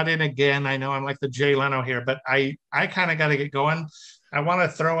to cut in again. I know I'm like the Jay Leno here, but I kind of got to get going. I want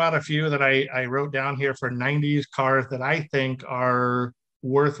to throw out a few that I wrote down here for 90s cars that I think are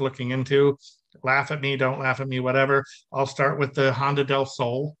worth looking into. Laugh at me, don't laugh at me, whatever. I'll start with the Honda Del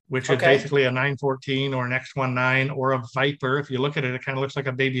Sol, which is basically a 914 or an X19 or a Viper. If you look at it, it kind of looks like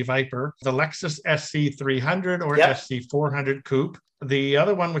a baby Viper. The Lexus SC300 or SC400 Coupe. The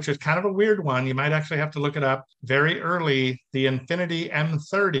other one, which is kind of a weird one, you might actually have to look it up, very early, the Infiniti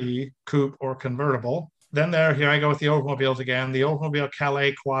M30 Coupe or convertible. Then here I go with the Oldsmobiles again. The Oldsmobile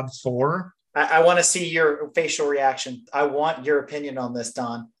Calais Quad 4. I want to see your facial reaction. I want your opinion on this,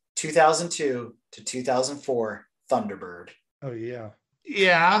 Don. 2002 to 2004 Thunderbird. Oh, yeah.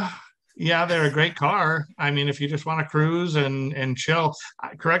 Yeah, they're a great car. I mean, if you just want to cruise and chill,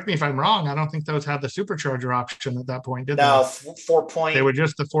 correct me if I'm wrong. I don't think those had the supercharger option at that point, did they? No, 4 point. They were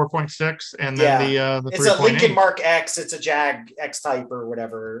just the 4.6 and then the it's 3.8. a Lincoln Mark X. It's a Jag X Type or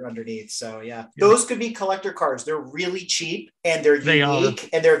whatever underneath. So yeah, those could be collector cars. They're really cheap and they're unique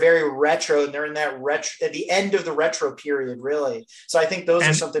and they're very retro and they're in that retro at the end of the retro period, really. So I think those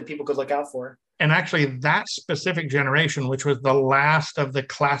are something people could look out for. And actually that specific generation, which was the last of the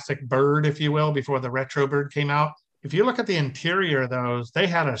classic Bird, if you will, before the retro Bird came out. If you look at the interior of those, they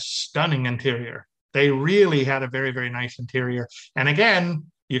had a stunning interior. They really had a very, very nice interior. And again,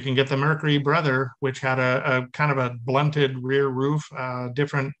 you can get the Mercury Brother, which had a kind of a blunted rear roof,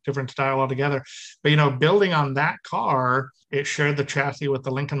 different style altogether. But, building on that car, it shared the chassis with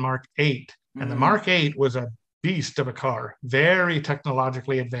the Lincoln Mark 8. And the Mark 8 was a beast of a car, very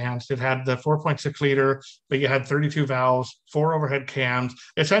technologically advanced. It had the 4.6 liter, but you had 32 valves, 4 overhead cams.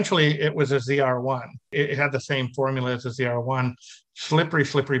 Essentially, it was a ZR1. It had the same formula as a ZR1.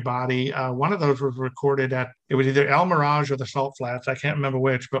 Slippery body. One of those was recorded it was either El Mirage or the Salt Flats. I can't remember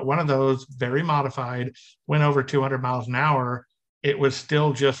which, but one of those, very modified, went over 200 miles an hour. It was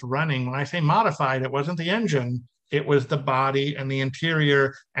still just running. When I say modified, it wasn't the engine. It was the body and the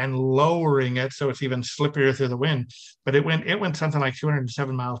interior and lowering it so it's even slipperier through the wind. But it went something like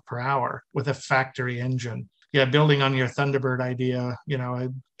 207 miles per hour with a factory engine. Yeah, building on your Thunderbird idea,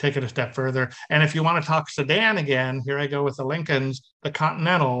 I'd take it a step further. And if you want to talk sedan again, here I go with the Lincolns. The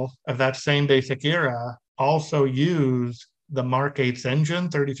Continental of that same basic era also used the Mark 8's engine,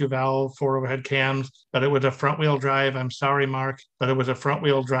 32 valve, 4 overhead cams, but it was a front wheel drive. I'm sorry, Mark, but it was a front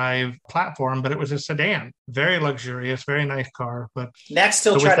wheel drive platform, but it was a sedan. Very luxurious, very nice car. But next,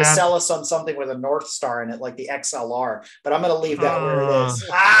 he'll try to sell us on something with a North Star in it, like the XLR, but I'm going to leave that where it is.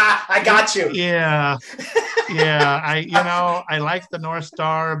 I got you. Yeah. I like the North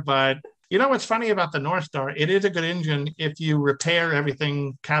Star, but what's funny about the North Star? It is a good engine if you repair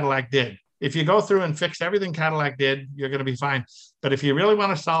everything Cadillac did. If you go through and fix everything Cadillac did, you're going to be fine. But if you really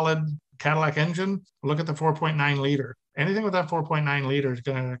want a solid Cadillac engine, look at the 4.9 liter. Anything with that 4.9 liter is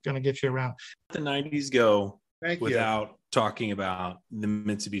going to get you around. The 90s go without talking about the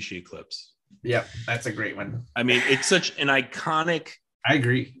Mitsubishi Eclipse. Yep, that's a great one. I mean, it's such an iconic. I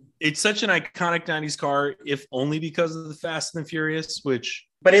agree. It's such an iconic 90s car, if only because of the Fast and the Furious, which.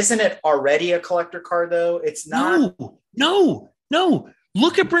 But isn't it already a collector car, though? It's not. No.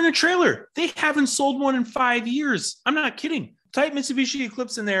 Look at Bring a Trailer. They haven't sold one in 5 years. I'm not kidding. Type Mitsubishi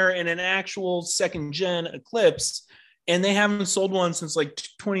Eclipse in there and an actual second gen Eclipse, and they haven't sold one since like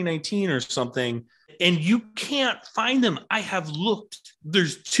 2019 or something. And you can't find them. I have looked.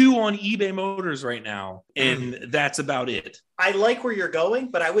 There's 2 on eBay Motors right now, and that's about it. I like where you're going,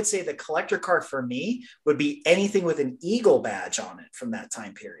 but I would say the collector car for me would be anything with an Eagle badge on it from that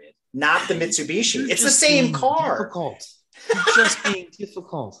time period, not the Mitsubishi. It's the same car. Difficult. You're just being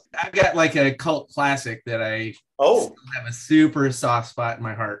difficult. I've got like a cult classic that I have a super soft spot in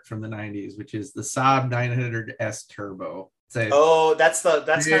my heart from the 90s, which is the Saab 900S Turbo. That's kind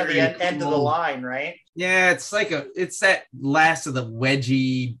of the end of the line, right? Yeah, it's that last of the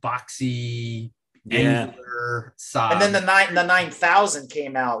wedgy, boxy, angular Saab. And then the 9000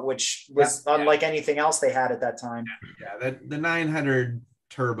 came out, which was unlike anything else they had at that time. Yeah, the 900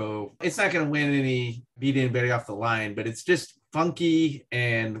 Turbo. It's not going to beat anybody off the line, but it's just funky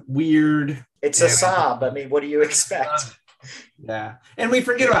and weird. It's a Saab. I mean, what do you expect? Yeah. And we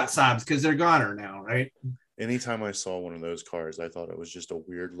forget about Saabs because they're goner now, right? Anytime I saw one of those cars, I thought it was just a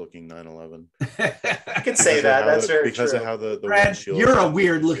weird looking 911. I could say that. That's very because true. of how the Brad, windshield. you're a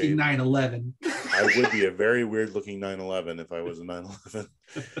weird is looking shaped. 911. I would be a very weird looking 911 if I was a 911.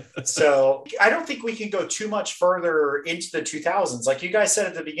 So I don't think we can go too much further into the 2000s. Like you guys said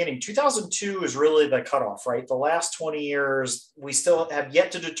at the beginning, 2002 is really the cutoff, right? The last 20 years, we still have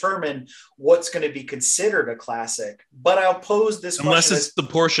yet to determine what's going to be considered a classic. But I'll pose this Unless question. it's the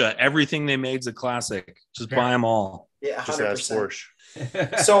Porsche, everything they made's a classic. Just buy them all. Yeah, 100%. Just ask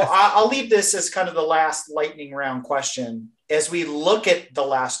Porsche. So I'll leave this as kind of the last lightning round question. As we look at the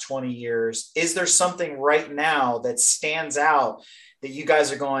last 20 years, is there something right now that stands out that you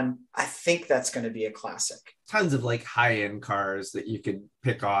guys are going, I think that's going to be a classic? Tons of like high-end cars that you could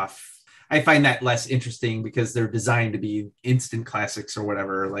pick off. I find that less interesting because they're designed to be instant classics or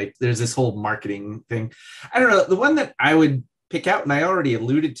whatever. Like there's this whole marketing thing. I don't know. The one that I would pick out, and I already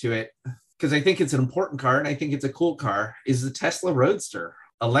alluded to it, because I think it's an important car and I think it's a cool car, is the Tesla Roadster.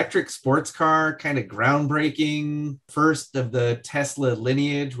 Electric sports car, kind of groundbreaking, first of the Tesla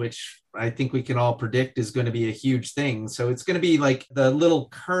lineage, which I think we can all predict is going to be a huge thing. So it's going to be like the little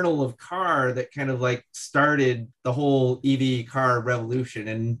kernel of car that kind of like started the whole EV car revolution.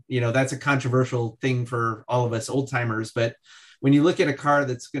 And, you know, that's a controversial thing for all of us old timers. But when you look at a car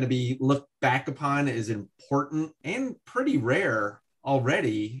that's going to be looked back upon as important and pretty rare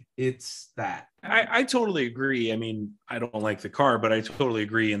already, it's that. I totally agree. I mean, I don't like the car, but I totally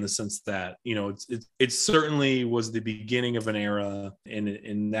agree in the sense that, you know, it certainly was the beginning of an era. And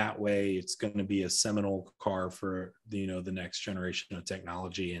in that way, it's going to be a seminal car for the, you know, the next generation of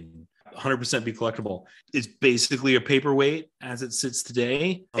technology and 100% be collectible. It's basically a paperweight as it sits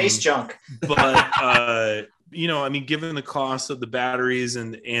today. Face junk. But, you know, I mean, given the cost of the batteries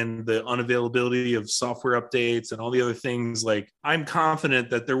and the unavailability of software updates and all the other things, like I'm confident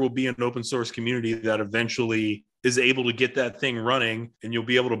that there will be an open source community that eventually is able to get that thing running, and you'll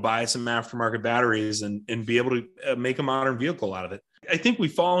be able to buy some aftermarket batteries and be able to make a modern vehicle out of it. I think we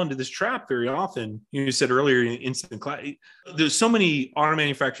fall into this trap very often. You said earlier, instant class. There's so many auto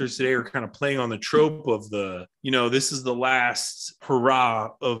manufacturers today are kind of playing on the trope of the, you know, this is the last hurrah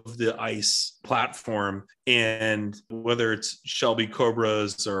of the ICE platform. And whether it's Shelby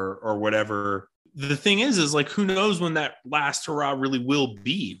Cobras or whatever, the thing is like, who knows when that last hurrah really will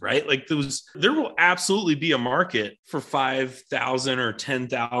be, right? Like there will absolutely be a market for 5,000 or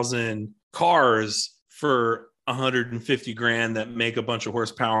 10,000 cars for 150 grand that make a bunch of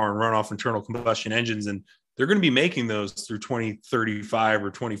horsepower and run off internal combustion engines. And they're going to be making those through 2035 or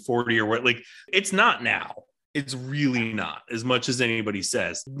 2040 or what. Like, it's not now. It's really not, as much as anybody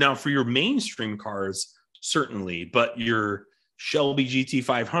says. Now, for your mainstream cars, certainly, but your Shelby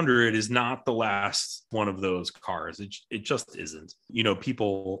GT500 is not the last one of those cars. It just isn't. You know,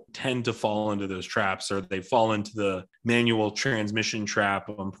 people tend to fall into those traps, or they fall into the manual transmission trap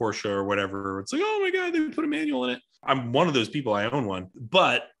on Porsche or whatever. It's like, oh my God, they put a manual in it. I'm one of those people. I own one,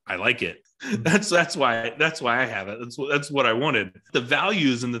 but I like it. That's why I have it. That's what I wanted. The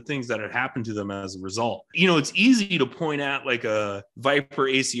values and the things that had happened to them as a result. You know, it's easy to point at like a Viper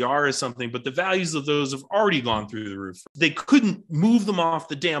ACR or something, but the values of those have already gone through the roof. They couldn't move them off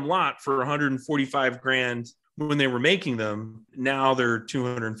the damn lot for 145 grand when they were making them. Now they're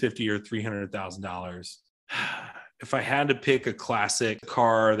 $250,000 or $300,000. If I had to pick a classic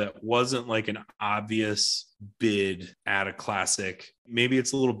car that wasn't like an obvious bid at a classic, maybe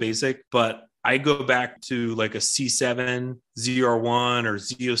it's a little basic, but I go back to like a C7, ZR1 or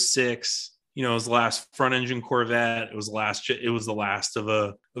Z06. You know, it was the last front engine Corvette. It was the last of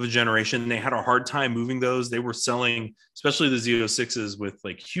a generation. They had a hard time moving those. They were selling, especially the Z06s, with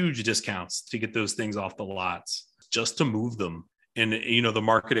like huge discounts to get those things off the lots just to move them. And, you know, the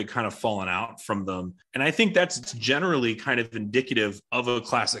market had kind of fallen out from them. And I think that's generally kind of indicative of a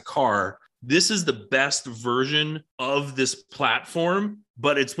classic car. This is the best version of this platform,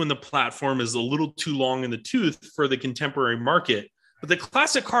 but it's when the platform is a little too long in the tooth for the contemporary market. But the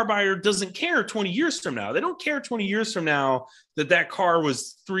classic car buyer doesn't care 20 years from now. They don't care 20 years from now that car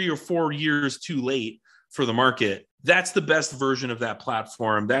was 3 or 4 years too late for the market. That's the best version of that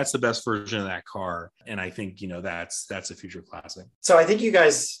platform. That's the best version of that car. And I think, you know, that's a future classic. So I think you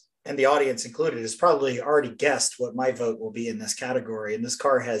guys, and the audience included, has probably already guessed what my vote will be in this category. And this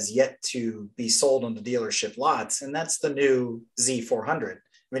car has yet to be sold on the dealership lots. And that's the new Z400. I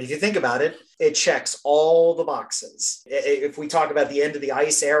mean, if you think about it, it checks all the boxes. If we talk about the end of the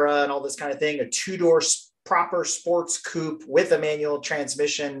ICE era and all this kind of thing, a two-door proper sports coupe with a manual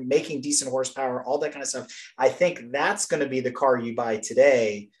transmission, making decent horsepower, all that kind of stuff. I think that's going to be the car you buy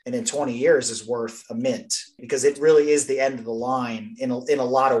today, and in 20 years is worth a mint, because it really is the end of the line in a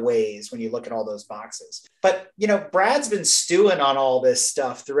lot of ways when you look at all those boxes. But, Brad's been stewing on all this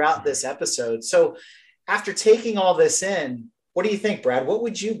stuff throughout this episode. So after taking all this in, what do you think, Brad? What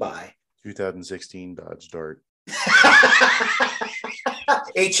would you buy? 2016 Dodge Dart.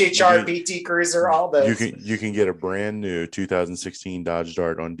 HHR, PT Cruiser, all those. You can get a brand new 2016 Dodge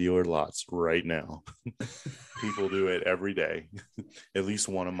Dart on dealer lots right now. People do it every day, at least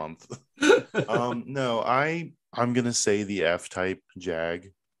one a month. No, I'm gonna say the F-type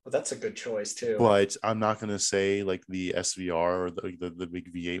Jag. Well, that's a good choice too. But I'm not gonna say like the SVR or the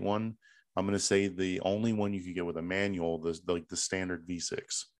big V8 one. I'm gonna say the only one you could get with a manual, the standard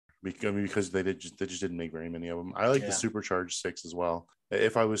V6. Because they just didn't make very many of them. I like the supercharged 6 as well.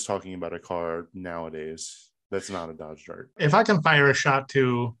 If I was talking about a car nowadays, that's not a Dodge Dart. If I can fire a shot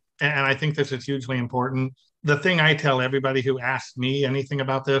too, and I think this is hugely important, the thing I tell everybody who asks me anything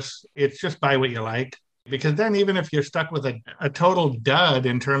about this, it's just buy what you like. Because then even if you're stuck with a total dud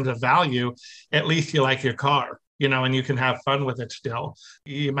in terms of value, at least you like your car. And you can have fun with it still.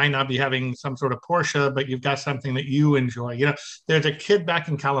 You might not be having some sort of Porsche, but you've got something that you enjoy. There's a kid back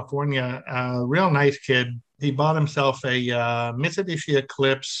in California, a real nice kid. He bought himself a Mitsubishi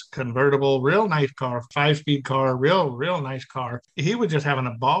Eclipse convertible, real nice car, 5-speed car, real nice car. He was just having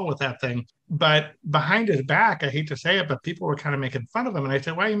a ball with that thing. But behind his back, I hate to say it, but people were kind of making fun of him. And I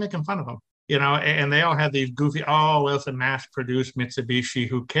said, why are you making fun of him? And they all had these goofy, well, it's a mass-produced Mitsubishi,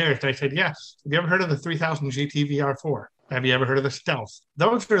 who cares? And I said, yeah. Have you ever heard of the 3000 GT VR4? Have you ever heard of the Stealth?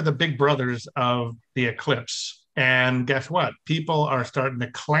 Those are the big brothers of the Eclipse. And guess what? People are starting to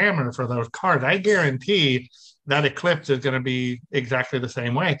clamor for those cars. I guarantee that Eclipse is going to be exactly the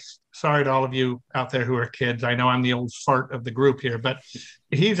same way. Sorry to all of you out there who are kids. I know I'm the old fart of the group here, but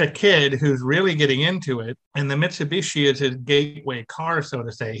he's a kid who's really getting into it. And the Mitsubishi is his gateway car, so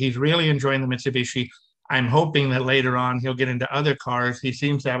to say. He's really enjoying the Mitsubishi. I'm hoping that later on he'll get into other cars. He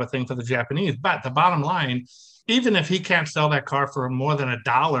seems to have a thing for the Japanese. But the bottom line, even if he can't sell that car for more than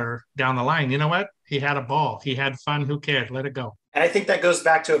 $1 down the line, you know what? He had a ball. He had fun. Who cares? Let it go. And I think that goes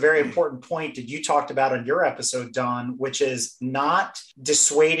back to a very important point that you talked about on your episode, Don, which is not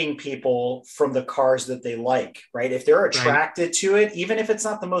dissuading people from the cars that they like, right? If they're attracted to it, even if it's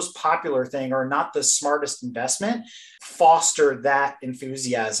not the most popular thing or not the smartest investment, foster that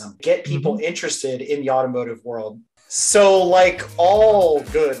enthusiasm. Get people interested in the automotive world. So like all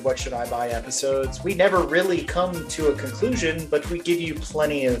good What Should I Buy episodes, we never really come to a conclusion, but we give you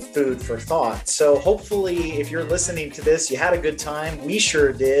plenty of food for thought. So hopefully if you're listening to this, you had a good time. We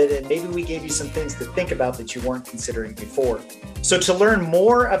sure did. And maybe we gave you some things to think about that you weren't considering before. So to learn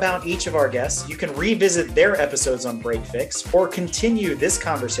more about each of our guests, you can revisit their episodes on Break Fix or continue this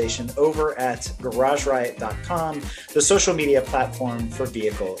conversation over at GarageRiot.com, the social media platform for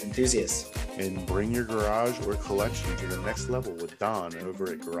vehicle enthusiasts. And bring your garage or collection to the next level with Don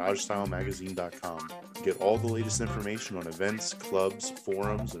over at GarageStyleMagazine.com. Get all the latest information on events, clubs,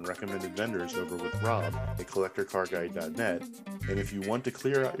 forums, and recommended vendors over with Rob at CollectorCarGuide.net. And if you want to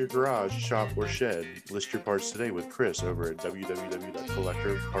clear out your garage, shop, or shed, list your parts today with Chris over at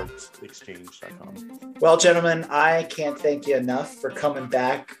www.collectorpartsexchange.com. Well, gentlemen, I can't thank you enough for coming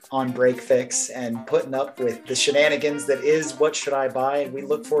back on Break Fix and putting up with the shenanigans that is What Should I Buy? And we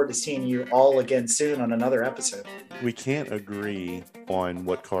look forward to seeing you all again soon on another episode. We can't agree on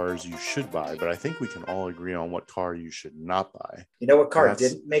what cars you should buy, but I think we can all agree on what car you should not buy. You know what car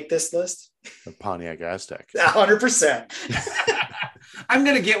didn't make this list? A Pontiac Aztek. 100%. I'm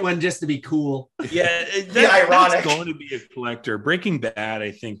going to get one just to be cool. Yeah, ironic. That's going to be a collector. Breaking Bad,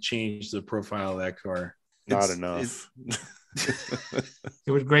 I think, changed the profile of that car. Not enough.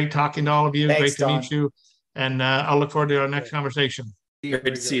 It was great talking to all of you. Thanks, great to meet you. And I'll look forward to our next conversation. Great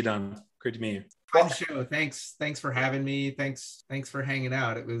to see you, Don. Great to meet you. Fun show. Thanks for having me. Thanks for hanging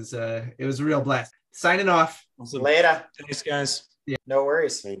out. It was a real blast. Signing off. Awesome. Later. Thanks, guys. Yeah. No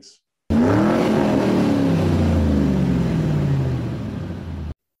worries. Thanks.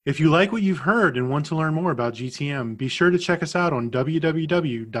 If you like what you've heard and want to learn more about GTM, be sure to check us out on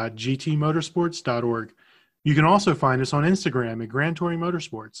www.gtmotorsports.org. You can also find us on Instagram at Grand Touring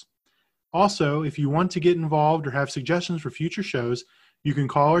Motorsports. Also, if you want to get involved or have suggestions for future shows, you can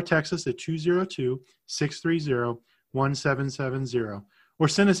call or text us at 202-630-1770 or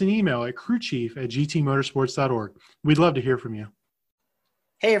send us an email at crewchief@gtmotorsports.org. We'd love to hear from you.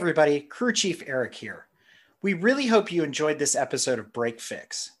 Hey everybody, Crew Chief Eric here. We really hope you enjoyed this episode of Break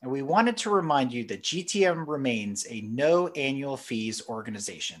Fix, and we wanted to remind you that GTM remains a no annual fees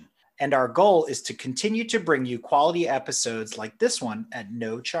organization, and our goal is to continue to bring you quality episodes like this one at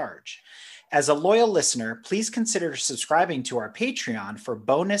no charge. As a loyal listener, please consider subscribing to our Patreon for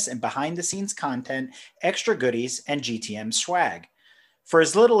bonus and behind-the-scenes content, extra goodies, and GTM swag. For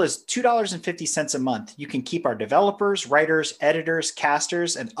as little as $2.50 a month, you can keep our developers, writers, editors,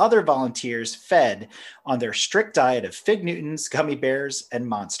 casters, and other volunteers fed on their strict diet of Fig Newtons, gummy bears, and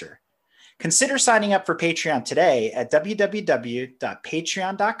Monster. Consider signing up for Patreon today at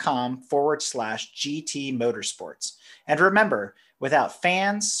www.patreon.com/GT Motorsports. And remember, without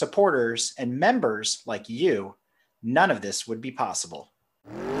fans, supporters, and members like you, none of this would be possible.